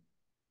praising.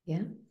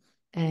 Yeah.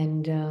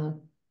 And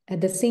at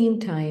the same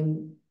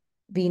time,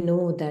 we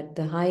know that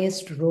the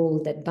highest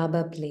role that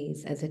Baba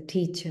plays as a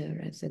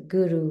teacher, as a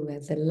guru,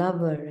 as a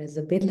lover, as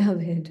a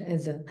beloved,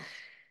 as a,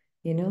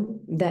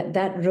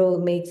 that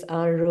role makes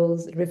our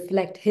roles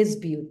reflect his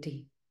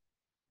beauty.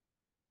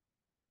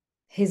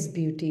 His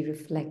beauty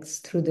reflects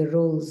through the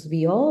roles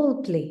we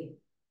all play.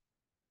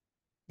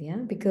 Yeah,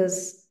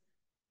 because,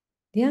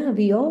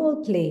 we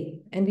all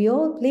play, and we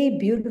all play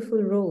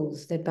beautiful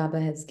roles that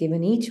Baba has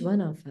given each one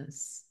of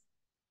us,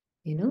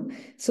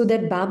 so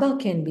that Baba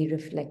can be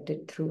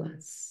reflected through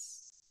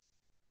us.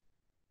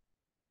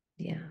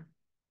 Yeah.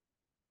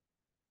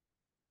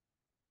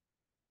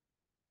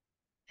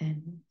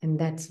 And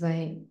that's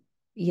why,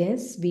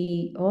 yes,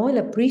 we all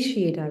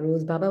appreciate our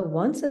roles. Baba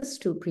wants us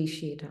to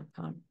appreciate our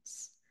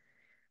parts.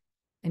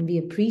 And we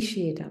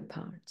appreciate our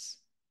parts.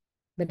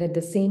 But at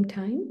the same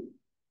time,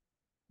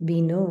 we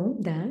know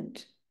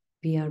that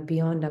we are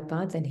beyond our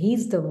parts, and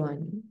he's the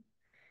one.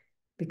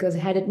 Because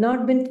had it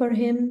not been for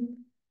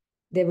him,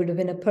 there would have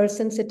been a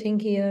person sitting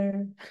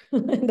here,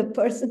 and the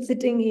person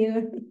sitting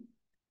here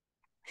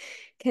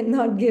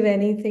cannot give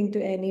anything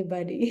to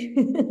anybody.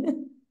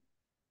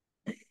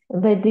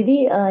 But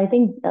Didi, I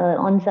think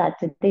on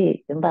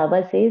Saturday,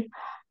 Baba says,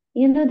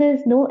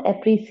 there's no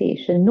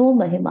appreciation, no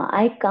mahima.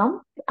 I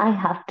come, I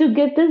have to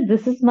get this.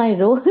 This is my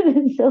role.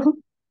 So,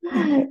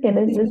 This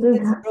this is is,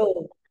 his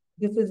role.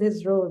 This is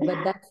his role,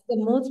 but that's the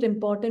most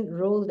important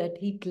role that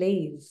he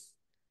plays.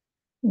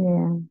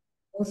 yeah.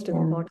 Most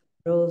important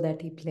role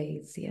that he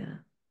plays, yeah.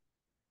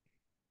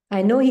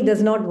 I know he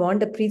does not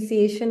want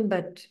appreciation,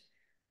 but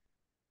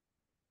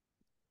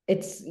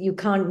you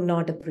can't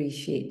not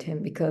appreciate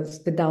him, because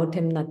without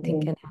him,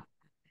 nothing can happen.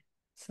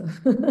 So,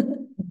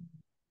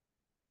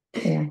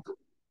 yeah.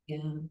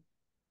 Yeah.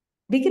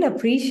 We can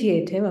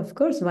appreciate him, of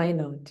course, why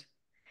not?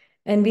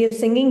 And we are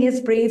singing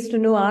his praise to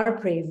know our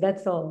praise,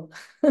 that's all.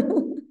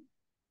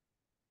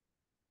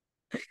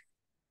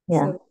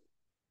 Yeah. So,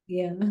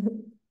 yeah.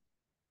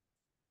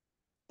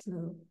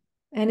 So,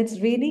 and it's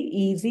really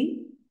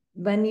easy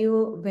when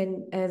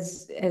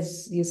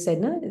as you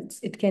said, no,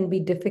 it can be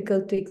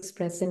difficult to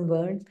express in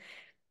words.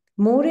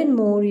 More and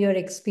more you're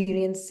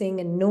experiencing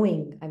and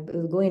knowing, I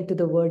will go into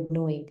the word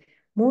knowing,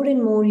 more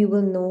and more you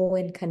will know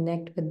and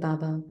connect with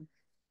Baba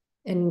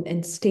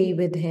and stay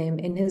with him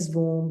in his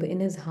womb, in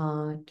his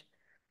heart.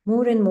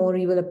 More and more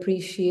you will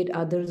appreciate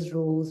others'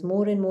 roles.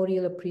 More and more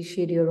you'll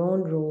appreciate your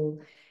own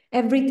role.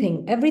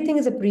 Everything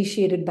is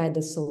appreciated by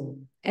the soul.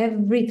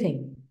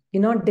 Everything.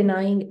 You're not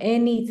denying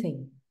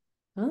anything.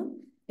 Huh?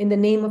 In the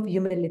name of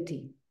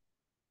humility.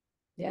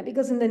 Yeah,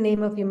 because in the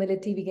name of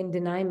humility, we can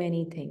deny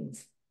many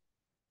things.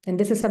 And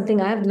this is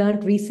something I've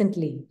learned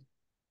recently,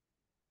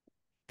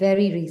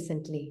 very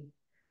recently,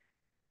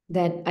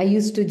 that I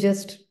used to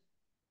just,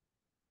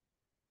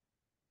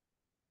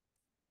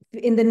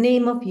 in the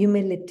name of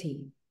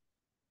humility,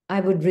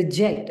 I would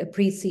reject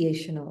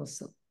appreciation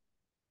also.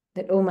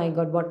 That, oh my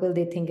God, what will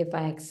they think if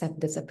I accept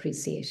this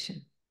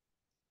appreciation?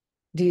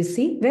 Do you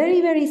see?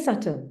 Very, very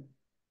subtle.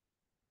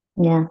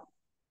 Yeah.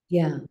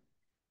 Yeah.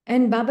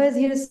 And Baba is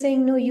here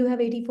saying, no, you have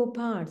 84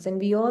 parts and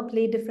we all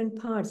play different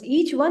parts.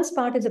 Each one's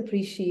part is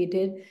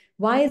appreciated.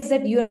 Why is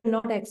that you are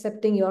not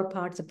accepting your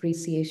part's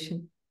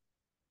appreciation?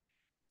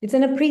 It's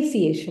an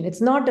appreciation.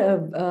 It's not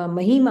a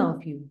mahima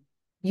of you.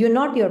 You're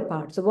not your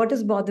part. So what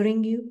is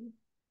bothering you?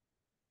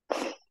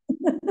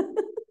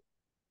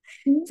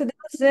 So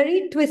there's a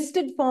very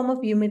twisted form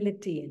of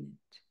humility in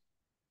it.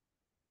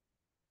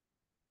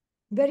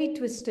 Very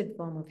twisted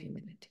form of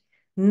humility.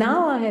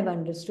 Now I have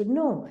understood,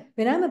 no,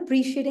 when I'm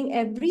appreciating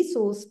every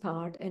soul's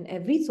part and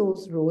every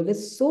soul's role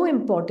is so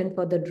important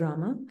for the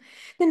drama,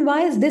 then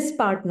why is this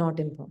part not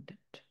important?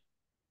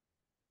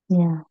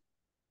 Yeah.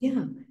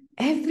 Yeah,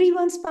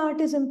 everyone's part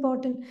is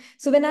important.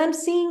 So when I'm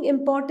seeing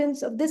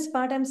importance of this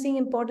part, I'm seeing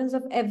importance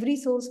of every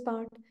soul's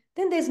part,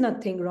 then there's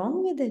nothing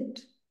wrong with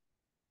it.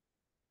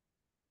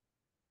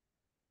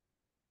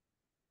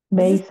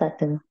 Very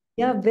subtle.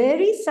 Yeah,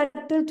 very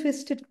subtle,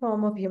 twisted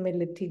form of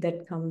humility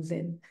that comes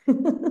in.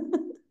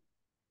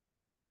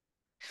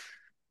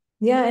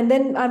 Yeah, and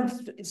then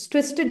it's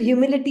twisted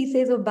humility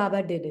says, oh,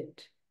 Baba did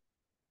it.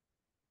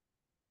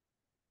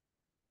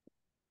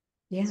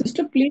 Yeah.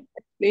 Sister, please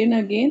explain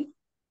again.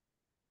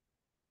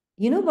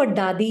 You know what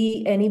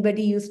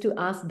anybody used to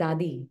ask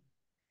Dadi?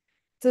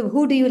 So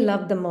who do you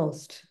love the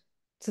most?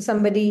 So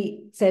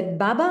somebody said,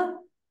 Baba.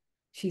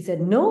 She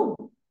said, no.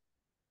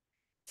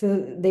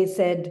 So they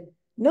said,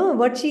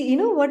 no, you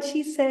know what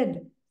she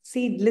said?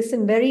 See,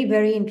 listen, very,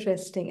 very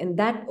interesting. And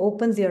that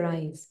opens your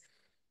eyes.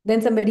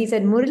 Then somebody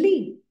said,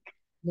 Murli.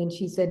 Then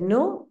she said,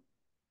 no.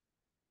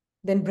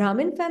 Then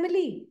Brahmin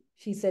family.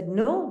 She said,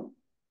 no.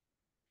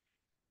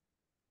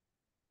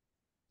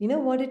 You know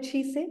what did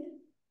she say?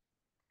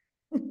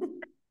 I love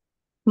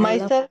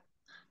Myself.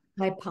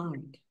 my part.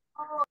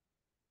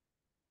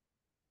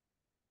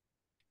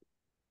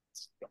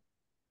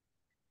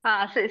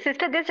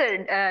 Sister, this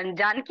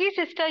Janki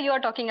sister you are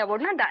talking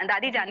about, na?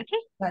 Dadi Janki?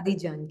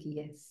 Dadi Janki,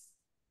 yes.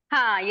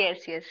 हाँ,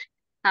 yes, yes.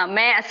 हाँ,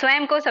 मैं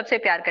स्वयं को सबसे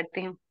प्यार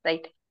करती हूँ,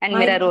 right? And My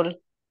मेरा part. role,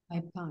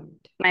 My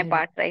part. my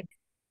part, right?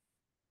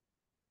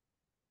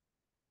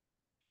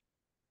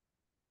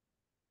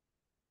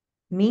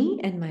 Me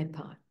and my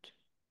part.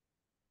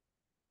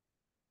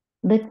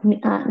 But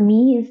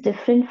me is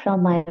different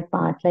from my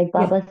part. Like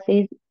Baba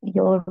says,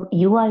 you are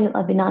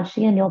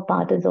Avinashi and your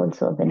part is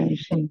also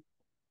Avinashi.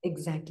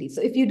 Exactly.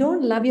 So if you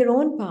don't love your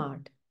own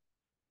part,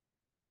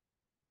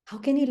 how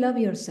can you love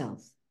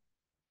yourself?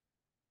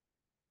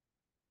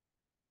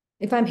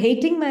 If I'm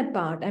hating my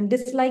part, I'm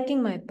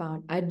disliking my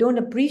part, I don't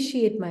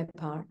appreciate my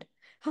part,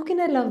 how can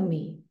I love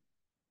me?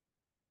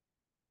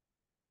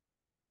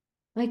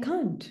 I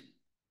can't.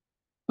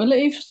 Well,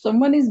 if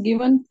someone is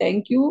given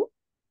thank you,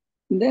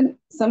 then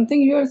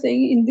something you are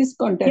saying in this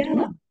context, Yeah.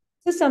 no?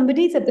 So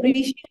somebody is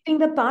appreciating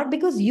the part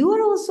because you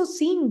are also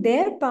seeing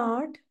their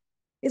part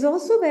is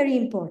also very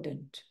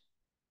important.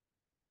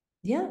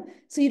 Yeah.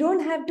 So you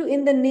don't have to,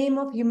 in the name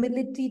of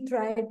humility,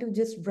 try to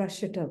just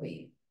brush it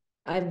away.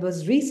 Till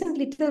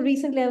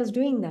recently, I was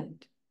doing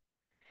that.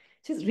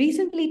 Just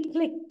recently it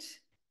clicked.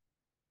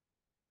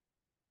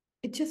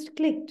 It just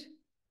clicked.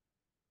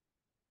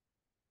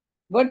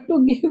 What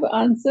to give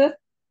answer?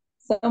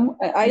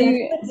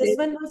 This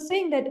one was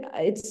saying that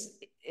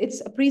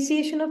it's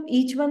appreciation of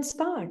each one's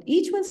part.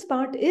 Each one's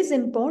part is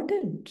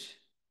important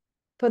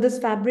for this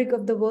fabric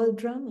of the world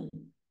drama.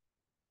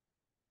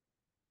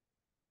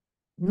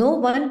 No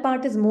one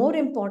part is more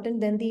important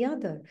than the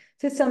other.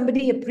 So if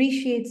somebody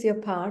appreciates your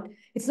part,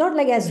 it's not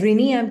like as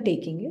Rini, I'm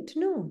taking it.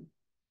 No.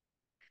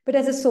 But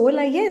as a soul,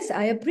 I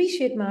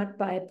appreciate my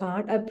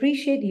part. I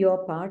appreciate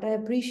your part. I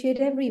appreciate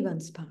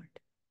everyone's part.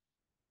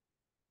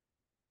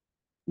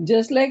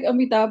 Just like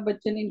Amitabh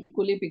Bachchan in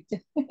Coolie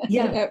picture.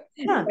 Yeah.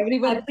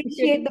 Everyone I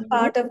appreciate the appreciating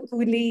part of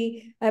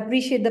Coolie. I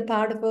appreciate the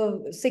part of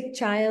a sick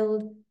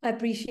child. I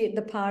appreciate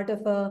the part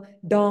of a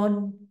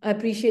Don. I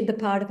appreciate the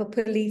part of a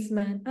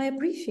policeman. I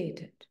appreciate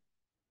it.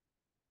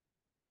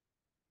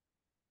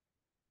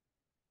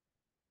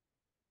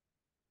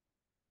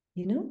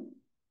 You know?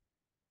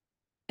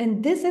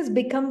 And this has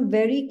become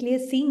very clear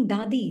seeing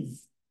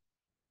dadis.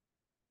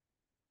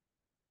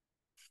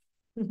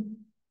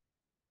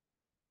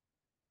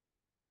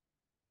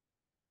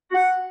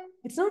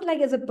 It's not like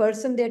as a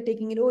person they're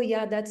taking it, oh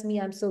yeah, that's me,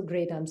 I'm so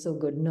great, I'm so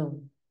good.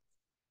 No.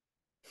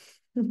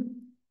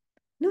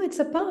 No, it's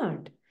a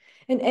part.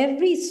 And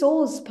every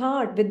soul's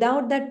part,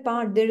 without that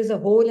part, there is a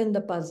hole in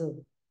the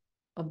puzzle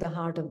of the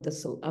heart of the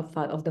soul,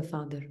 of the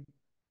Father.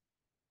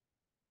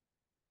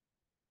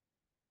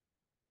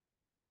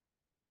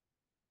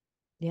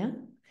 Yeah.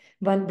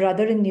 One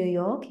brother in New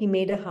York, he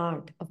made a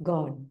heart of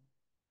God.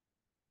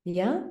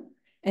 Yeah.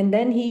 And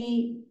then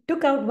he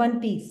took out one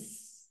piece.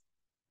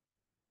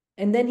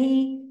 And then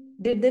he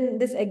did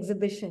this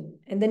exhibition.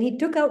 And then he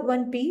took out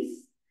one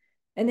piece.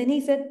 And then he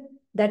said,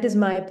 that is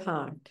my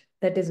part.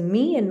 That is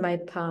me and my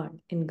part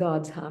in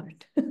God's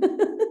heart.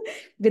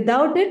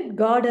 Without it,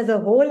 God has a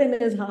hole in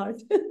his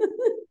heart.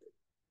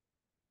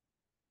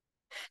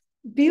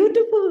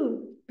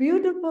 Beautiful,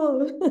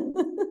 beautiful.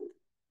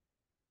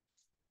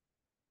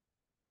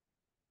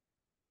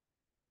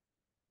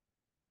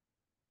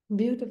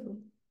 Beautiful.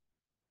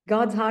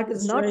 God's heart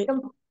is not...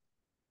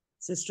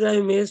 Sister, I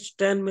missed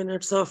 10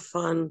 minutes of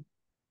fun.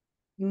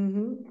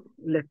 Mm-hmm.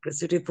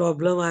 Electricity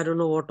problem. I don't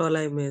know what all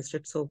I missed.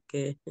 It's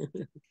okay.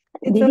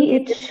 It's Didi, okay.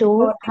 it It's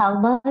shows recording. how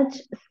much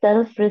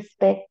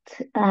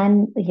self-respect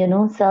and,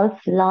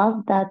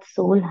 self-love that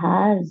soul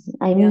has.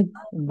 I Yeah. mean,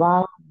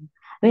 wow.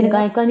 I mean,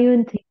 Yeah. I can't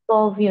even think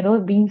of,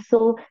 being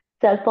so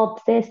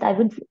self-obsessed. I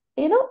would,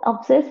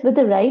 obsessed with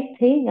the right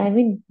thing. I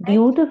mean, Exactly.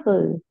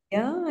 beautiful.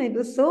 Yeah, it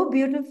was so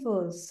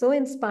beautiful, so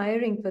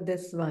inspiring for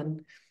this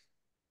one.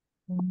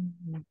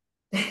 Mm.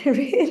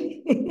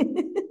 Really.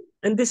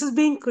 And this is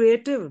being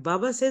creative.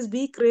 Baba says,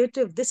 be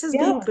creative. This is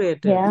Yeah, being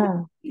creative. Yeah,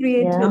 I'm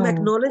creative. yeah.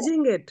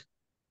 acknowledging it.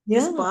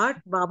 This Yeah. part,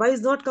 Baba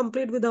is not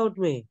complete without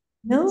me.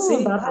 No,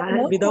 See, Baba is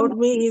not without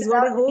me, complete he's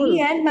got a without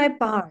me hole. and my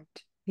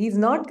part. He's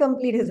not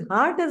complete. His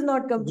heart is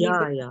not complete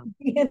Yeah, without yeah.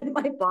 me and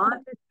my Part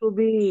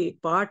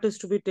part. is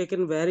to be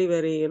taken very,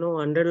 very,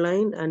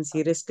 underlined and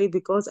seriously,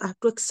 because I have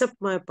to accept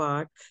my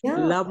part, Yeah.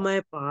 love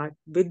my part.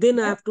 Within,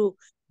 I Yeah. have to,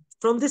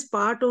 from this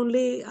part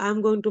only,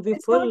 I'm going to be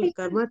It's not full even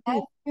karmati.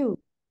 have to.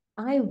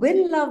 I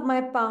will love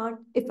my part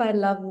if I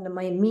love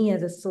my me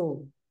as a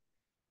soul.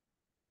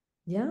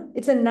 Yeah,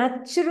 it's a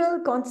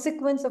natural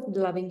consequence of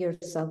loving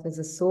yourself as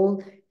a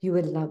soul. You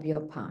will love your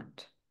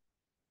part.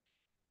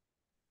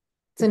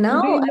 So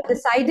now Today, I've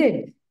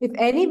decided if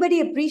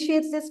anybody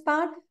appreciates this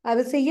part, I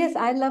will say, yes,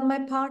 I love my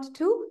part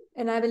too,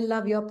 and I will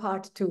love your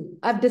part too.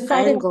 I've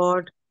decided Thank to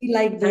God. be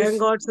like Thank this.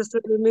 God,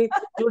 Sister Rini.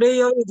 Today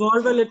you have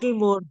evolved a little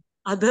more.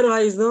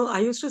 Otherwise, no, I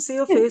used to see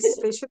your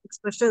facial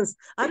expressions.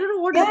 I don't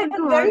know what Yeah, it happened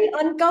to was her. very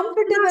इतना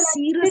uncomfortable. I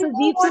serious didn't know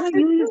अजीब सा what ना, to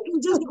you used to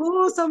just do.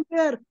 go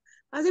somewhere.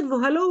 I said,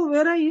 hello,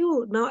 where are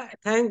you? Now,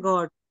 thank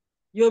God.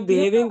 You're Yeah,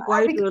 behaving I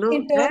quite, became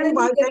thank,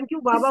 internally thank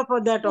you, Baba,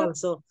 for that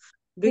confused. also.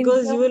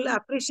 Because you will Internally,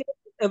 appreciate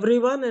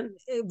everyone and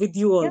with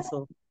you yeah.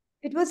 also.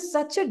 It was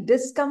such a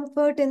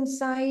discomfort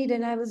inside,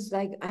 and I was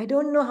like, I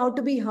don't know how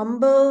to be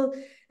humble.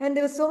 And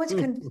there was so much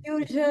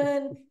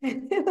confusion,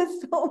 and there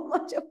was so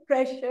much of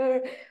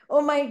pressure.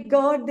 Oh my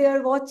God, they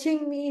are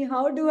watching me.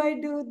 How do I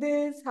do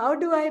this? How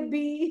do I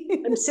be?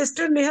 And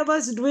Sister Neha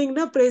was doing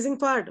the praising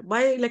part.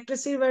 My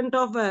electricity went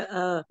off.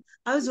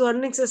 I was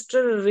wondering,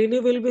 Sister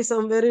Rini will be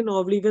somewhere in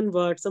oblivion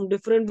word, some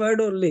different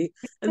word only.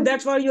 And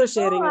that's what you're No,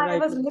 sharing I right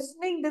was now.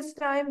 listening this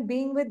time,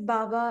 being with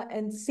Baba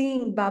and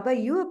seeing, Baba,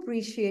 you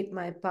appreciate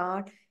my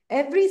part.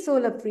 Every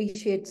soul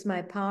appreciates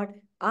my part.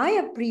 I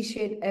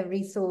appreciate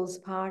every soul's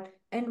part.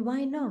 And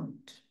why not?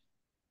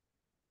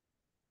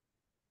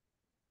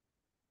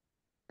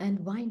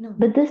 And why not?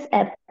 But this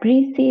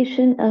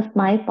appreciation of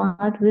my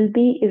part will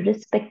be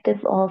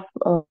irrespective of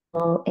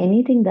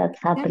anything that's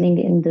happening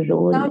Exactly. in the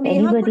role. Now,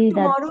 Neha could Anybody that's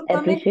tomorrow come and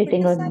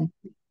appreciating or criticize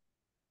me.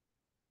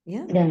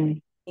 Yeah. yeah,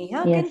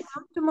 Neha yes. can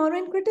come tomorrow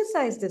and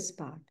criticize this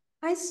part.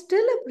 I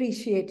still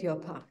appreciate your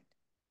part.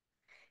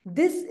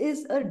 This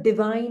is a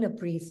divine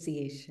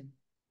appreciation.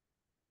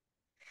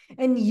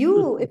 And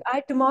you, if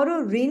I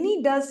tomorrow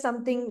Rini does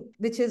something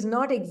which is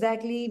not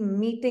exactly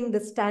meeting the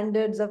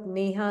standards of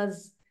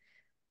Neha's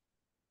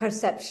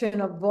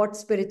perception of what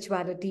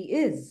spirituality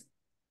is,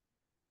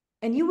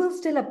 and you will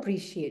still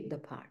appreciate the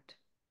part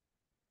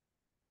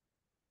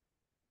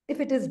if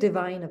it is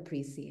divine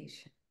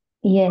appreciation.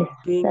 Yes,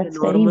 Being that's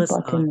very enormous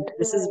heart. important.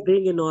 This is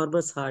being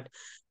enormous heart.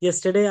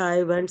 Yesterday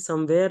I went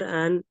somewhere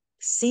and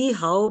see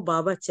how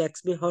Baba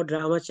checks me, how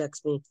drama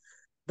checks me.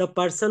 The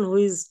person who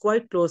is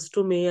quite close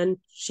to me and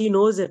she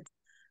knows it.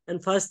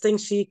 And first thing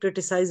she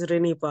criticized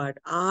Rini part.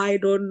 I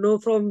don't know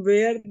from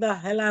where the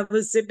hell I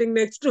was sitting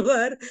next to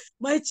her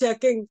by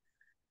checking.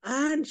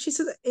 And she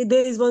said,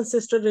 there is one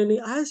sister, Rini.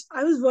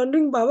 I was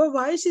wondering, Baba,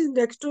 why she's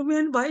next to me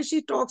and why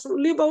she talks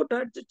only about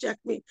her to check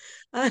me.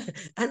 And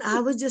I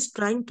was just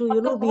trying to,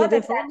 आपका be बहुत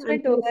away from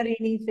and attachment होगा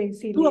René से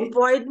to इसीलिए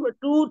avoid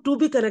to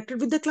be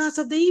connected with the class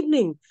of the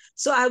evening.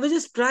 So I was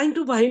just trying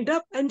to wind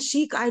up, and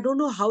I don't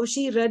know how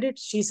she read it.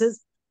 She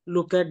says,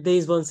 "Look at there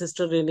is one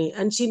sister Rini,"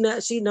 and she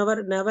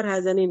never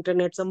has any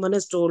internet. Someone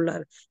has told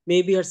her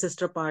maybe her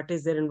sister part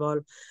is there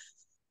involved.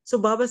 So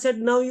Baba said,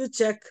 "Now you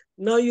check.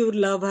 Now you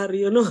love her.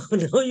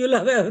 Now you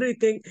love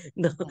everything."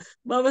 No,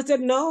 Baba said,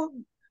 "Now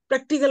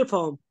practical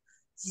form."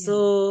 yeah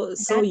So that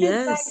is why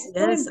yes, it's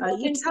so yes,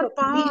 it's important to her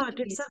part.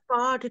 It's appreciate her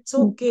part. It's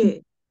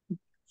okay.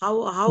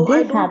 How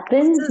I This don't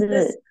happens. process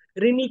this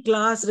Rini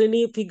class,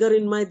 Rini figure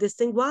in my this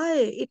thing.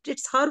 Why?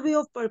 It's her way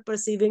of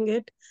perceiving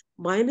it.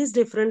 Mine is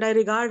different. I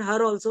regard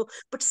her also.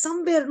 But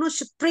somewhere, no,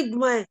 she pricked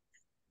my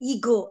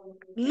ego.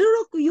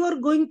 Look, you are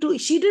going to.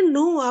 She didn't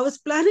know. I was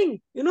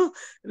planning.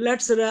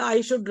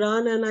 I should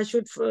run and I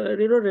should,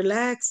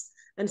 relax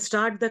and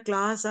start the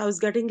class. I was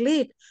getting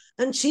late,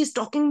 and she's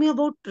talking me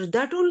about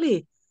that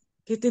only.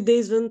 Kiti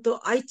days when so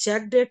I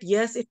checked it.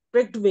 Yes, it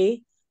pricked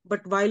me,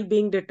 but while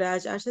being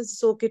detached, I said,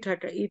 so it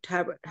had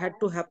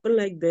to happen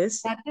like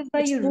this. that is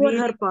why It's you poor her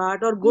really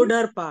part or good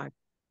her part.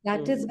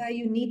 that is Hmm. why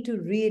you need to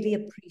really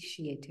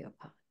appreciate your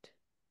part.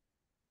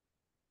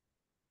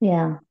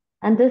 Yeah.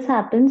 And this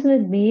happens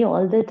with me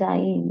all the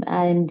time.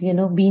 And,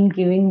 been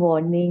giving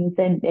warnings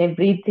and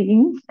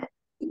everything.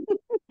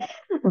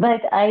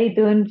 But I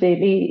don't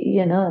really,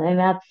 I'm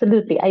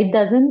absolutely, it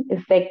doesn't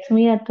affect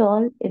me at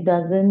all. It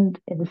doesn't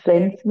Very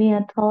influence me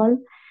at all.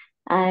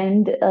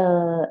 And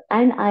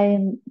I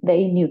am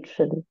very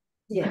neutral.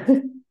 yes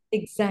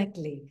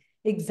exactly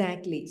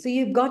Exactly. So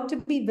you've got to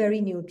be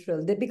very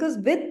neutral because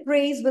with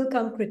praise will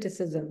come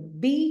criticism.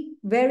 Be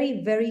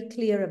very, very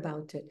clear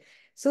about it.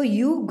 So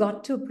you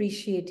got to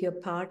appreciate your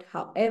part,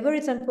 however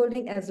it's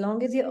unfolding, as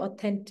long as you're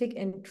authentic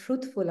and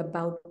truthful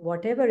about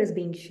whatever is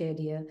being shared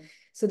here,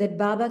 so that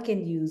Baba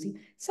can use you.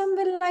 Some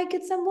will like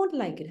it, some won't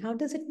like it. How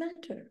does it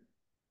matter?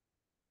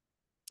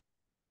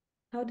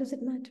 How does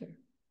it matter?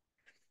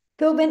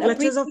 So when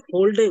Clutches of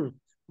holding.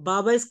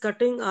 Baba is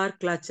cutting our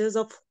clutches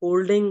of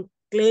holding,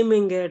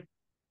 claiming it, yeah,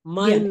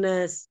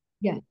 mindness.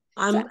 yeah.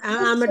 So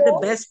I'm at the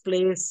best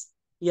place.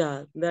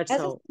 Yeah, that's as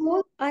a how.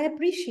 soul, I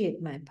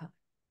appreciate my part.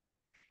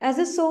 As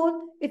a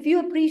soul, if you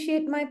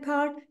appreciate my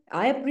part,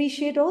 I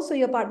appreciate also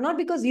your part. Not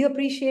because you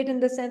appreciate in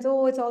the sense,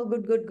 oh, it's all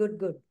good, good, good,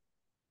 good.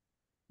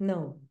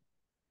 No.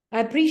 I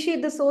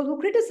appreciate the soul who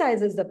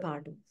criticizes the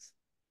parts.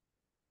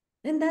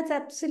 And that's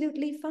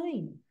absolutely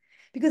fine.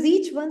 Because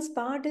each one's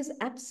part is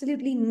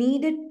absolutely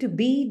needed to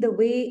be the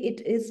way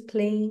it is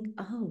playing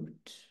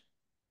out.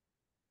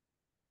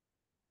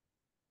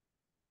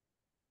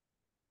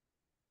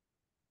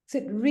 So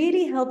it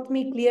really helped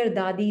me clear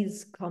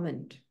Dadi's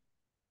comment,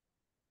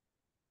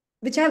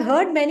 which I've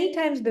heard many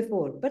times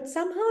before, but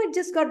somehow it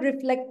just got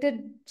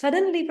reflected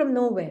suddenly from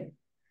nowhere.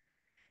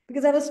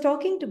 Because I was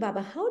talking to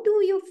Baba, how do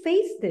you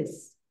face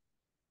this?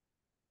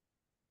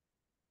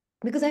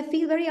 Because I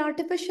feel very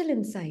artificial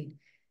inside.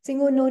 Saying,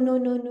 oh, no, no,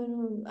 no, no,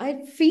 no.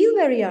 I feel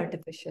very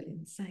artificial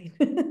inside.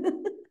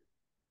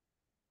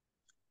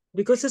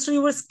 Because sister,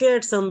 you were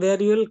scared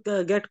somewhere. You'll get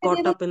And caught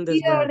then up it's in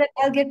this fear web. that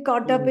I'll get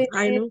caught up in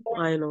I it. know,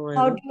 I know, I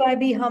How know. do I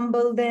be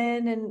humble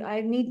then? And I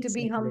need to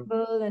be Exactly.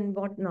 humble and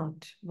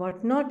whatnot.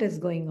 What not is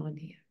going on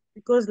here.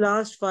 Because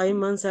last 5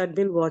 months I'd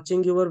been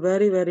watching, you were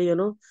very, very,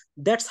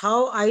 that's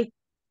how I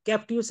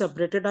kept you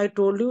separated. I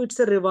told you it's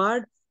a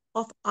reward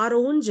of our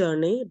own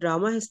journey.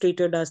 Drama has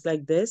treated us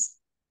like this.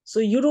 So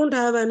you don't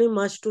have any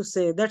much to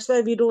say. That's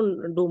why we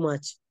don't do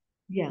much.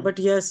 Yeah. But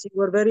yes, you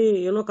were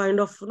very, kind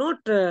of not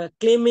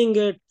claiming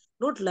it,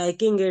 not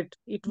liking it.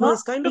 It Not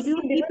was kind of you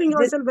thinking keeping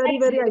because yourself very,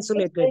 very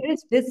isolated. there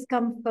is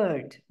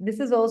discomfort. This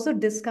is also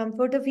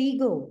discomfort of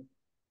ego.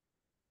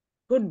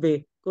 Could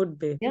be, could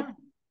be. Yeah.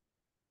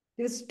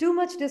 There's too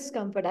much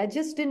discomfort. I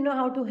just didn't know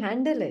how to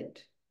handle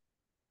it.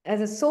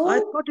 As a I soul,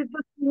 thought it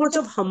was too much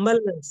of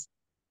humbleness.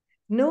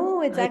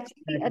 no, it's I thought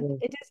actually, that way.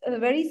 it is a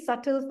very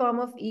subtle form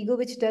of ego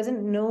which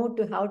doesn't know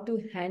to how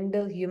to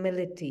handle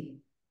humility.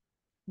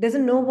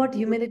 Doesn't know what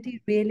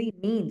humility really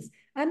means.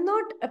 I'm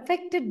not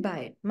affected by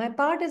it. My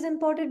part is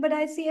important, but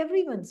I see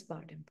everyone's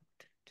part important.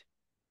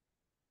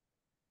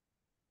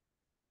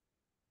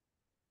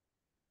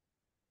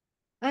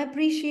 I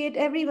appreciate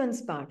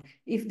everyone's part.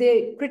 If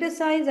they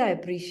criticize, I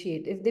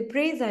appreciate. If they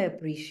praise, I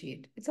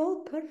appreciate. It's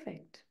all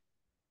perfect.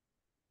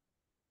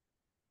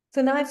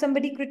 So now if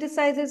somebody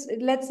criticizes,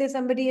 let's say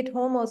somebody at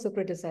home also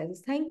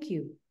criticizes, thank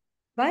you.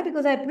 Why?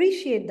 Because I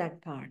appreciate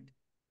that part.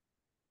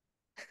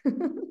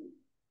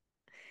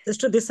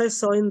 Sister, this I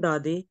saw in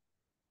Dadi,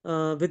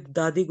 with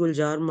Dadi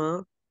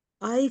Guljar.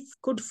 I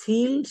could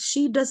feel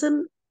she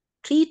doesn't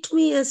treat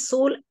me as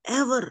soul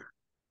ever.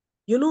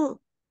 You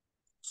know,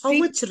 how Treat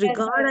much me as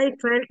regard I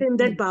felt in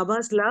that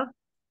Baba's love.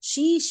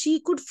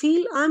 She could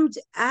feel I'm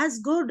as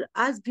good,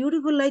 as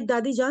beautiful like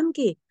Dadi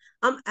Janki.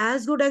 I'm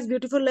as good, as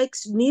beautiful like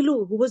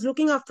Neelu, who was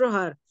looking after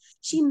her.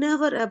 She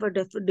never ever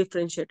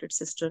differentiated,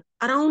 sister.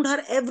 Around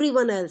her,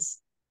 everyone else.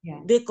 yeah.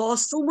 They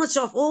cause so much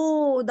of,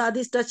 oh,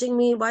 Dadi's touching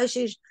me. Why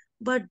she?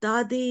 But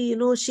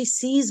Dadi, she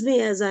sees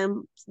me as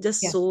I'm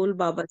just Yeah. soul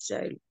Baba's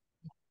child.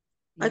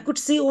 I Yeah. could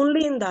see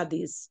only in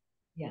Dadi's.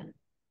 Yeah.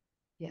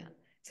 Yeah.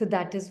 So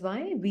that is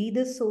why we,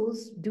 the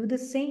souls, do the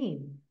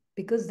same,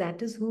 because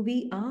that is who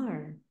we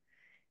are.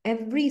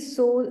 Every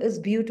soul is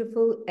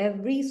beautiful.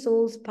 Every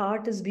soul's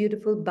part is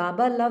beautiful.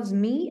 Baba loves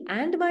me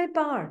and my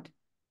part,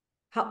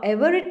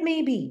 however it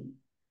may be.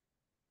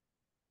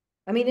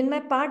 I mean, in my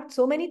part,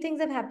 so many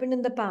things have happened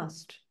in the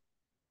past.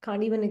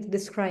 Can't even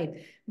describe,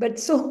 but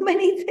so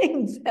many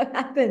things have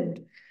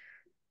happened.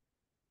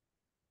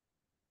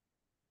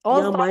 All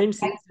Yeah, five. mine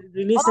says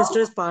really All,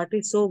 sister's part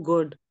is so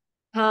good.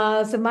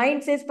 so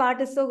mind says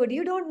part is so good.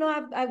 You don't know,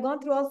 I've gone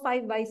through all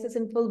five vices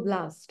in full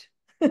blast.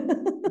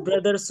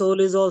 Brother soul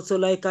is also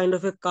like kind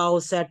of a cow,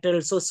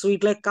 settled, so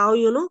sweet like cow,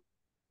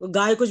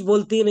 गाय कुछ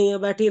बोलती नहीं है,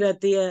 बैठी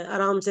रहती है,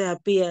 आराम से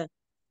happy है.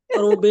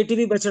 और वो बेटी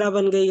भी बछड़ा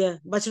बन गई है.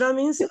 बछड़ा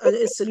मीन्स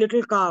इस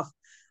लिटिल काफ.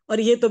 और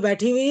ये तो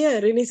बैठी हुई है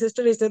रिनी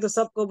सिस्टर. इसने तो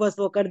सबको बस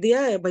वो कर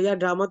दिया है. भैया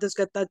ड्रामा तो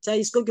इसका इतना अच्छा है,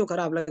 इसको क्यों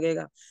खराब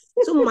लगेगा?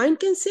 So mind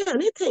can say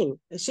anything.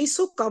 She's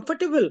so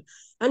comfortable,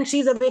 and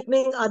she's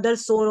awakening other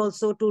soul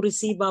also to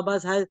receive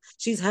Baba's help.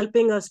 She's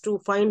helping us to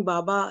find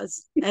Baba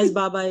as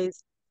Baba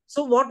is.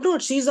 So what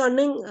not? She's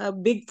earning a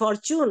big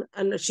fortune,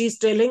 and she's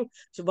telling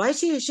why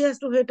she has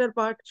to hate her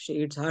part.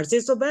 It's hers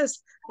is so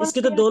best.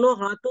 इसकी तो दोनों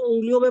हाथों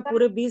उंगलियों में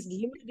पूरे 20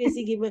 घी में,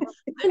 देसी घी में.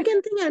 I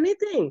can think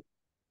anything.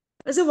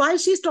 I say, why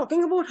she's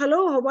talking about,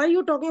 hello, why are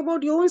you talking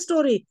about your own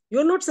story?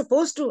 You're not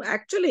supposed to,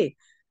 actually.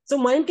 So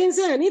mind can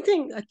say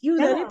anything, accuse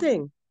Yeah.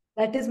 anything.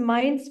 That is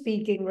mind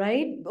speaking,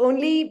 right?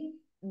 Only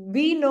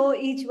we know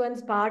each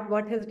one's part,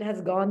 what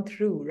has gone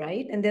through,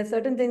 right? And there are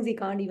certain things we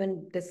can't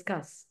even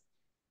discuss,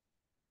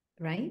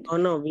 right? Oh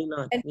no, we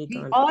not. And We we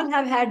can't. all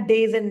have had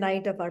days and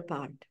night of our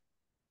part,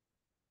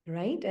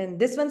 right? And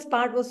this one's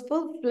part was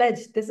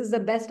full-fledged. This is the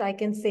best I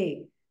can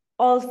say.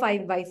 All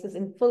 5 vices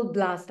in full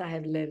blast I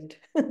have lived.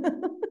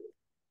 अब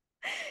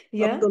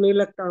Yeah. तो नहीं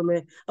लगता हमें,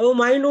 अब वो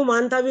mind वो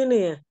मानता भी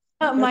नहीं है,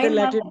 कहते Mind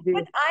let Mata, it be.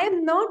 but I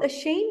am not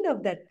ashamed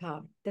of that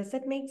part. Does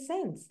that make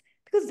sense?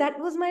 Because that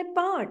was my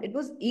part. It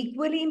was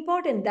equally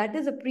important. That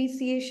is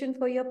appreciation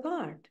for your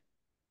part.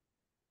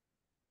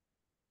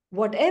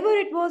 Whatever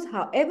it was,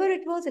 however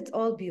it was, it's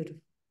all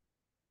beautiful.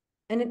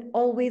 And it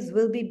always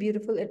will be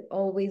beautiful. It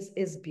always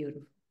is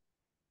beautiful.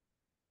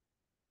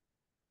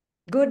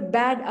 Good,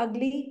 bad,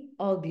 ugly,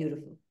 all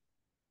beautiful.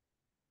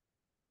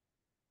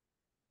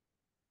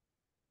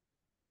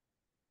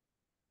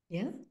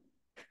 Yeah.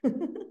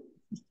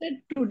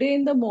 Said today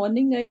in the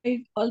morning,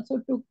 I also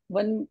took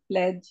one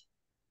pledge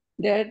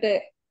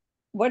that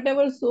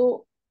whatever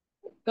so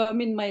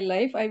come in my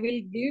life, I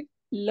will give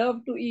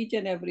love to each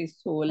and every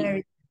soul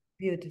Very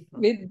beautiful.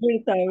 with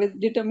with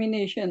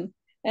determination.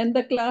 And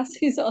the class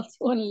is also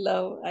on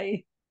love.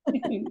 I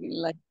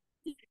like.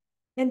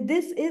 And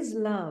this is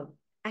love,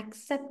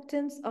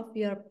 acceptance of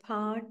your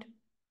part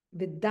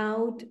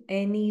without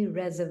any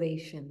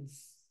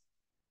reservations.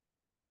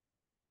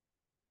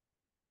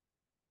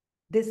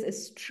 This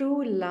is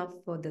true love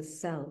for the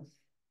self.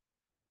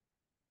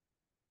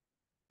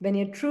 When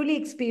you're truly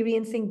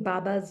experiencing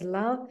Baba's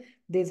love,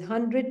 there's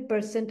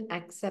 100%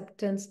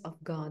 acceptance of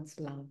God's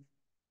love.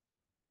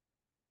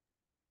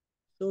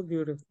 So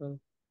beautiful.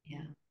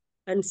 Yeah.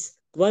 And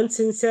one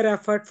sincere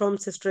effort from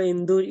Sister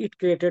Indu, it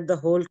created the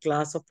whole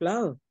class of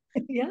love.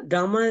 Yeah.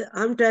 Drama,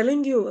 I'm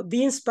telling you,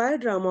 be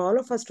inspired, Drama, all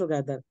of us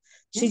together.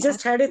 She Yeah.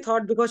 just had a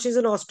thought because she's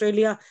in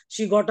Australia.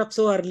 She got up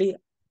so early.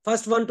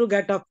 First one to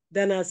get up,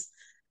 then us.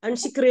 And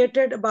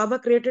Baba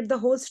created the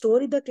whole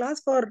story, the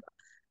class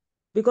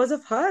because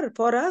of her,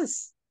 for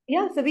us.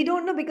 Yeah, so we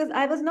don't know because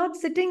I was not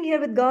sitting here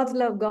with God's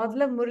love. God's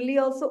love,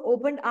 Murli also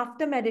opened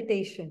after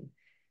meditation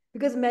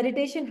because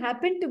meditation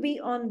happened to be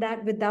on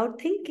that without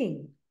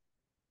thinking.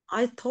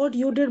 I thought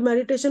you did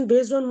meditation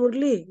based on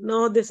Murli.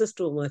 No, this is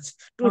too much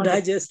to Not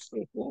at, digest.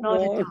 Oh,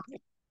 not at God.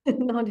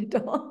 all. Not at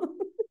all.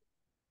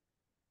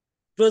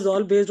 It was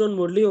all based on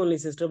Murli only,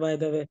 sister, by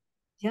the way.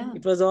 Yeah,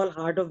 It was all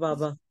heart of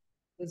Baba.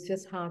 it was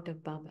just heart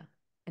of Baba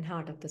and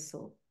heart of the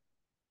soul.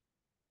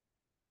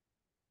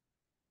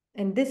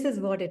 And this is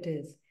what it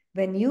is.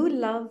 When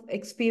you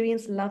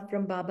experience love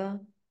from Baba,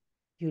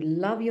 you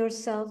love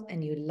yourself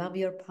and you love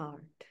your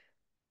part.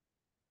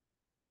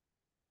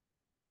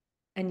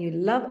 And you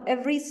love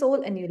every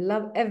soul and you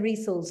love every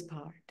soul's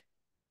part.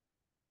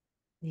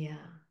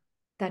 Yeah,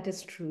 that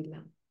is true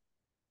love.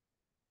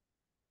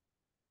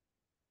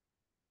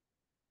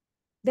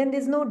 Then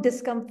there's no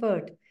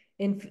discomfort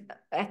in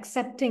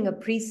accepting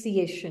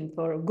appreciation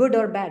for good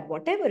or bad,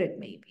 whatever it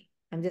may be.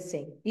 I'm just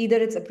saying, either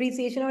it's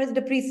appreciation or it's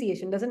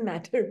depreciation, doesn't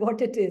matter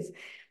what it is.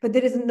 But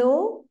there is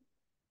no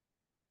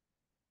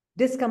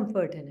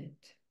discomfort in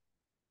it.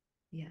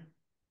 Yeah.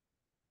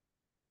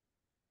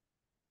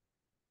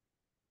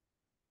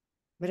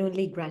 But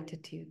only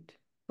gratitude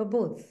for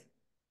both.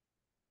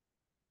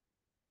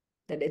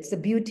 That it's the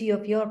beauty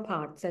of your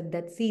part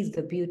that sees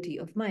the beauty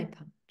of my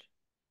part.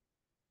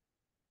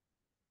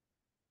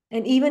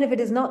 And even if it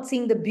is not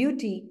seeing the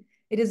beauty,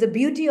 it is the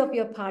beauty of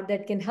your part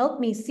that can help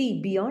me see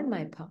beyond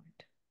my part.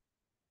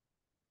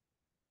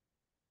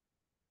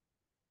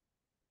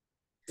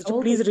 Sister,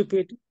 please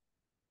repeat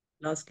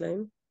last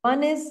line.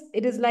 One is,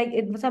 it is like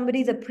if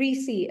somebody's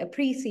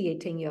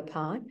appreciating your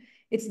part,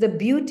 it's the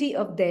beauty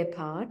of their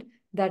part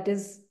that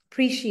is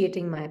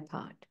appreciating my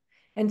part.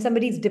 And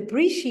somebody's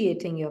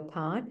depreciating your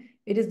part,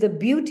 it is the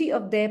beauty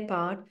of their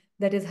part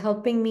that is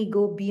helping me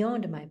go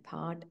beyond my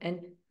part and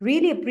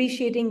really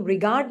appreciating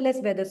regardless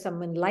whether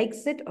someone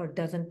likes it or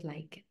doesn't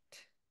like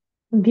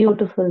it.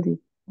 Beautiful,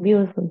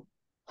 beautiful.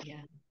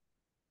 Yeah.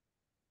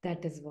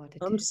 That is what it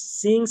I'm is.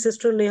 seeing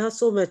Sister Neha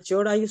so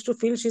matured. I used to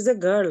feel she's a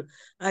girl.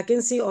 I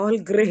can see all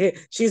gray.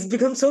 She's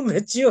become so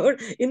mature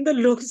in the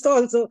looks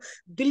also.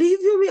 Believe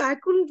you me, I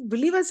couldn't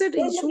believe. I said,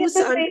 Oh, look at who's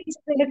the Auntie? face,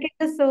 look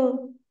at the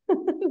soul.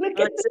 Look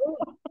I at the said,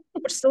 soul.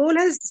 but soul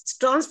has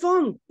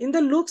transformed in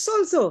the looks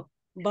also.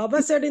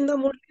 Baba said in the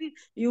Murli,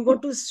 you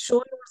got to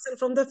show yourself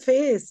from the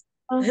face.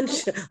 And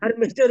her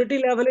maturity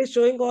level is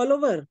showing all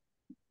over.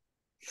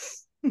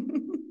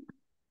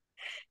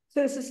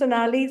 So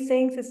Sonali is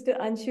saying Sister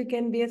Anshu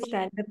can be a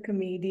stand-up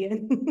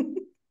comedian.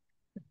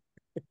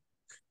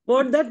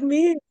 What that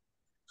means?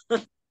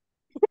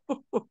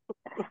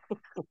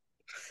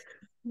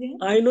 Yeah.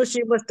 I know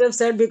she must have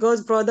said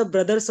because for the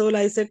brother soul,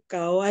 I said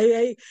cow.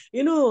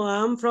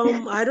 I'm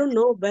from, I don't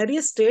know,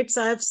 various states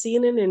I have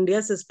seen in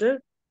India,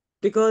 sister,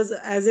 because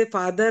as a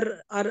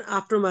father or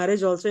after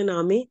marriage also in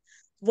army,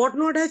 what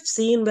not I've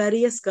seen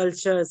various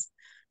cultures.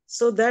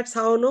 So that's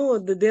how no,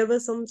 there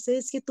was some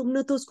says कि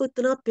तुमने तो उसको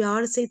इतना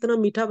प्यार से इतना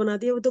मीठा बना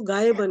दिया वो तो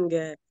गाय बन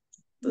गया है.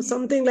 So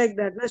something like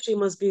that. Na, she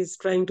must be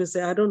trying to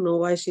say. I don't know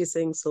why she's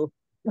saying so.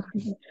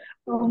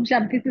 Om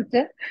Shanti,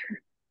 sister.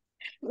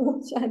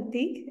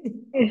 Shanti.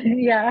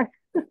 Yeah,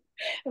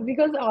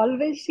 because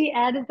always she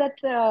adds that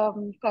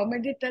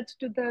comedy touch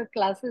to the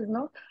classes,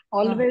 no?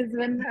 Always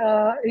when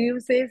you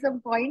say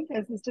some point,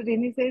 Sister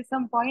Rini says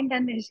some point,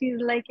 and she's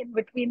like in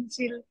between,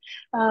 she'll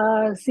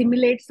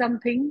simulate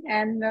something,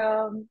 and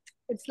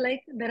it's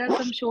like there are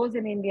some shows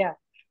in India,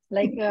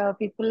 like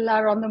people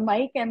are on the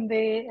mic and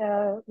they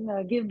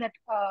give that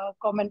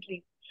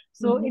commentary.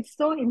 So it's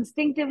so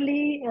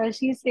instinctively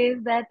she says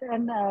that,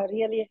 and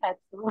really had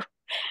to.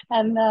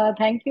 And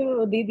thank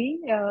you,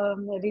 Didi,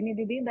 Rini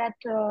Didi, that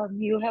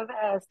you have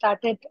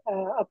started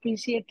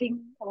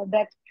appreciating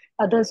that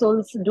other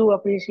souls do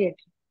appreciate.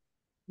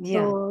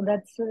 Yeah. So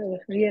that's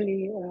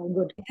really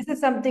good. This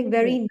is something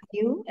very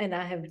new, and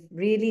I have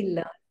really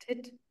learned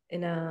it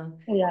in a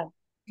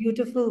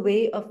beautiful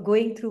way of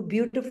going through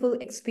beautiful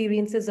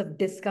experiences of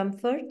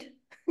discomfort.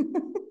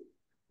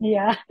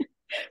 Yeah.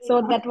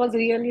 So that was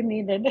really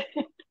needed.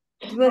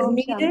 It was Om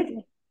needed.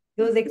 Shanti.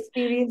 Those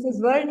experiences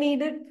were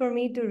needed for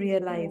me to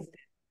realize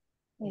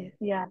it.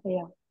 Yeah.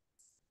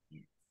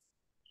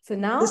 So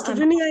now Sister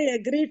Rini, I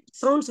agree. It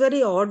sounds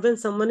very odd when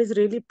someone is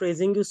really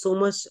praising you so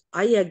much.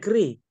 I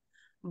agree.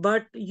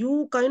 But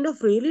you kind of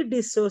really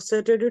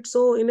dissociated it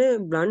so in a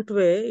blunt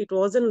way. It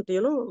wasn't,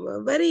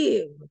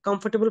 very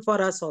comfortable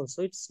for us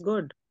also. It's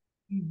good.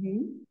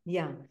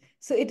 Yeah.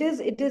 So it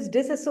is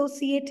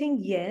disassociating,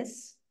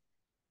 yes.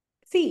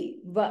 See,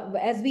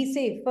 as we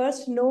say,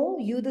 first know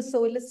you, the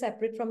soul, is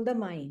separate from the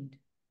mind.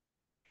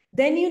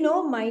 Then you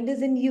know mind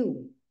is in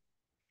you.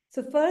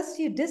 So first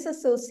you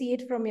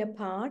disassociate from your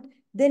part,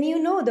 then you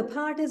know the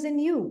part is in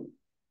you.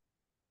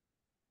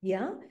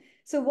 Yeah.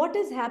 So what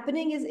is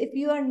happening is if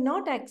you are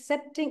not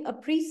accepting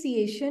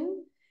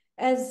appreciation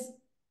as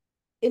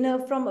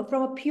from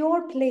a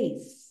pure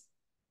place,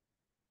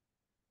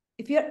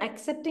 if you're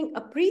accepting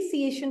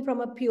appreciation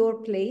from a pure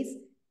place,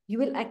 you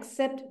will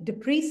accept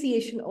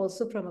depreciation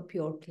also from a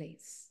pure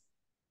place.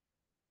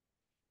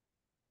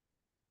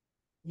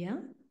 Yeah.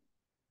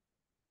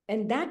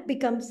 And that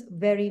becomes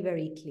very,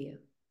 very clear.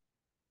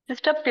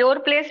 Just a pure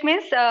place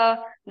means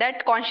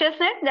that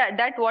consciousness,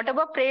 that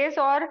whatever praise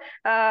or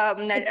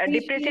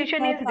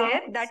depreciation is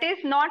there, that is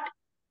not,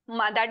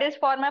 that is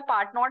for my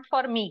part, not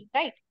for me,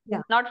 right?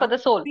 Yeah. Not for the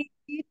soul. I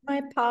appreciate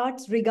my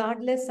parts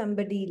regardless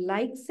somebody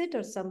likes it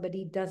or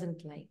somebody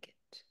doesn't like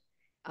it.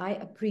 I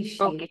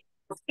appreciate. Okay.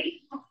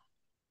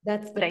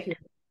 That's the pure.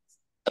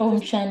 Om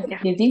Shanti,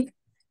 Didi.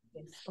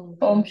 Yes.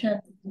 Om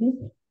Shanti,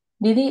 Didi.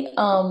 Didi,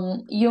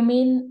 you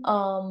mean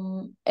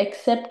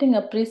accepting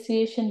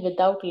appreciation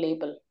without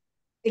label?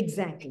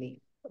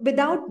 Exactly.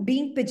 Without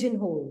being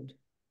pigeonholed.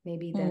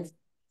 Maybe that's the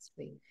best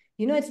way.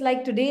 It's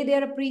like today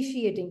they're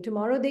appreciating,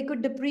 tomorrow they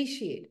could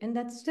depreciate, and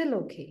that's still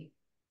okay.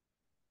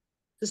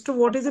 Sister,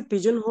 what is a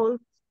pigeonhole?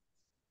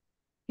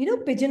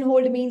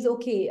 Pigeonholed means,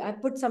 okay, I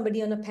put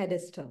somebody on a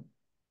pedestal.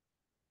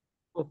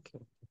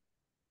 Okay.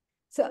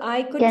 So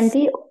I could... Can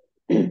we,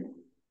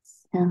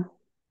 yeah.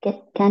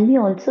 Can we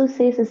also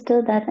say,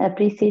 sister, that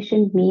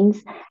appreciation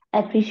means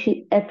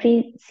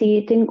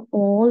appreciating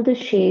all the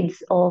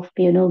shades of,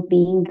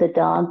 being the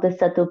dark, the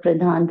sato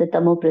pradhan, the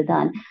tamo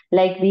pradhan.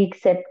 Like we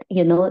accept,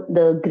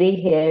 the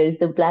gray hair,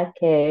 the black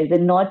hair, the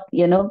not,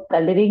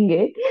 coloring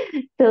it.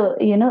 So,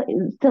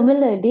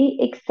 similarly,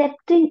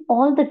 accepting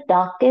all the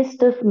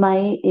darkest of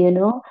my,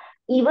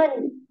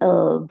 even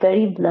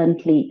very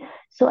bluntly.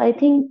 So I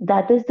think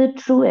that is the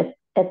true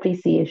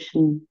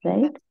appreciation,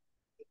 right?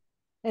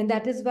 And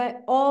that is why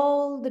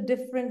all the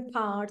different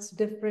parts,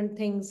 different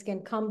things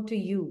can come to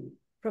you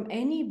from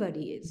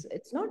anybody.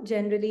 It's not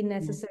generally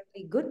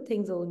necessarily good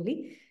things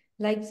only.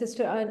 Like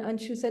Sister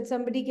Anshu said,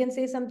 somebody can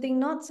say something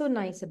not so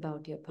nice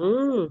about your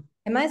part.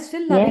 Am I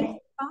still loving your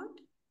part?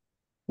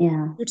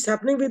 Yeah. It's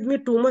happening with me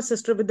too much,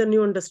 sister, with the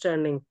new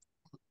understanding.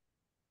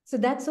 So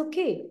that's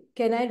okay.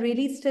 Can I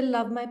really still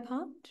love my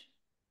part?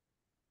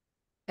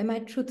 Am I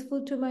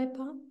truthful to my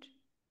part?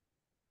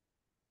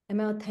 Am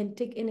I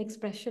authentic in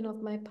expression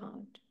of my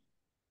part?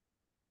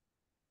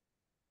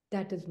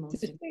 That is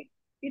most important.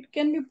 It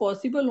can be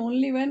possible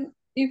only when,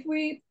 if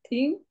we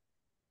think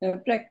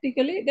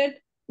practically that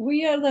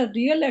we are the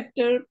real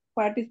actor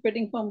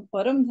participating from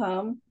Param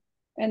Dham,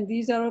 and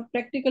these are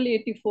practically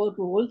 84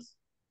 roles.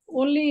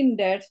 Only in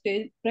that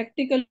stage,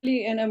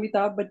 practically, and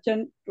Amitabh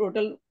Bachchan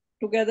total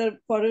together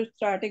for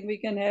starting, we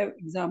can have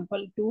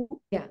example too.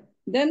 Yeah.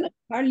 Then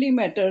hardly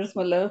matters,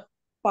 Mala.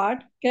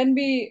 Part can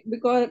be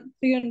because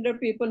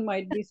 300 people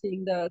might be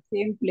seeing the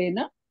same play,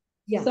 na?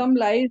 Yeah. Some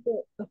like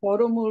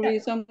horror movie,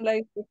 some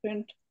like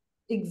different.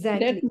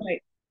 Exactly. That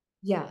might.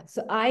 Yeah.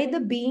 So I, the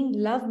being,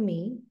 love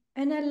me,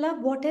 and I love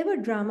whatever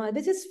drama.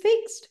 This is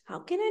fixed. How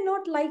can I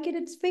not like it?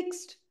 It's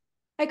fixed.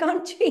 I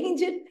can't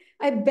change it.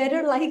 I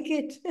better like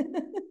it.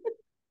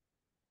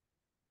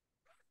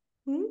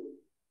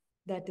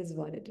 That is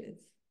what it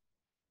is.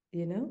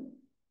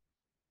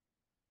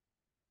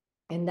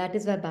 And that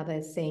is why Baba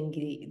is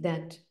saying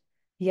that,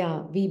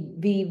 yeah,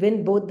 we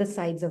win both the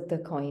sides of the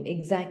coin.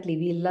 Exactly.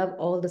 We love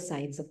all the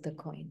sides of the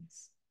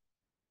coins.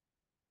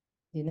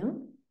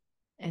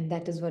 And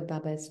that is what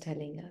Baba is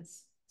telling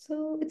us.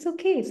 So it's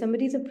okay. If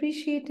somebody's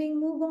appreciating,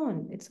 move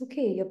on. It's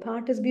okay. Your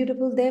part is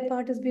beautiful. Their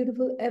part is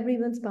beautiful.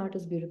 Everyone's part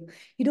is beautiful.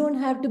 You don't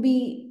have to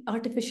be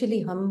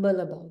artificially humble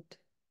about it.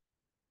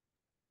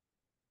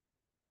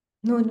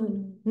 No,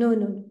 no, no,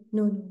 no,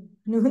 no,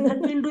 no, no, We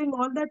had no. been doing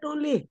all that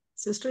only.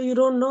 Sister, you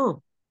don't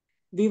know.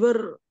 We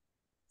were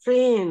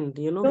trained,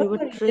 we Don't were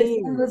worry. This one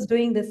trained. was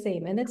doing the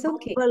same, and it's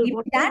okay. Well,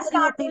 Even that whatever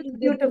you're part was feeling,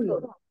 they do.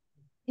 beautiful.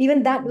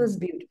 Even that was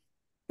beautiful.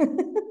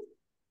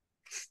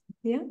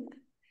 Yeah.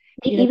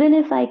 Even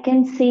if I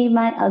can see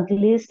my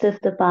ugliest of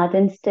the part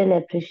and still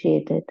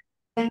appreciate it.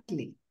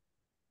 Exactly.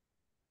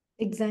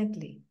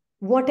 Exactly.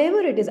 Whatever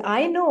it is,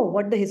 I know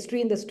what the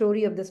history and the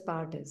story of this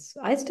part is.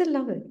 I still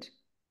love it.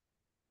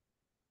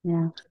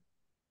 Yeah.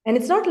 And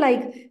it's not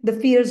like the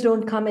fears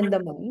don't come in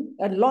the mind.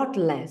 A lot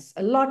less.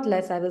 A lot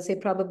less. I will say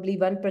probably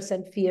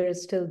 1% fear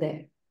is still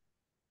there.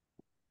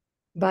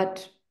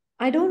 But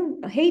I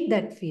don't hate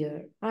that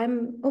fear.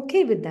 I'm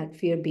okay with that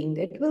fear being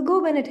there. It will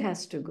go when it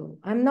has to go.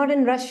 I'm not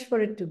in rush for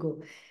it to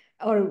go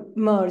or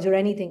merge or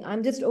anything.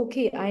 I'm just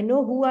okay. I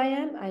know who I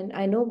am and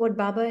I know what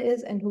Baba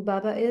is and who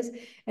Baba is.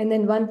 And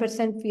then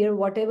 1% fear,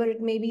 whatever it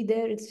may be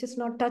there, it's just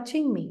not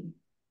touching me.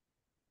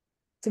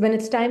 So when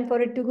it's time for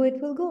it to go, it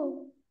will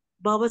go.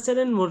 Baba said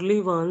in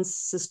Murli once,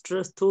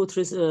 sister, through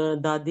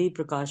Dadi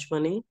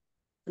Prakashmani,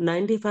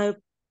 95,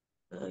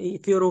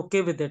 if you're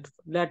okay with it,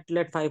 let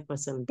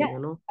 5% be, Yeah,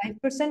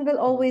 5% will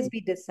always be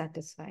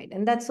dissatisfied,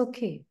 and that's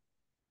okay.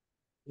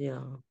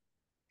 Yeah.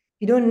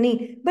 You don't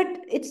need, but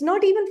it's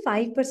not even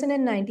 5%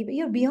 and 90, but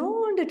you're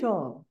beyond it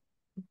all.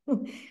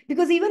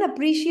 Because even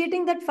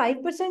appreciating that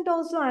 5%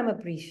 also, I'm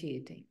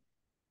appreciating.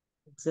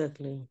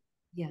 Exactly.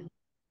 Yeah.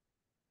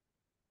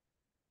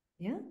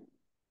 Yeah.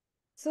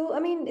 So,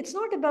 I mean, it's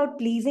not about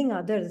pleasing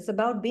others, it's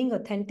about being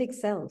authentic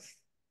self.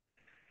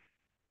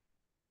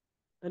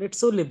 And it's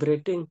so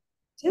liberating.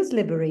 Just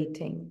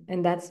liberating.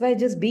 And that's why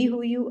just be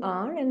who you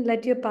are and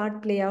let your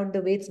part play out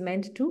the way it's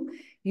meant to.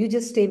 You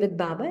just stay with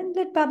Baba and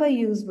let Baba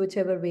use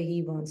whichever way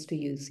he wants to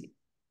use you.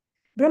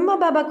 Brahma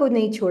बाबा को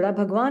नहीं छोड़ा,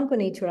 भगवान को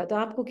नहीं छोड़ा, तो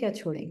आपको क्या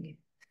छोड़ेंगे?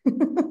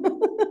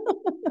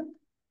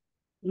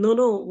 No,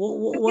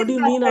 what do you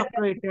mean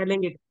after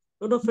telling it?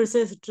 No,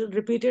 first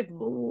repeat it.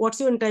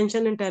 What's your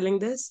intention in telling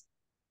this?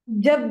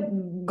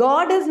 जब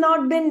God has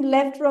not been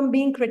left from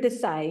being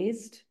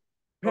criticized,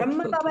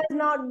 Brahma Okay, Baba okay. has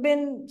not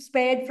been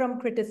spared from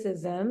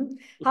criticism,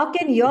 how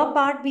can your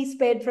part be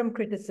spared from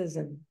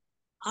criticism?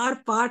 Our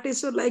part is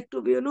to like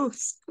to be,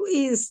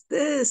 squeeze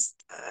this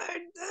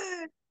and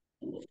that.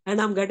 And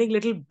I'm getting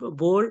little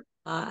bored.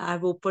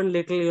 I've opened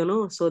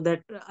little, so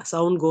that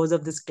sound goes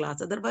of this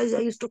class. Otherwise, I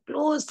used to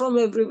close from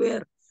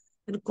everywhere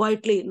and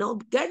quietly. Now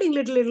getting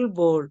little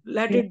bored.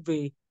 Let it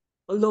be.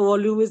 Although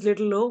volume is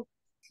little low,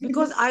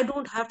 because I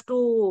don't have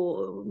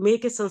to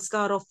make a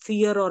sanskar of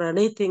fear or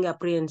anything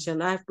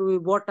apprehension. I have to be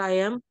what I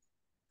am.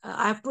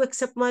 I have to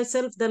accept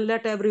myself. Then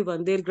let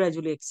everyone. They'll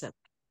gradually accept.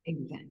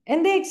 Exactly.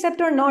 And they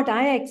accept or not,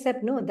 I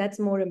accept. No, that's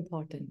more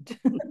important.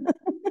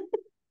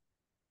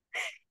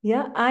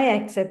 Yeah, I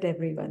accept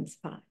everyone's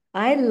part.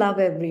 I love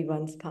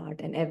everyone's part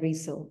and every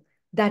soul.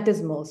 That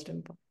is most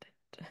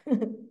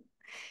important.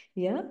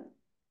 Yeah.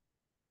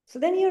 So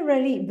then you're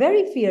very,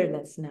 very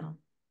fearless now.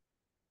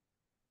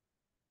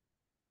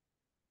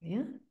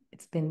 Yeah.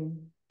 It's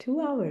been 2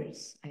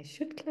 hours. I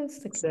should close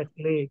the class.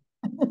 Exactly.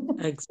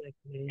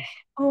 Exactly.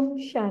 Om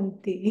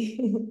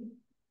Shanti.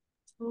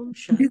 Om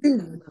Didi,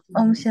 Shanti.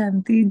 Om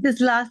Shanti.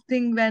 Just last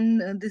thing,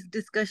 when this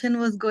discussion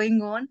was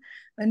going on,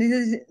 when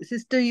this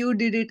sister you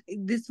did it,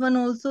 this one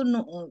also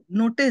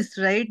noticed,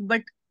 right?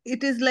 But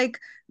it is like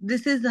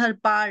this is her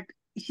part.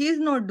 She is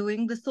not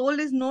doing. The soul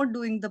is not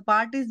doing. The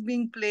part is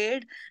being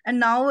played. And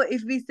now,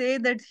 if we say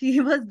that she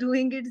was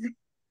doing it,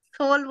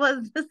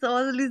 the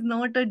soul is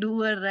not a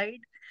doer, right?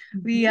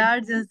 We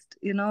are just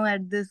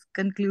at this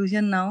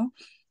conclusion now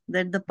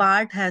that the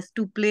part has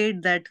to play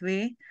it that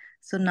way.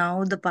 So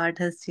now the part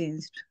has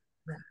changed.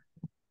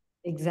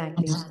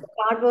 Exactly. So the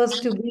part was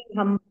to be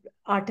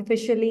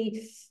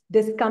artificially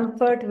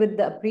discomfort with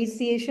the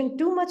appreciation,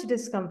 too much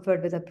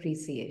discomfort with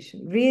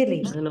appreciation.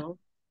 Really. I know.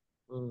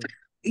 Mm.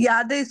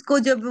 याद है इसको,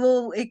 जब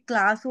वो एक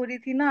class हो रही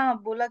थी ना,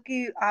 आप बोला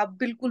कि आप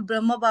बिल्कुल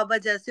ब्रह्मा बाबा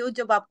जैसे हो,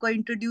 जब आपको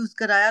इंट्रोड्यूस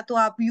कराया तो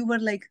आप you were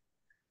like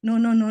no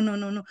no no no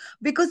no no,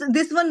 because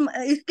this one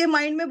इसके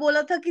माइंड में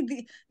बोला था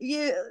कि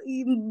ये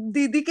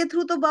दीदी के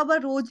थ्रू तो बाबा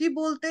रोज ही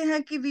बोलते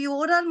हैं कि we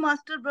ore are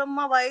master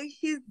Brahma, why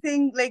she is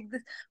saying like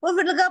this. और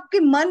फिर लगा आपके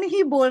मन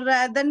ही बोल रहा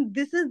है, then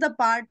this is the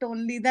part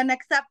only, then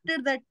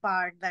accepted that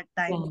part that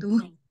time to.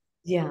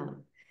 Yeah.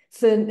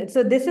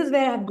 So this is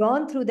where I've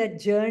gone through that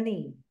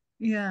journey.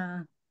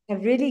 Yeah.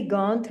 I've really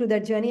gone through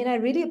that journey and I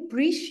really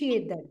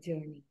appreciate that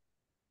journey.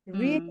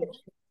 Really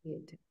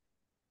appreciate it.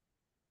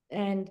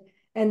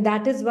 And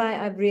that is why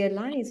I've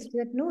realized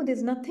that no,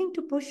 there's nothing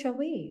to push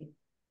away.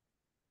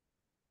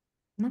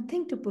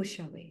 Nothing to push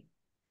away.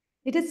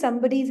 It is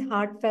somebody's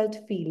heartfelt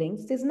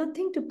feelings. There's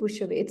nothing to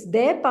push away. It's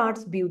their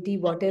part's beauty,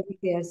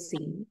 whatever they are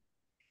seeing.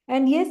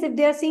 And yes, if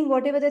they are seeing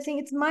whatever they're seeing,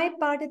 it's my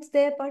part, it's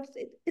their part.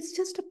 It's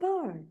just a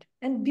part.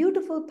 And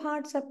beautiful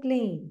parts are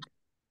playing.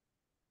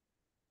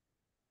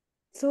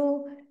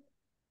 So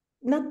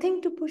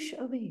nothing to push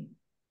away.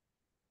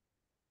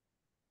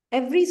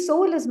 Every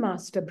soul is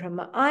Master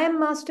Brahma. I am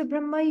Master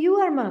Brahma. You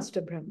are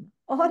Master Brahma.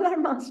 All are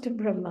Master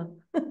Brahma.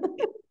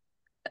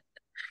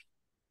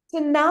 So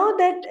now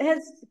that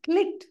has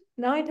clicked.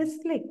 Now it has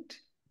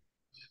clicked.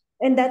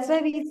 And that's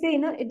why we say,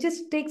 it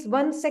just takes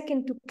 1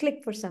 second to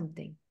click for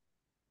something.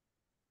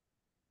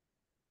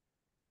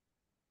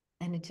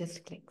 And it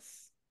just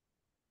clicks.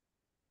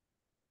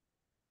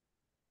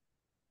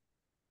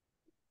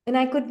 And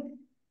I could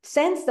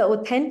sense the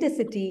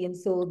authenticity and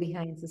soul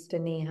behind Sister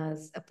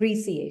Neha's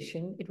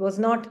appreciation. It was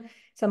not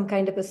some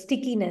kind of a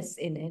stickiness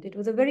in it. It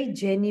was a very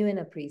genuine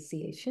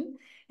appreciation.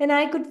 And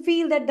I could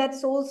feel that that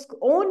soul's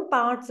own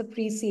part's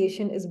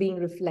appreciation is being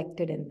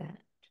reflected in that.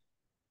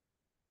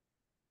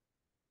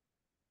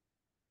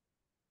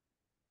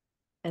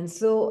 And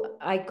so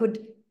I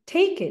could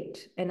take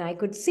it and I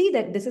could see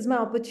that this is my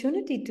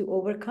opportunity to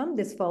overcome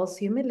this false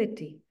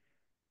humility.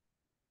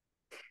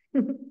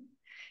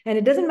 And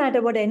it doesn't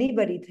matter what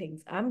anybody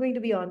thinks. I'm going to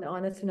be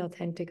honest and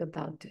authentic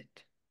about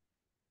it.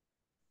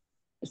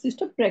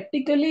 Sister,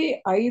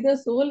 practically, I, the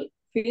soul,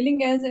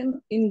 feeling as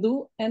an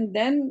Hindu and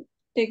then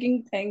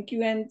taking thank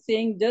you and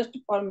saying just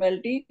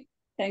formality,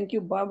 thank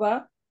you,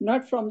 Baba,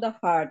 not from the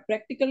heart.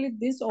 Practically,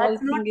 this all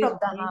That's not thing is from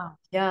the going. heart.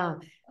 Yeah.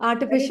 That is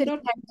Artificial not.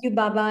 thank you,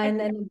 Baba,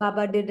 and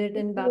Baba did it,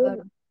 and Baba.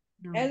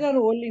 No. As a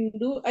whole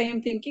Hindu, I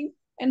am thinking,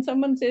 and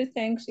someone says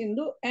thanks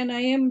Hindu, and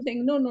I am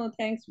saying no,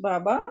 thanks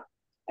Baba,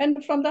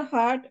 and from the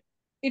heart,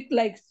 it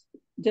likes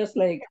just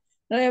like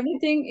now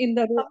everything in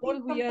the whole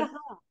Coming we from are. the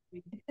heart.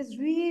 It is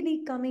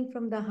really coming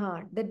from the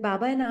heart that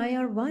Baba and I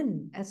are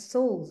one as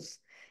souls.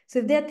 So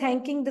if they're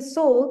thanking the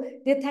soul,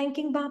 they're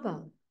thanking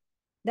Baba.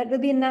 That will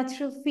be a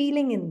natural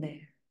feeling in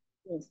there.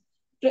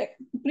 Yes.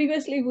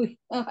 Previously,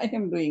 I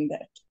am doing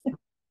that.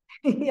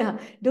 Yeah,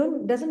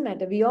 doesn't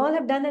matter. We all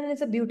have done it, and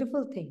it's a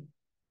beautiful thing.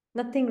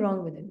 Nothing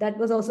wrong with it. That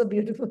was also a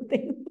beautiful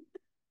thing.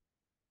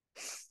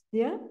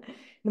 Yeah,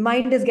 the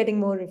mind is getting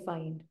more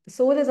refined. The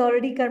soul is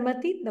already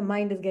karmati. The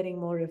mind is getting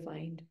more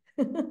refined.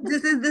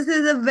 This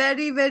is a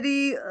very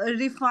very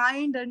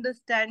refined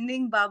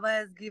understanding Baba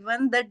has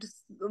given, that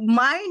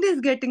mind is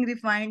getting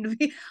refined.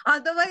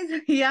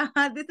 Otherwise, yeah,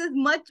 this is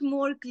much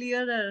more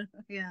clearer.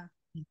 Yeah.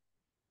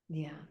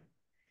 Yeah.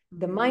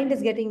 The mind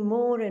is getting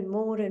more and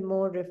more and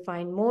more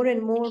refined, more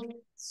and more.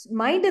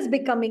 Mind is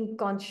becoming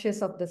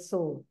conscious of the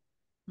soul.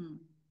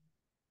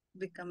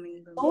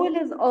 Becoming the Soul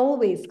is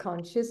always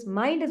conscious.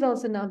 Mind is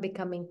also now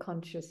becoming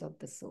conscious of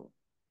the soul.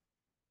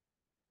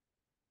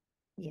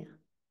 Yeah.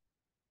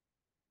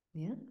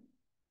 Yeah.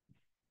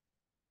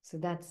 So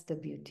that's the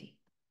beauty.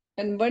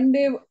 And one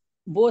day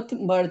both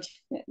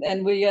merge,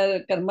 and we are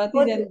karmatis,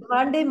 and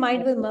One day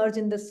mind will merge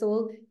in the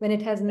soul when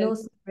it has no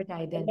separate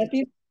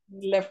identity.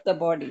 Left the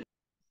body.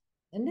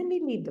 And then we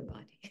leave the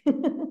body.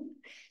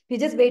 We're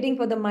just waiting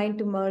for the mind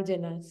to merge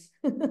in us.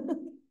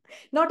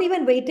 Not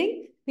even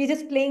waiting. We're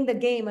just playing the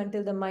game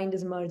until the mind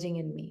is merging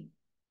in me.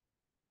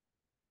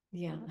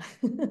 Yeah.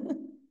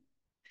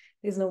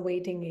 There's no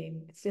waiting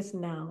game. It's just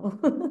now.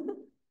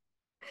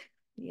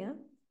 Yeah.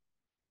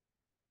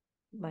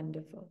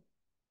 Wonderful.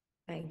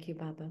 Thank you,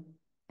 Baba.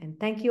 And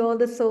thank you all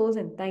the souls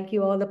and thank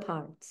you all the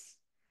parts.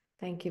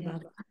 Thank you,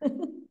 Baba.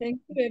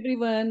 Thank you,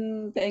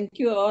 everyone. Thank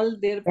you, all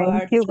their Thank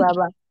parts. you,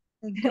 Baba.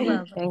 Thank you,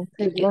 Baba. Thank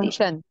Thank you. you, Om Didi.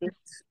 Shanti.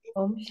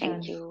 Om Thank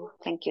Shanti. you.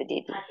 Thank you,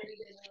 Didi.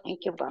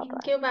 Thank you, Baba.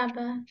 Thank you,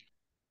 Baba.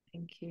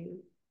 Thank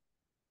you.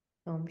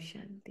 Om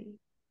Shanti.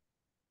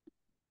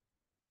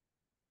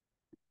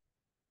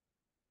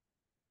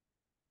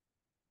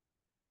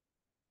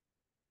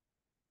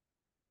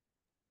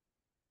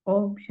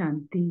 Om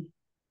Shanti.